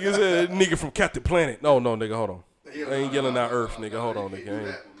 That nigga said nigga from Captain Planet. No, nigga, hold on. I ain't yelling out Earth, nigga. Hold on,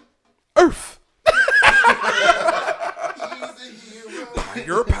 nigga. Earth. By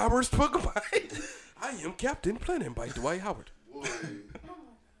your powers put by. I am Captain Planet by Dwight Howard.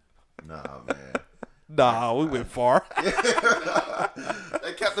 Nah, man. Nah, we went far.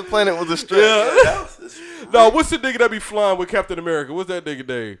 That Captain Planet was a stretch. Yeah. No, what's the nigga that be flying with Captain America? What's that nigga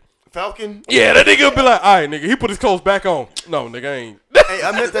name? Falcon? Yeah, that nigga be like, all right, nigga, he put his clothes back on. No, nigga, I ain't. Hey,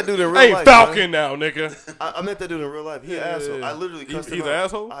 I met that dude in real life. Ain't Falcon now, nigga. I met that dude in real life. He an asshole. I literally cussed him out. He's an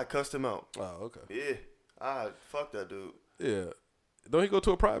asshole? I cussed him out. Oh, okay. Yeah. Fuck that dude. Yeah. Don't he go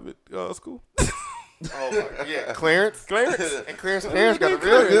to a private school? Oh, my. Yeah. Clarence? And Clarence's parents got a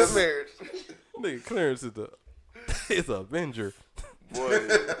real good marriage. Nigga, Clarence is a Avenger. Boy.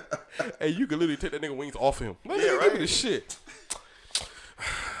 Hey, you can literally take that nigga wings off him. Like, yeah, right. Give me the shit.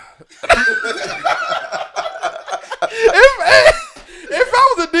 If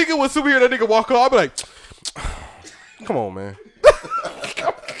I was a nigga with superhero, that nigga walk off, I'd be like, come on, man. Oh, my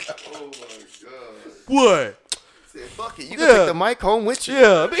God. What? Said, fuck it. You can take the mic home with you.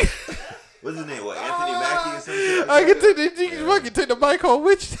 Yeah. What's his name? What, Anthony Mackie or something? Like I can fucking take the mic home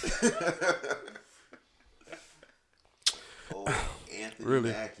with you. Oh, Anthony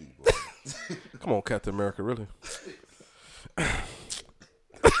Really? Mackie, boy. Come on, Captain America, really.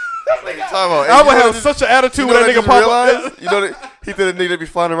 I would have such an attitude when that nigga pop up. You know that he said a nigga be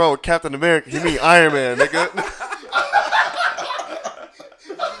flying around with Captain America. He mean Iron Man, nigga.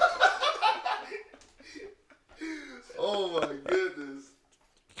 Oh my goodness.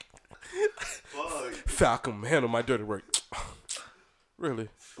 Fuck. Falcon, handle my dirty work. Really?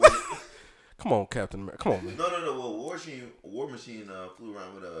 Come on, Captain America. Come on, man. No. Well, War Machine flew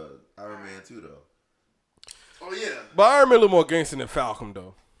around with Iron Man too, though. Oh yeah. But Iron Man a little more gangster than Falcon,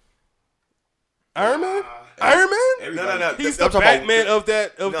 though. Iron Man? Iron Man? No. He's the Batman of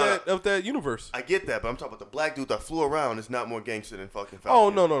that universe. I get that, but I'm talking about the black dude that flew around is not more gangster than fucking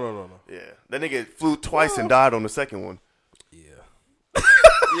Falcon. Oh, no. Yeah. That nigga flew twice and died on the second one. Yeah.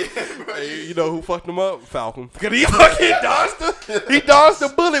 Hey, you know who fucked him up? Falcon. Because he fucking dodged the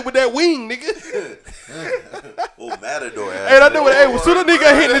bullet with that wing, nigga. Oh, Matador ass. Hey, I know what. Hey, soon as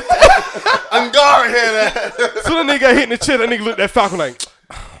nigga hit the Angara head ass. soon as nigga hit the chin, that nigga looked at Falcon like,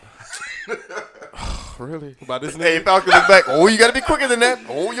 really? About this nigga? Hey, Falcon look back. Oh, you gotta be quicker than that.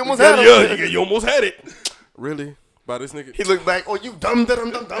 Oh, you almost had it. Yeah, nigga, you almost had it. Really? About this nigga? He looked back. Oh, you dumb.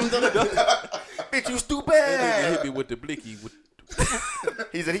 Bitch, you stupid. That nigga hit me with the blicky.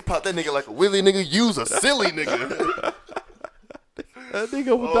 He said he popped that nigga like a willy nigga. Use a silly nigga. That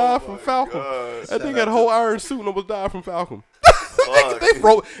nigga almost died from Falcon. God. That nigga had a whole iron suit and almost died from Falcon. Fuck.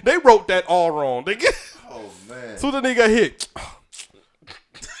 They wrote that all wrong. Nigga. Oh, man. So the nigga got hit.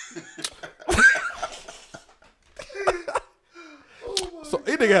 So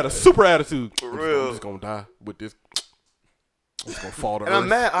this nigga had a super attitude. For real. I'm just gonna die with this. I'm just gonna fall to And earth. I'm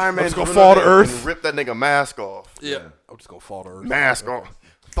mad Iron Man just gonna fall to earth. and rip that nigga mask off. Yeah. I'm just gonna fall to earth. Mask off.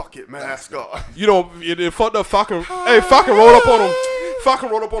 Fuck it, mask off. You know, it fucked up Falcon. Hey, Falcon rolled up on him. Falcon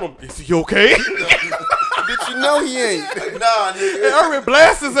rolled up on him. Is he okay? Bitch, you know he ain't. Nah, nigga. Hey, Irvin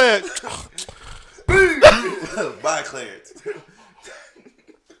blast his ass. Bye, Clarence.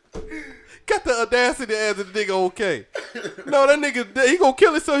 Got the audacity to ask the nigga okay. No, that nigga, he gonna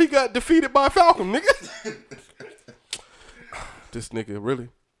kill himself. He got defeated by Falcon, nigga. This nigga, really?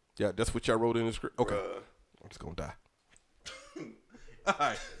 Yeah, that's what y'all wrote in the script? Okay. I'm just gonna die. All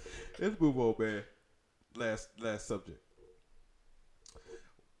right. Let's move on, man. Last subject.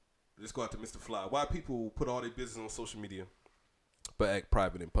 Let's go out to Mr. Fly. Why people put all their business on social media but act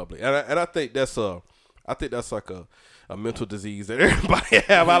private in public? And I think that's like a mental disease that everybody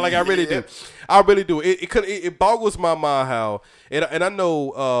have. I really do. I really do. It boggles my mind how, and I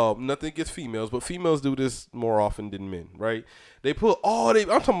know nothing against females, but females do this more often than men, right? They put I'm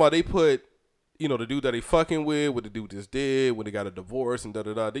talking about they put, you know, the dude that they fucking with, what the dude just did, when they got a divorce and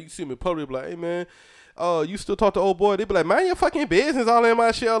da-da-da. They see me in public, be like, hey, man, you still talk to old boy? They be like, mind your fucking business, all in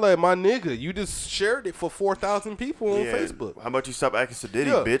my shit. I'm like, my nigga, you just shared it for 4,000 people on Facebook. How about you stop acting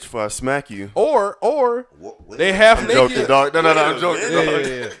sadiddy, bitch, before I smack you? Or they half naked. I'm joking, dog. No, I'm joking, dog.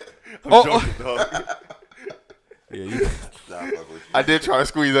 Yeah. I'm joking, dog. I did try to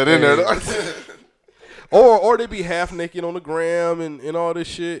squeeze that in there, dog. Or they be half naked on the gram and all this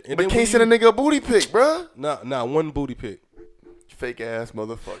shit. And but can't send a nigga a booty pic, bruh. Nah, one booty pic. Fake ass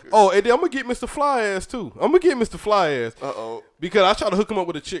motherfucker. Oh, and then I'm gonna get Mr. Fly ass too. Uh-oh. Because I tried to hook him up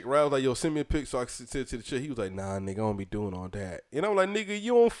with a chick, right? I was like, yo, send me a pic so I can send it to the chick. He was like, nah, nigga, I don't be doing all that. And I'm like, nigga,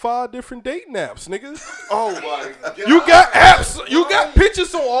 you on 5 different dating apps, nigga. Oh my God. You got apps. You got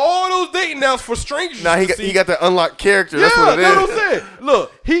pictures on all those dating apps for strangers. Nah, he got that unlocked character. Yeah, that's what it is. That's what I'm saying.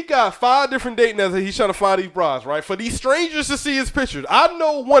 Look, he got 5 different dating apps that he's trying to find these bras, right? For these strangers to see his pictures. I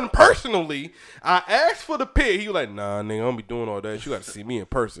know one personally. I asked for the pic. He was like, nah, nigga, I don't be doing all that. You got to see me in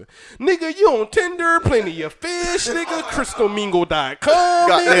person. Nigga, you on Tinder, plenty of fish, nigga, crystalmingle.com.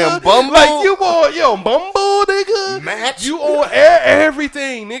 Goddamn nigga. Bumble. Like, you on Bumble, nigga. Match. You on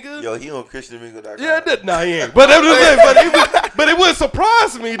everything, nigga. Yo, he on ChristianMingle.com. Yeah, he ain't. But it wouldn't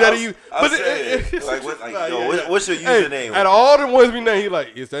surprise me that he. What's your username? Hey, out of all the ones we named, he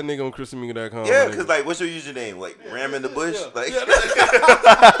like, is that nigga on ChristianMingle.com? Yeah, because like, what's your username? Like, Ram in the Bush? Like,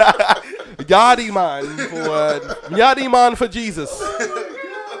 Yadi man for Jesus.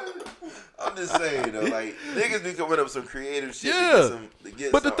 I'm just saying though, like niggas be coming up with some creative shit. Yeah,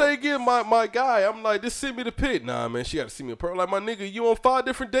 but the thing is, my guy, I'm like, just send me the pic. Nah, man, she got to see me in person. Like, my nigga, you on 5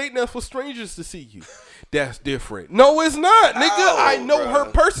 different date now for strangers to see you. That's different. No, it's not, nigga. I know her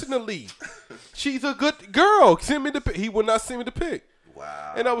personally. She's a good girl. Send me the pic. He would not send me the pic.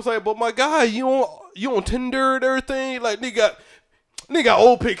 Wow. And I was like, but my guy, you on Tinder and everything? Like, nigga got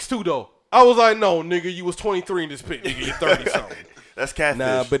old pics too though. I was like, no, nigga, you was 23 in this pic. Nigga, you're 30 something. That's catfish.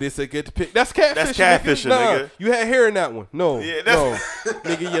 Nah, but it's a good pic. That's catfishing. That's catfishing, nigga. You had hair in that one. No, yeah, no,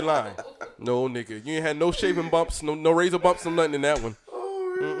 nigga, you're lying. No, nigga, you ain't had no shaving bumps, no razor bumps, no nothing in that one.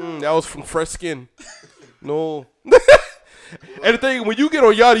 That was from fresh skin. No. And the thing, when you get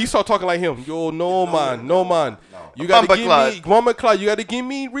on Yachty, you start talking like him. Yo, no man. You gotta give me Mama Clyde. You gotta give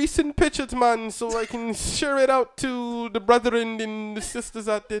me recent pictures, man, so I can share it out to the brethren and the sisters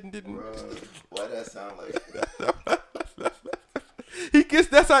out there. Why that sound like?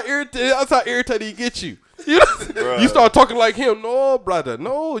 That's how irritated he gets you. You start talking like him. No, brother.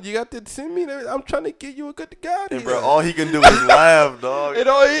 No, you got to send me there. I'm trying to get you a good guy. And bro, all he can do is laugh, dog.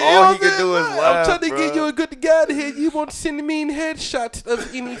 All he can do is laugh. I'm trying to get you a good guy here. You want to send me headshots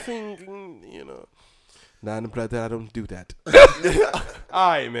of anything, you know. Nah, brother, I don't do that.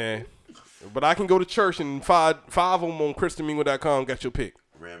 All right, man. But I can go to church and five of them on ChristianMingle.com got your pick.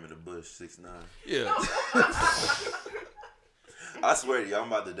 Ram in the Bush 6'9". Yeah. I swear to you, I'm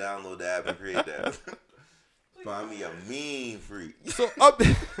about to download the app and create that. Find me a mean freak. So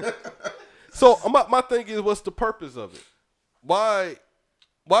my thing is, what's the purpose of it? Why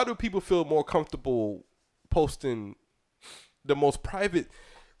do people feel more comfortable posting the most private,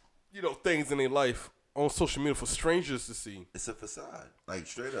 things in their life on social media for strangers to see? It's a facade, like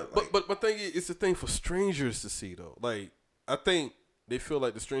straight up. But my thing is, it's a thing for strangers to see though. Like, I think they feel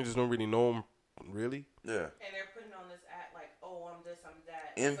like the strangers don't really know them, really. Yeah. And they're putting on this act like, oh, I'm this, I'm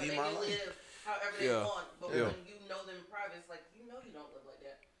that. Envy so they my can life. live however they want. But when you know them in private, it's like, you don't live like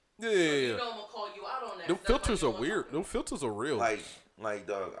that. Yeah. You know I'm going to call you out on that. Them filters are weird. Them filters are real. Like,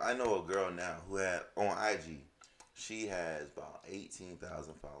 dog, I know a girl now who had, on IG, she has about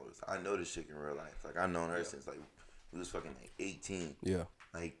 18,000 followers. I know this chick in real life. Like, I've known her since, like, we was fucking, like, 18. Yeah.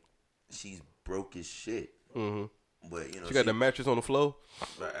 Like, she's broke as shit. Mm-hmm. But, she got the mattress on the floor.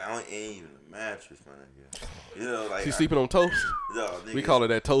 But ain't even a mattress, man. Like, she's sleeping on toast. No, we call it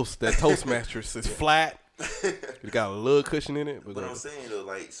that toast mattress. It's flat. It got a little cushion in it. But I'm saying though,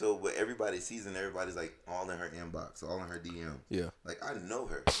 like, so what everybody sees and everybody's like all in her inbox, all in her DM. Yeah. Like, I know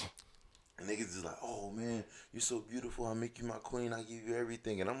her. And niggas is like, oh man, you're so beautiful. I make you my queen. I give you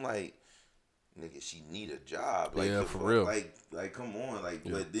everything. And I'm like, nigga, she need a job. Like, yeah, for real. Like, come on. Like,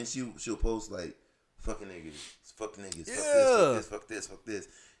 but then she'll post like, fucking niggas, fuck niggas, yeah. fuck this.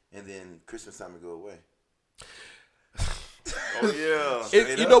 And then Christmas time will go away. Oh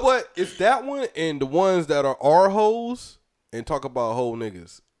yeah. You know what? It's that one and the ones that are hoes and talk about hoe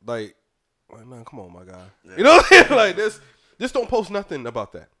niggas. Like man, come on, my guy. Yeah. You know what I'm saying? Like this. Just don't post nothing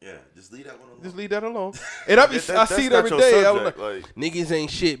about that. Yeah, just leave that one alone. Just leave that alone. And I see it every day. I was like, niggas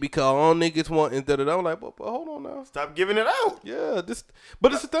ain't shit because all niggas want and da-da-da. I'm like, but hold on now. Stop giving it out. Yeah,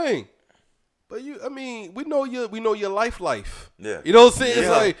 but it's the thing. But we know your life. Yeah. You know what I'm saying? Yeah. It's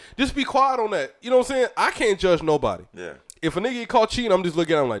like, just be quiet on that. You know what I'm saying? I can't judge nobody. Yeah. If a nigga get caught cheating, I'm just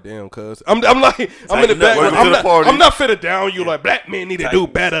looking at him like, damn, cuz. I'm in the back. I'm not finna down you like black men need to do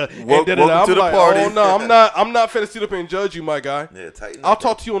better. Welcome to the party. Oh no, I'm not finna sit up and judge you, my guy. Yeah, tighten I'll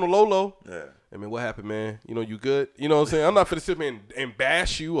talk to you on the low. Yeah. I mean, what happened, man? You good? You know what I'm saying? I'm not finna sit here and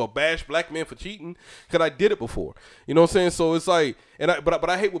bash you or bash black men for cheating because I did it before. You know what I'm saying? So it's like, but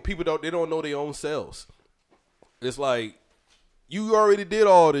I hate when people they don't know their own selves. It's like, you already did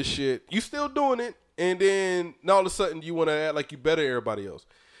all this shit. You still doing it. And then all of a sudden you want to act like you better than everybody else.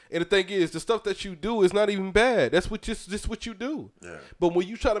 And the thing is, the stuff that you do is not even bad. That's just what you do. Yeah. But when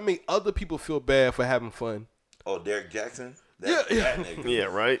you try to make other people feel bad for having fun. Oh, Derek Jackson? That nigga. Yeah,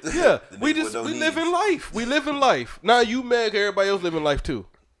 right? Yeah. we live in life. We live in life. Now you mad everybody else living life too.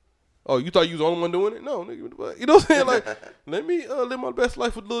 Oh, you thought you was the only one doing it? No, nigga. You know what I'm saying? Like, let me live my best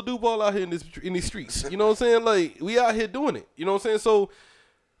life with Lil Duval out here in these streets. You know what I'm saying? Like, we out here doing it. You know what I'm saying? So,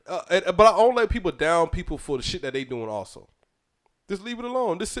 but I don't let people down people for the shit that they doing also. Just leave it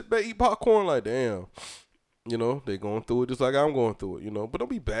alone. Just sit back, eat popcorn like, damn. You know, they going through it just like I'm going through it. You know, but don't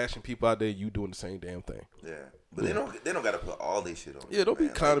be bashing people out there. You doing the same damn thing. Yeah, but they don't gotta put all this shit on. Yeah, don't be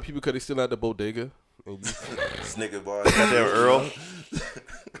clowning people because they still at the bodega. And you Snicker bar. Goddamn Earl.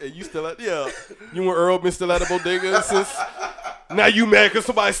 And you still at you and Earl been still at the bodega since. Now you mad because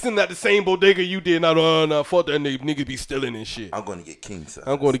somebody still at the same bodega you did. Nah, fuck that nigga be stealing and shit. I'm going to get king size.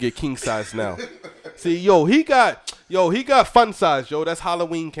 I'm going to get king size now. See, he got fun size, yo. That's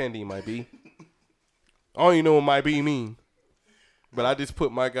Halloween candy, might be. I don't even know what might be mean. But I just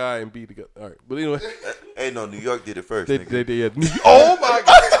put my guy and B together. All right, but anyway. Hey, no, New York did it first. They did. Oh my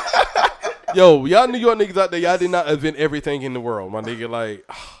God. Yo, y'all New York niggas out there, y'all did not invent everything in the world. My nigga, like,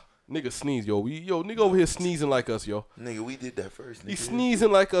 nigga sneeze, yo. Nigga over here sneezing like us, yo. Nigga, we did that first. Nigga. He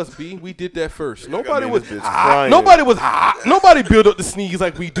sneezing like us, B. We did that first. Nobody built up the sneeze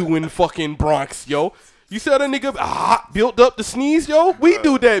like we do in fucking Bronx, yo. You said that nigga built up the sneeze, yo? We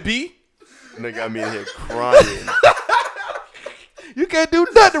do that, B. Nigga got me in here crying. You can't do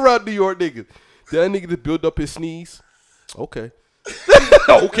nothing around New York niggas. That nigga just build up his sneeze. Okay.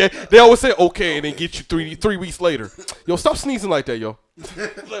 Okay. They always say okay and then get you three weeks later. Yo, stop sneezing like that, yo.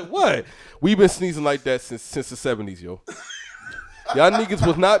 Like what? We've been sneezing like that since the 70s, yo. Y'all niggas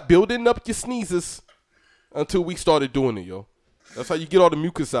was not building up your sneezes until we started doing it, yo. That's how you get all the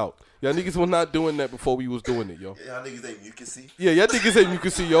mucus out. Y'all niggas was not doing that before we was doing it, yo. Y'all niggas ain't mucusy. Yeah, y'all niggas ain't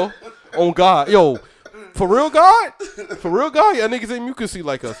mucusy, yo. On God. Yo, for real, God? For real, God? Y'all niggas ain't mucusy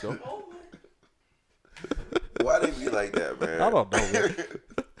like us, yo. Why they be like that, man? I don't know, man.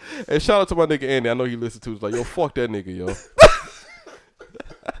 And shout out to my nigga Andy. I know he listened to it. He's like, yo, fuck that nigga, yo.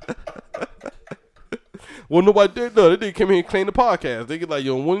 Well, nobody did. No, they came here and claimed the podcast. They get like,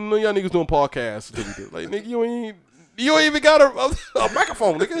 yo, when y'all niggas doing podcasts? Like, nigga, you ain't even got a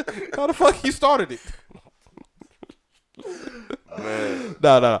microphone, nigga. How the fuck you started it? Man.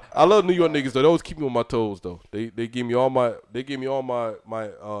 Nah. I love New York niggas though. They always keep me on my toes though. They give me all my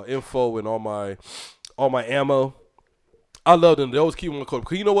info and all my ammo. I love them. They always keep me on my toes.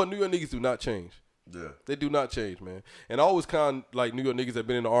 Cause you know what? New York niggas do not change. Yeah. They do not change, man. And I always kind of like New York niggas that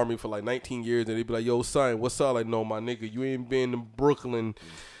been in the army for like 19 years and they be like, yo, son, what's up? Like, no, my nigga, you ain't been in Brooklyn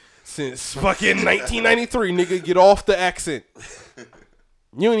since fucking 1993, nigga. Get off the accent.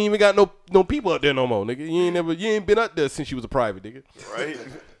 You ain't even got no people up there no more, nigga. You ain't been up there since you was a private, nigga. Right?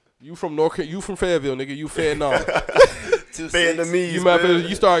 You from Fayetteville, nigga. You Fayetteville. Vietnamese. You might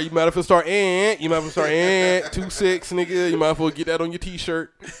have to start 26, nigga. You might as well get that on your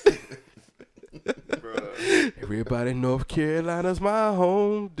t-shirt. Everybody in North Carolina's my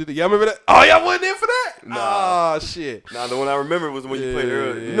home. Y'all remember that? Oh, y'all wasn't in for that? Nah. Oh, shit. Nah, the one I remember was the one you played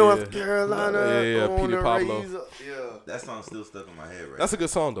earlier. North Carolina. Yeah, Peter Pablo. Yeah. That song's still stuck in my head right That's a good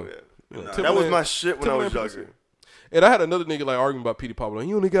song, though. Yeah. That was my shit when I was younger. And I had another nigga like arguing about Peter Pablo.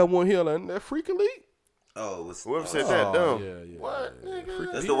 You only got one here, like that freaking league. Oh, whoever said that, dumb. Yeah. What,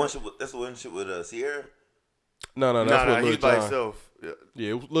 nigga? That's the one shit with Sierra. No, that's what Lil he's by Jon. himself.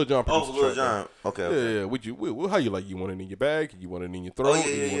 Yeah, it was Lil Jon. Oh, Lil Jon. Okay. Yeah. Would you? How you like? You want it in your bag? You want it in your throat?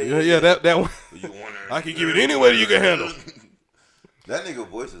 Oh, yeah. That one. I can give it any way you can handle. That nigga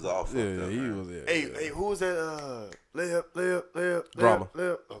voice is all fucked up. He was. Yeah, hey, who was that? Layup. Drama.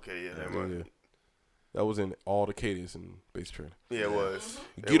 Okay, yeah, that was. That was in all the cadence and bass training. Yeah, it was.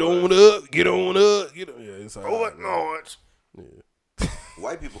 Get on up. Yeah, it's all right. Noise. Yeah.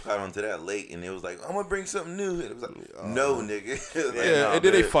 White people caught on to that late, and it was like, I'm gonna bring something new. And it was like, no, nigga. And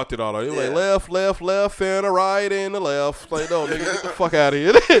then they fucked it all up. It was like left, and a right, and a left. Like, no, nigga, get the fuck out of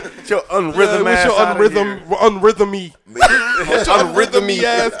here. With your unrhythm ass. Unrhythmy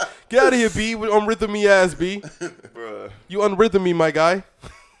ass. Get out of here, B. With unrhythmy ass, B. Bruh. You unrhythmy, my guy.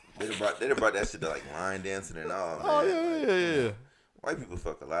 They done brought that shit to like line dancing and all, man. Oh, yeah. White people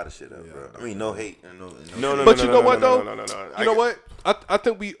fuck a lot of shit up, bro. I mean, no hate. No. But you know what, though? No. You know what? I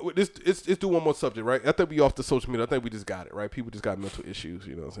think let's do one more subject, right? I think we off the social media. I think we just got it, right? People just got mental issues,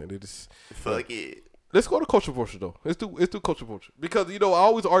 you know what I'm saying? They just fuck it. Let's go to culture vulture though. Let's do culture vulture because I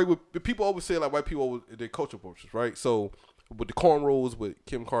always argue with people. Always say like white people they culture vultures, right? So with the cornrows with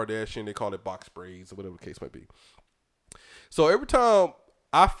Kim Kardashian, they call it box braids or whatever the case might be. So every time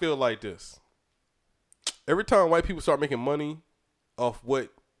I feel like this, every time white people start making money off what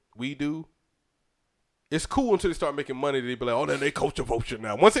we do, it's cool until they start making money. They be like, oh, then they culture vulture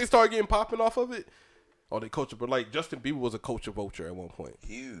now. Once they start getting popping off of it, they culture. But like Justin Bieber was a culture vulture at one point.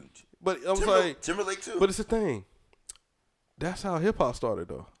 Huge. But I was like Timberlake too. But it's the thing. That's how hip hop started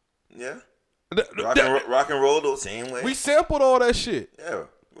though. Yeah. Rock and roll the same way. We sampled all that shit. Yeah.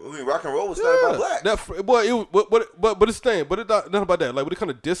 I mean, rock and roll was started by blacks. But it's the thing. But it's not about that. Like when it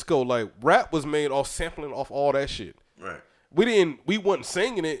comes to disco, like rap was made off sampling off all that shit. Right. We wasn't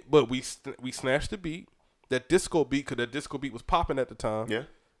singing it, but we snatched the beat. that disco beat, because that disco beat was popping at the time. Yeah.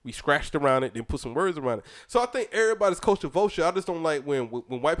 We scratched around it, then put some words around it. So I think everybody's culture vulture. I just don't like when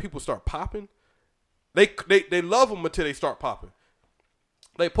white people start popping. They love them until they start popping.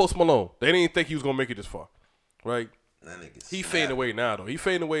 Like Post Malone. They didn't think he was going to make it this far. Right? He fading away now, though. He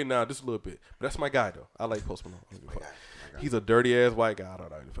fading away now just a little bit. But that's my guy, though. I like Post Malone. He's a dirty-ass white guy. I don't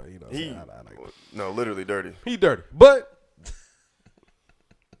know. You know, I like no, literally dirty. He dirty. But.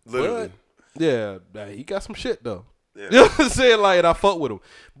 Literally. But, yeah, he got some shit, though. Yeah. You know what I'm saying? Like, and I fuck with him.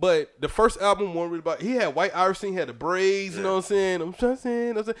 But the first album wasn't really about. He had White Iverson, he had the braids. You know what I'm saying? I'm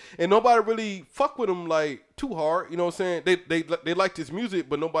saying, and nobody really fuck with him like too hard. You know what I'm saying? They liked his music,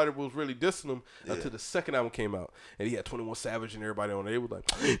 but nobody was really dissing him until the second album came out, and he had 21 Savage and everybody on it. They was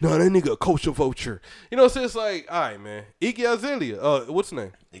like, "No, that nigga a culture vulture." You know what I'm saying? It's like, all right, man. Iggy Azalea. What's his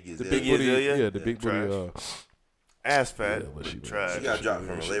name? Iggy the big booty. Yeah, the big booty. Ass fat. Yeah, she trash. She got dropped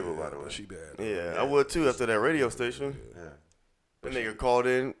from a label, by the way. She bad. Yeah, I would too after that radio station. Yeah. The nigga called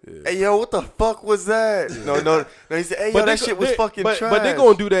in. Yeah. Hey, yo, what the fuck was that? No. He said, hey, yo, that shit was fucking trash. But they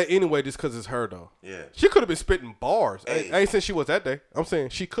gonna do that anyway just because it's her, though. Yeah. She could have been spitting bars. Hey. I ain't saying she was that day. I'm saying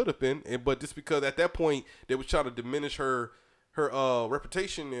she could have been. But just because at that point they was trying to diminish her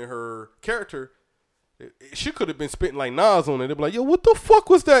reputation and her character, she could have been spitting like Nas on it. They'd be like, yo, what the fuck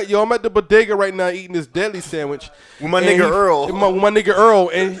was that? Yo, I'm at the bodega right now eating this deli sandwich. With my nigga Earl. With my nigga Earl.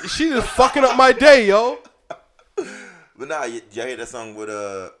 And she just fucking up my day, yo. But nah, y'all hear that song with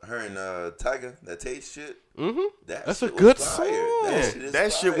her and Tyga, that Taste shit? Mm-hmm. That's a good song.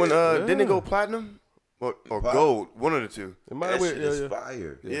 That shit went, didn't it go platinum? Or gold? One of the two. That shit is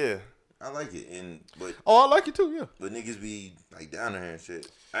fire. Yeah. I like it. But I like it too, yeah. But niggas be like down there and shit.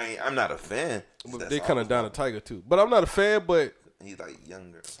 I'm not a fan. They kind of down to Tyga too. But I'm not a fan, but he's like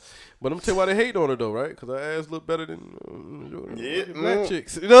younger. But I'm gonna tell you why they hate on her though, right? Because her ass look better than black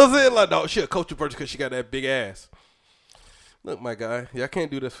chicks. You know what I'm saying? Like, no, she a culture virgin because she got that big ass. Look, my guy, y'all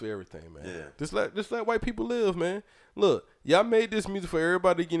can't do this for everything, man. Yeah. Just let white people live, man. Look, y'all made this music for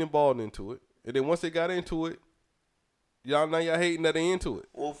everybody to get involved into it, and then once they got into it, y'all hating that they into it.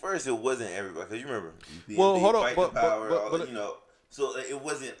 Well, first it wasn't everybody, because you remember. Well, hold on, but you know, so it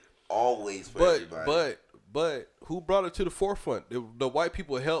wasn't always for everybody. But who brought it to the forefront? The white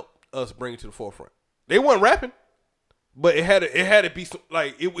people helped us bring it to the forefront. They weren't rapping. But it had to be some,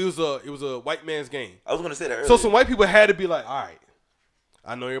 like it was a white man's game. I was gonna say that earlier. So some white people had to be like, all right,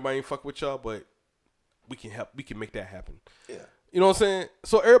 I know everybody ain't fuck with y'all, but we can help. We can make that happen. Yeah, you know what I'm saying.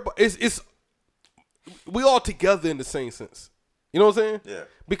 So everybody, it's we all together in the same sense. You know what I'm saying? Yeah.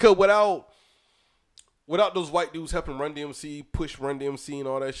 Because without those white dudes helping Run DMC, push Run DMC and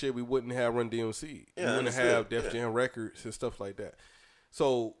all that shit, we wouldn't have Run DMC. Yeah, we wouldn't have Def Jam Records and stuff like that.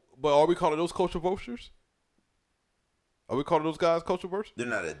 So, but are we calling those culture vultures? Are we calling those guys culture vultures? They're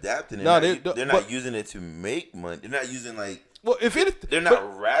not adapting it. They're not using it to make money. They're not using they're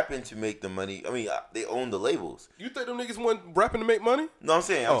not rapping to make the money. I mean, they own the labels. You think them niggas weren't rapping to make money? No, I'm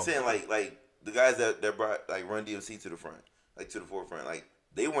saying like the guys that brought like Run DMC to the front, like to the forefront, like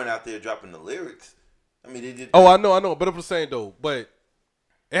they weren't out there dropping the lyrics. I mean, they did. Oh, I know. But I'm saying though, but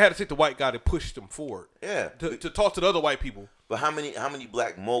it had to take the white guy to push them forward. Yeah, to talk to the other white people. But how many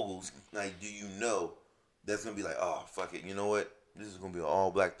black moguls like do you know? That's gonna be like, oh fuck it, you know what? This is gonna be an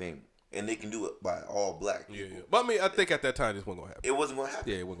all black thing, and they can do it by all black people. Yeah. But I mean, I think at that time this wasn't gonna happen. It wasn't gonna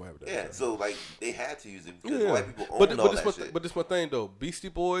happen. Yeah, it wasn't gonna happen. Yeah, so like they had to use it because white people own all that shit. But this my thing though. Beastie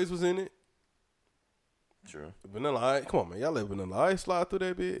Boys was in it. True. Vanilla Ice, come on man, y'all let Vanilla Ice slide through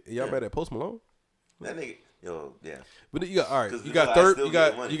that bit. And y'all mad at Post Malone? That nigga, yeah. But you got all right.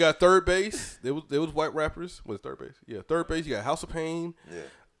 You got third base. There was white rappers. What's third base? Yeah, third base. You got House of Pain. Yeah.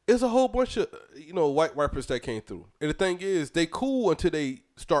 It's a whole bunch of white rappers that came through. And the thing is, they cool until they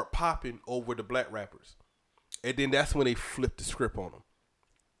start popping over the black rappers, and then that's when they flip the script on them.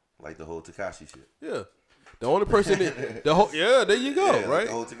 Like the whole Tekashi shit. Yeah. The only person that there you go, right? Like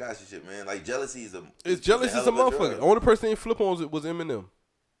the whole Tekashi shit, man. Like jealousy is a motherfucker. The only person they flip on was Eminem.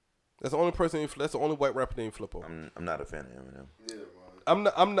 That's the only person. That's the only white rapper they flip on. I'm not a fan of Eminem. Yeah,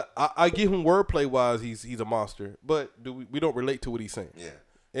 I'm not. I give him wordplay wise, he's a monster, but we don't relate to what he's saying. Yeah.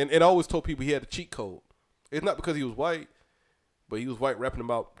 And I always told people he had a cheat code. It's not because he was white, but he was white rapping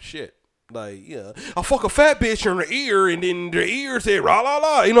about shit. Like, yeah, I fuck a fat bitch in her ear, and then the ear said, la, la,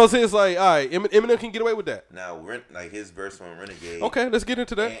 la. You know what I'm saying? It's like, all right, Eminem can get away with that. Now, like his verse on Renegade. Okay, let's get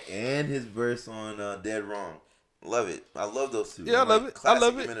into that. And his verse on Dead Wrong. Love it. I love those two. Yeah, I love it.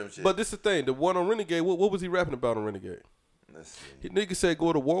 Eminem shit. But this is the thing. The one on Renegade, what was he rapping about on Renegade? Nigga said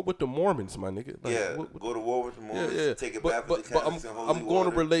go to war with the Mormons, my nigga. Like, go to war with the Mormons. Yeah. Take it back with the Catholics and holy I'm going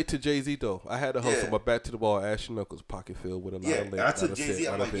to relate to Jay-Z, though. I had to hustle my back to the ball, Ashton Knuckles, pocket filled with a lot of I took Jay-Z.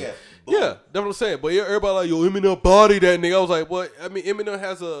 I'm like, yeah, that's what I'm saying. But everybody like, yo, Eminem body that nigga. I was like, what? I mean, Eminem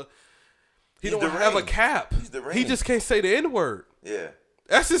has he don't have a cap. He just can't say the N-word. Yeah.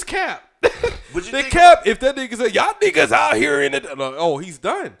 That's his cap. The cap, if that nigga say, y'all niggas out here in it, oh, he's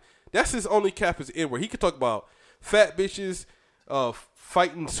done. That's his only cap is N-word. He could talk about fat bitches,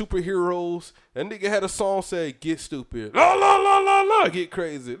 fighting superheroes. That nigga had a song say, get stupid. La, la, la, la, la, get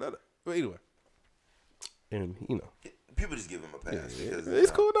crazy. But anyway. And, people just give him a pass. Yeah,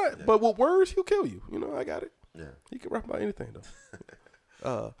 it's cool. But with words, he'll kill you. I got it. Yeah. He can rap about anything,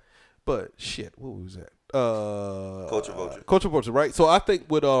 though. But shit, what was that? Culture Vulture, right? So I think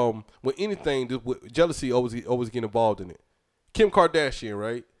with anything, with jealousy always get involved in it. Kim Kardashian,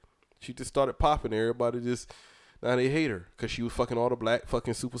 right? She just started popping. Everybody now they hate her because she was fucking all the black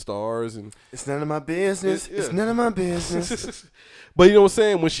fucking superstars and it's none of my business. It's none of my business. But you know what I'm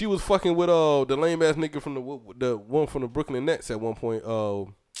saying? When she was fucking with the lame ass nigga from the one from the Brooklyn Nets at one point,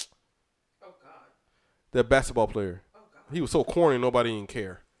 oh God, that basketball player, he was so corny nobody even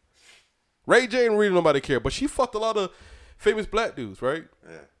care. Ray J and really nobody care, but she fucked a lot of famous black dudes, right?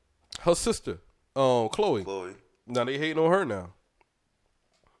 Yeah. Her sister, Chloe. Now they hating on her now.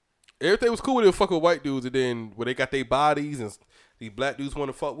 Everything was cool with them fucking with white dudes, and then when they got their bodies and these black dudes want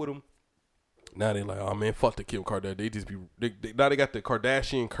to fuck with them, now they like, oh man, fuck the Kim Kardashian. They just now they got the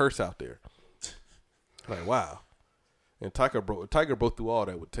Kardashian curse out there. Like wow. And Tiger broke through all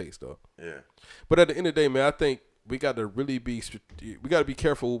that with taste though. Yeah. But at the end of the day, man, I think we got to really be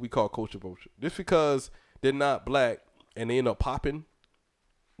careful what we call culture vulture. Just because they're not black and they end up popping,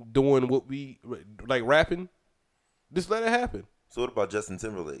 doing what we like rapping, just let it happen. So what about Justin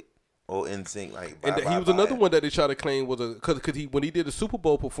Timberlake? Oh, NSYNC, like he was another one that they tried to claim was because when he did the Super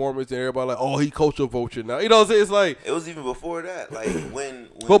Bowl performance and everybody like, oh, he culture vulture now. You know what I'm saying? It's like it was even before that. Like when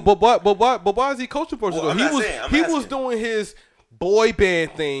but why is he culture vulture? Well, he was doing his boy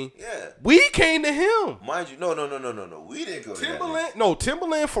band thing. Yeah. We came to him. Mind you, no. We didn't go to Timberland. No,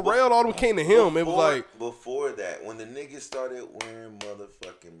 Timberland, Pharrell, all them came to him. It was like before that, when the niggas started wearing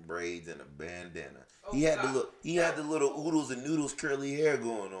motherfucking braids and a bandana. He had the little oodles and noodles curly hair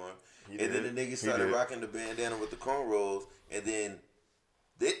going on. And then the niggas started rocking the bandana with the cornrows. And then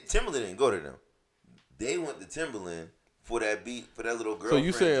Timberland didn't go to them. They went to Timberland for that beat, for that little girl. So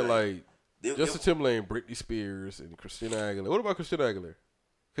you saying like Justin Timberlake, Britney Spears, and Christina Aguilera. What about Christina Aguilera?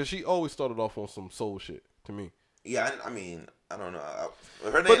 Because she always started off on some soul shit to me. Yeah, I mean, I don't know.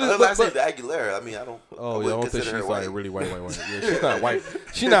 Her last name is Aguilera. I mean, I don't. Oh, I don't think she's like really white. Yeah, she's not white.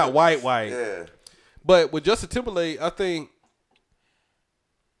 She's not white. Yeah. But with Justin Timberlake, I think.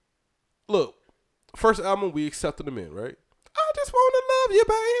 Look, first album we accepted him in, right? I just want to love you,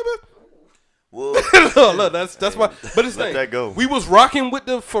 baby. Well, look, that's my. But it's let that go. We was rocking with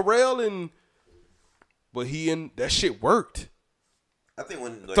the Pharrell but that shit worked. I think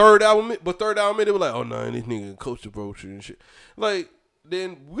when third album, they were like, oh no, this nigga culture vulture and shit. Like,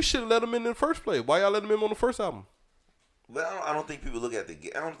 then we should have let him in the first place. Why y'all let him in on the first album? But I don't think people look at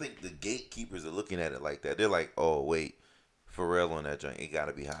I don't think the gatekeepers are looking at it like that. They're like, oh wait, Pharrell on that joint, it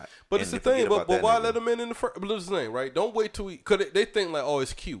gotta be hot. But it's the thing. But why let him in the first? But it's the thing, right? Don't wait till because they think like, oh,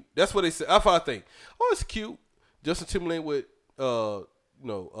 it's cute. That's what they say. That's what I think. Oh, it's cute. Justin Timberlake with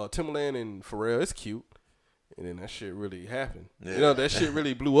Timberland and Pharrell. It's cute. And then that shit really happened. Yeah. That shit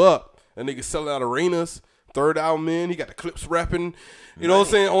really blew up. That nigga selling out arenas. Third album in, he got the Clips rapping. You know what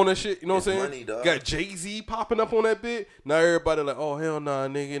I'm saying? On that shit. You know what I'm saying? Money, dog. Got Jay-Z popping up on that bit. Now everybody like, oh, hell nah,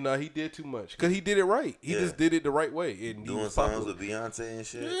 nigga. Nah, he did too much. Because he did it right. He just did it the right way. And doing songs with Beyonce and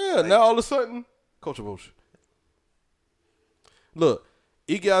shit. Yeah, now all of a sudden, culture vulture. Look,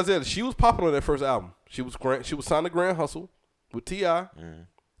 Iggy Azalea, she was popping on that first album. She was signed to Grand Hustle with T.I. Mm.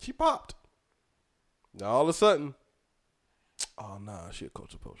 She popped. Now all of a sudden, oh nah, she a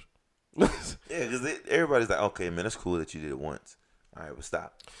culture vulture. Yeah, because everybody's like, okay, man, that's cool that you did it once. All right, but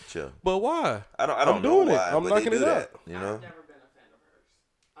stop, chill. But why? I don't know why. I'm knocking it out. You know, I've never been a fan of hers.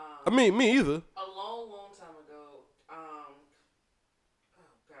 I mean, me either. A long time ago,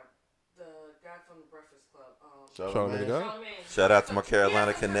 the guy from the Breakfast Club, Charlamagne. Shout out to my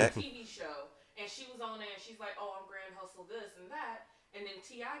Carolina Connect. TV show, and she was on there, and she's like, "Oh, I'm Grand Hustle this and that," and then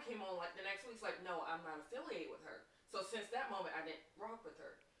T.I. came on like the next week. It's like, "No, I'm not affiliated with her." So since that moment, I didn't rock with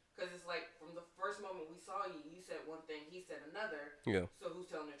her. Because it's like, from the first moment we saw you, you said one thing, he said another. Yeah. So who's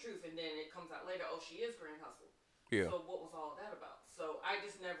telling the truth? And then it comes out later, oh, she is Grand Hustle. Yeah. So what was all that about? So I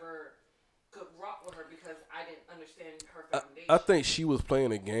just never could rock with her because I didn't understand her foundation. I think she was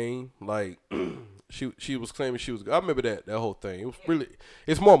playing a game. Like, She was claiming she was. I remember that whole thing. It was really.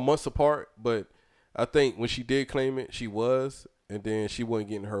 It's more months apart, but I think when she did claim it, she was, and then she wasn't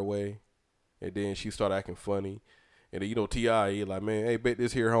getting her way, and then she started acting funny. And then, you know, T.I., he like, man, hey, bet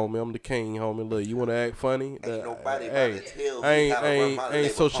this here, homie. I'm the king, homie. Look, you want to act funny? Ain't nobody I ain't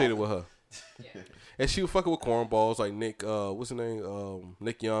associated with her. Yeah. And she was fucking with cornballs like Nick, what's his name?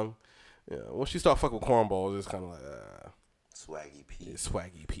 Nick Young. Yeah. When she started fucking with cornballs, it's kind of like, Swaggy P. Yeah,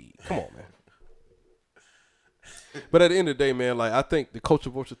 Swaggy P. Come on, man. But at the end of the day, man, like, I think the culture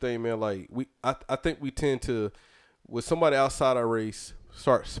vulture thing, man, like, I think we tend to, when somebody outside our race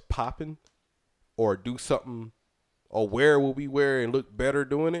starts popping or do something or wear what we wear and look better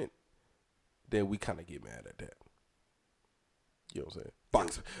doing it, then we kind of get mad at that. You know what I'm saying?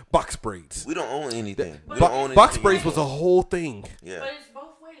 Box braids. We don't own anything. Box braids was a whole thing. Yeah. But it's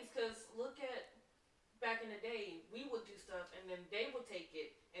both ways, because look at back in the day, we would do stuff and then they would take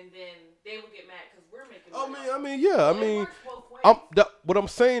it and then they would get mad because we're making money. What I'm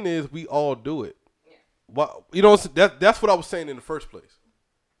saying is we all do it. Yeah. Well, you know, that's what I was saying in the first place.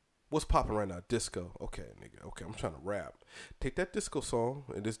 What's popping right now? Disco. Okay, nigga. Okay, I'm trying to rap. Take that disco song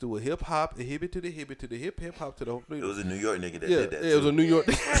and just do a hip hop, a hip to the hip to the hip hop to the. It was a New York nigga that did that. Yeah, it was a New York.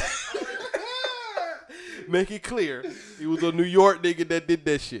 Make it clear, it was a New York nigga that did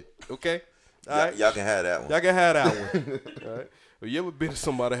that shit. Okay, all right. Y'all can have that one. Y'all can have that one. All right. Well, you ever been to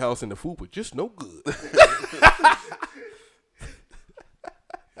somebody's house and the food was just no good?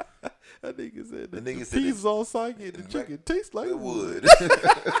 That nigga said the peas all soggy and the chicken tastes like wood.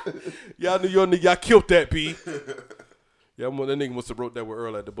 Y'all New York nigga, y'all killed that P. Yeah, that nigga must have wrote that with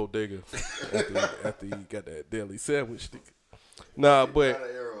Earl at the bodega after he got that daily sandwich. Nah, but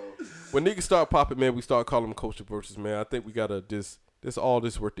when niggas start popping, man, we start calling them culture versus, man. I think we gotta just all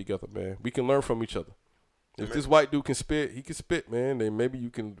this work together, man. We can learn from each other. If this white dude can spit, he can spit, man. Then maybe you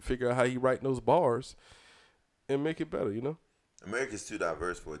can figure out how he writing those bars and make it better, you know? America's too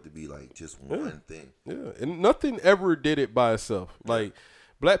diverse for it to be like just one thing. Yeah, and nothing ever did it by itself. Like,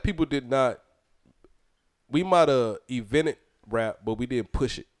 black people did not. We might have invented rap, but we didn't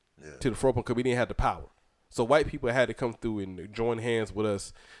push it to the forefront because we didn't have the power. So white people had to come through and join hands with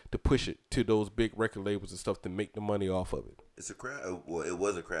us to push it to those big record labels and stuff to make the money off of it. It's a crab. Well, it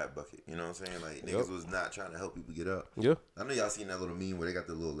was a crab bucket. You know what I'm saying? Like, niggas was not trying to help people get up. Yeah. I know y'all seen that little meme where they got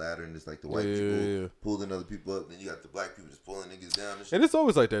the little ladder and it's like the white people pulling other people up, then you got the black people just pulling niggas down and shit. And it's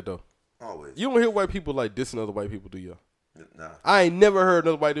always like that, though. Always. You don't hear white people like dissing other white people, do y'all? Nah. I ain't never heard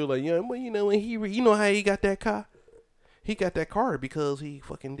another white dude like, yeah, well, you know, when you know how he got that car? He got that car because he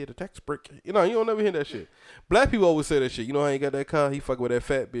fucking did a tax break. You know, you don't never hear that shit. Black people always say that shit. You know how he got that car? He fucking with that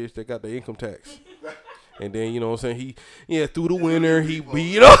fat bitch that got the income tax. And then, you know what I'm saying? Through the winter,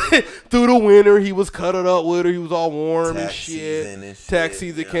 through the winter, he was cuddled up with her. He was all warm and shit. Tax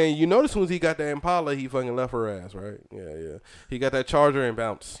season came. You notice when he got that Impala, he fucking left her ass, right? Yeah. He got that Charger and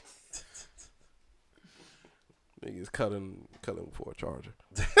bounced. Niggas cutting for a Charger.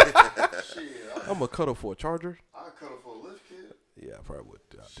 I'm going to cut her for a Charger. I'll cut her for a lift kit. Yeah, I probably would.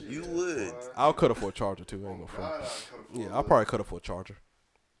 You would. I'll cut her for a Charger, too. I ain't gonna front. I'll probably cut her for a Charger.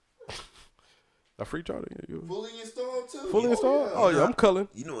 A free Charger? Yeah, fully installed, too. Fully installed? Yeah. Oh, yeah, I'm culling.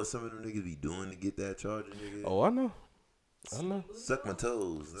 You know what some of them niggas be doing to get that Charger, nigga? Oh, I know. Suck my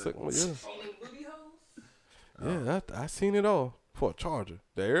toes. Yeah, I seen it all for a Charger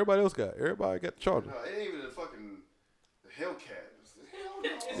that everybody else got. Everybody got the Charger. No, it ain't even a fucking Hellcat.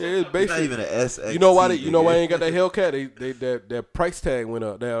 Yeah, it's basically not even an SX. You know why? You know why I ain't got that Hellcat? That price tag went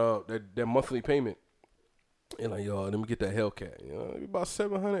up. That monthly payment. And like, yo, let me get that Hellcat. You know, about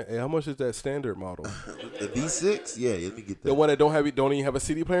 $700. Hey, how much is that standard model? The V6? Yeah, let me get that. The one that don't even have a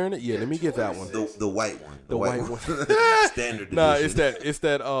CD player in it. Yeah, let me get that one. The white one. The white one. Standard. Nah, it's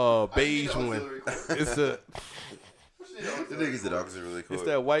that beige one. It's the. The niggas at auxiliary court. It's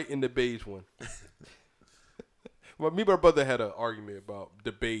that white and the beige one. Well, me and my brother had an argument about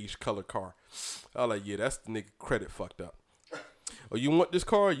the beige color car. I was like, yeah, that's the nigga credit fucked up. Oh, you want this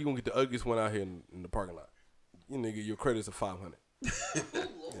car? You gonna get the ugliest one out here in the parking lot. You nigga, your credit's a $500. Yeah.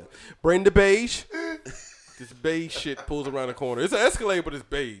 Bring the beige. This beige shit pulls around the corner. It's an Escalade, but it's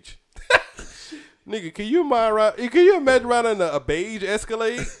beige. Nigga, can you imagine riding a beige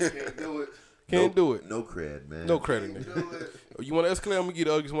Escalade? Can't do it. Can't do it. No cred, man. No credit, nigga. You want an Escalade? I'm gonna get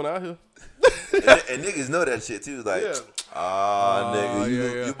the ugliest one out here. and niggas know that shit too. Like,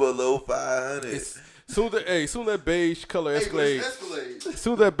 nigga, you below 500. Soon that beige color Escalade.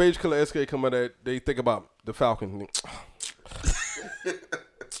 Soon that beige color Escalade come out, they think about the Falcon.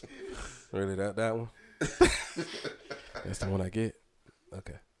 Really, that one? That's the one I get.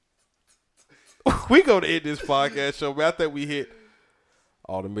 Okay. We gonna end this podcast show, man. I think we hit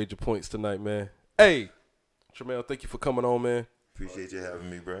all the major points tonight, man. Hey, Tramel, thank you for coming on, man. Appreciate you having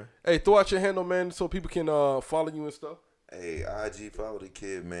me, bro. Hey, throw out your handle, man, so people can follow you and stuff. Hey, IG, follow the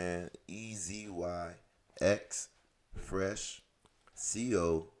kid, man. EZYX Fresh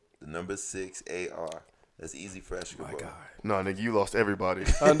CO 6 AR. That's Easy Fresh. My God. No, nigga, you lost everybody.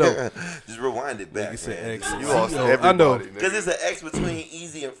 I know. Just rewind it back, man. You lost everybody. I know. Because it's an X between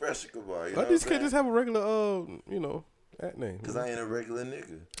Easy and Fresh Kabar. You know I just can't just have a regular, that name. Because I ain't a regular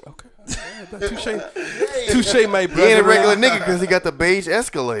nigga. Okay. Touche, my brother. He ain't a regular nigga because he got the beige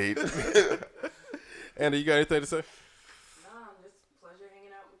Escalade. Andy, you got anything to say? Nah, it's a pleasure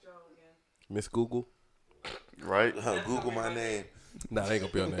hanging out with y'all again. Miss Google? Right? Google my name. Nah, they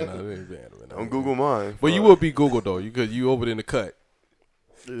ain't gonna be on there. Nah, they ain't be on there. Don't Google mine. But you will be Google though, because you over there in the cut.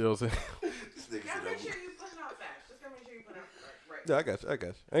 You know what I'm saying? Gotta make sure you put out facts. Just gotta make sure you put out right. Yeah, I got you.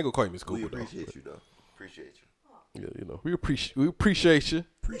 I ain't gonna call you Miss Google We appreciate though. you, though. Appreciate you. Yeah, we appreciate you. Appreciate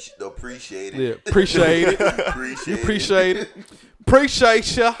it. Yeah, appreciate it. Appreciate it.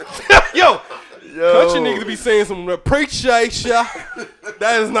 Appreciate ya. Yo, country niggas be saying some appreciate ya.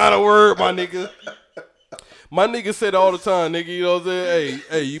 That is not a word, my nigga. My nigga said it all the time, nigga. You know what I'm saying?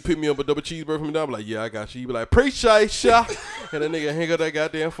 Hey, you pick me up a double cheeseburger from me down. I'm like, yeah, I got you. You be like, appreciate ya. And that nigga hang up that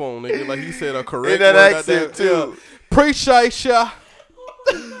goddamn phone, nigga. Like he said a correct that word. accent, too. Yeah. Appreciate ya.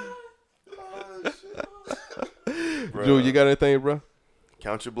 Drew, you got anything, bro?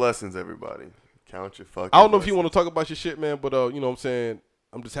 Count your blessings, everybody. Count your fucking I don't know if you blessings. want to talk about your shit, man, but you know what I'm saying?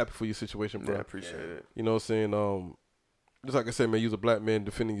 I'm just happy for your situation, bro. Yeah, I appreciate it. You know what I'm saying? Just like I said, man, you're a black man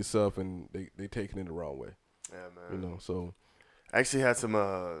defending yourself, and they taking it the wrong way. Yeah, man. You know, so I actually had some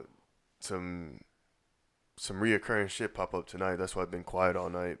reoccurring shit pop up tonight. That's why I've been quiet all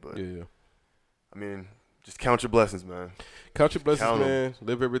night. But yeah. I mean, just count your blessings, man. Count your blessings, Count 'em. man.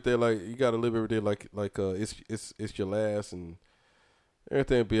 Live every day like you gotta live every day like it's your last, and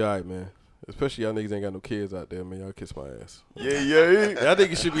everything will be alright, man. Especially y'all niggas ain't got no kids out there, man. Y'all kiss my ass. Yeah. I think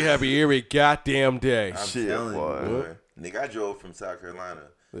you should be happy every goddamn day. I'm Shit, telling boy. you, boy. Nigga, I drove from South Carolina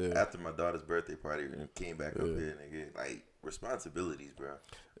Yeah. after my daughter's birthday party and came back up here, nigga. Like, responsibilities, bro.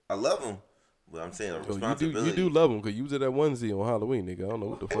 I love them, but I'm saying Yo, responsibilities. you do love them because you was at that onesie on Halloween, nigga. I don't know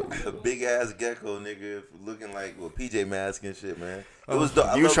what the fuck. A big ass gecko, nigga, looking like PJ Mask and shit, man. It was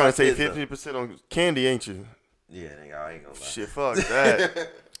dope. You was trying to say 50% on candy, ain't you? Yeah, nigga, I ain't gonna lie. Shit, fuck that.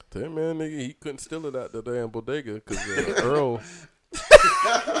 Damn, man, nigga, he couldn't steal it out the damn bodega because Earl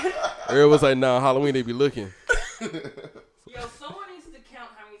was like, nah, Halloween they be looking. Yo, someone needs to count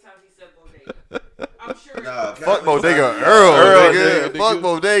how many times he said bodega. I'm sure. Nah, Fuck Bodega Earl, nigga. Fuck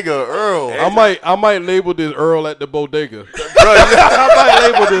Bodega Earl. I might label this Earl at the bodega.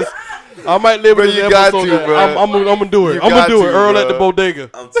 I might label this you episode got to, that. bro. I'm gonna do it. You I'm gonna got do it. to, Earl bro. at the bodega.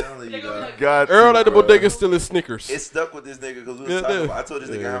 I'm telling you, dog. Earl at the bro. bodega still is Snickers. It stuck with this nigga because we was talking about. I told this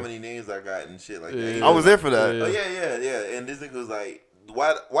nigga how many names I got and shit like that. I was there for that. Yeah. Oh yeah. And this nigga was like,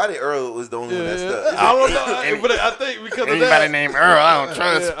 "Why did Earl was the only one that stuck?" I don't know, but I think because of Anybody that. named Earl, I don't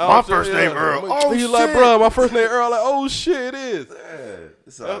trust. My first name Earl. Oh, He's shit. like, bro, my first name Earl. Like, oh shit, it is. Yeah,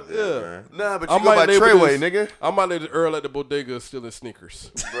 it's all good, man. Nah, but I you go by label Treyway, this- nigga. I might label Earl at the bodega still in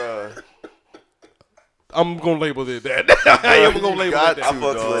Snickers. Bruh. I'm gonna label it that. I am gonna label got it to, that.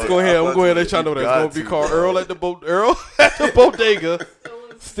 fucks dog. with it. Go ahead. I'm fucks going to with let y'all know that it's got gonna be to, called dog. Earl at the bodega,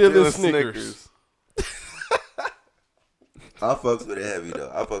 still in Snickers. I fucks with it heavy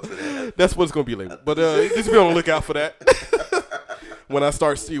though. I fucks with it heavy. That's what it's gonna be labeled. But just be on the lookout for that. When I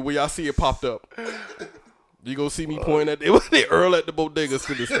start when y'all see it popped up, you gonna see me pointing at it. Earl at the bodega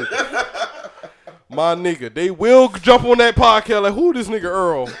still in Snickers. My nigga, they will jump on that podcast like, who this nigga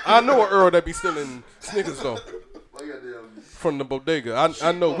Earl? I know an Earl that be stealing Snickers though. From the bodega.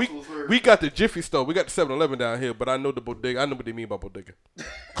 I know. We got the Jiffy store. We got the 7-Eleven down here, but I know the bodega. I know what they mean by bodega.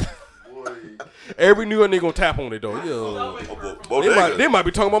 Every new nigga gonna tap on it though. Yo. They might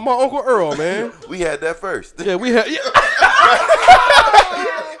be talking about my Uncle Earl, man. We had that first. Yeah, we had. Yeah.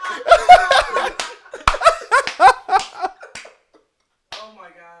 Oh my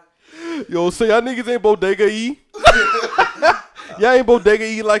god. Yo, say y'all niggas ain't bodega E. Y'all ain't bodega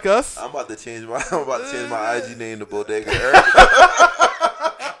E like us. I'm about to change my IG name to Bodega Earl.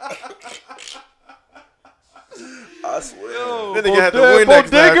 I swear. Yo, Then they had the Windex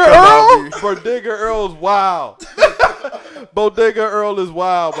Bodega now come Earl. Bodega Earl's wild. Bodega Earl is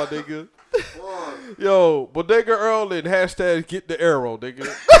wild, my nigga. Yo, Bodega Earl and hashtag get the arrow, nigga.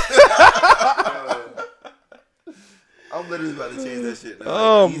 I'm literally about to change that shit now.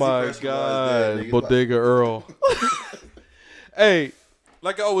 Oh Easy my Fresh God, Niggas Bodega Earl. Hey,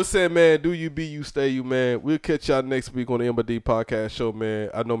 like I always said, man, do you be you, stay you, man. We'll catch y'all next week on the MD Podcast Show, man.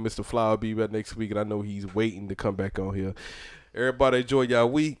 I know Mr. Flower will be back next week, and I know he's waiting to come back on here. Everybody enjoy y'all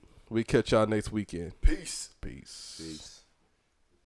week. We catch y'all next weekend. Peace. Peace.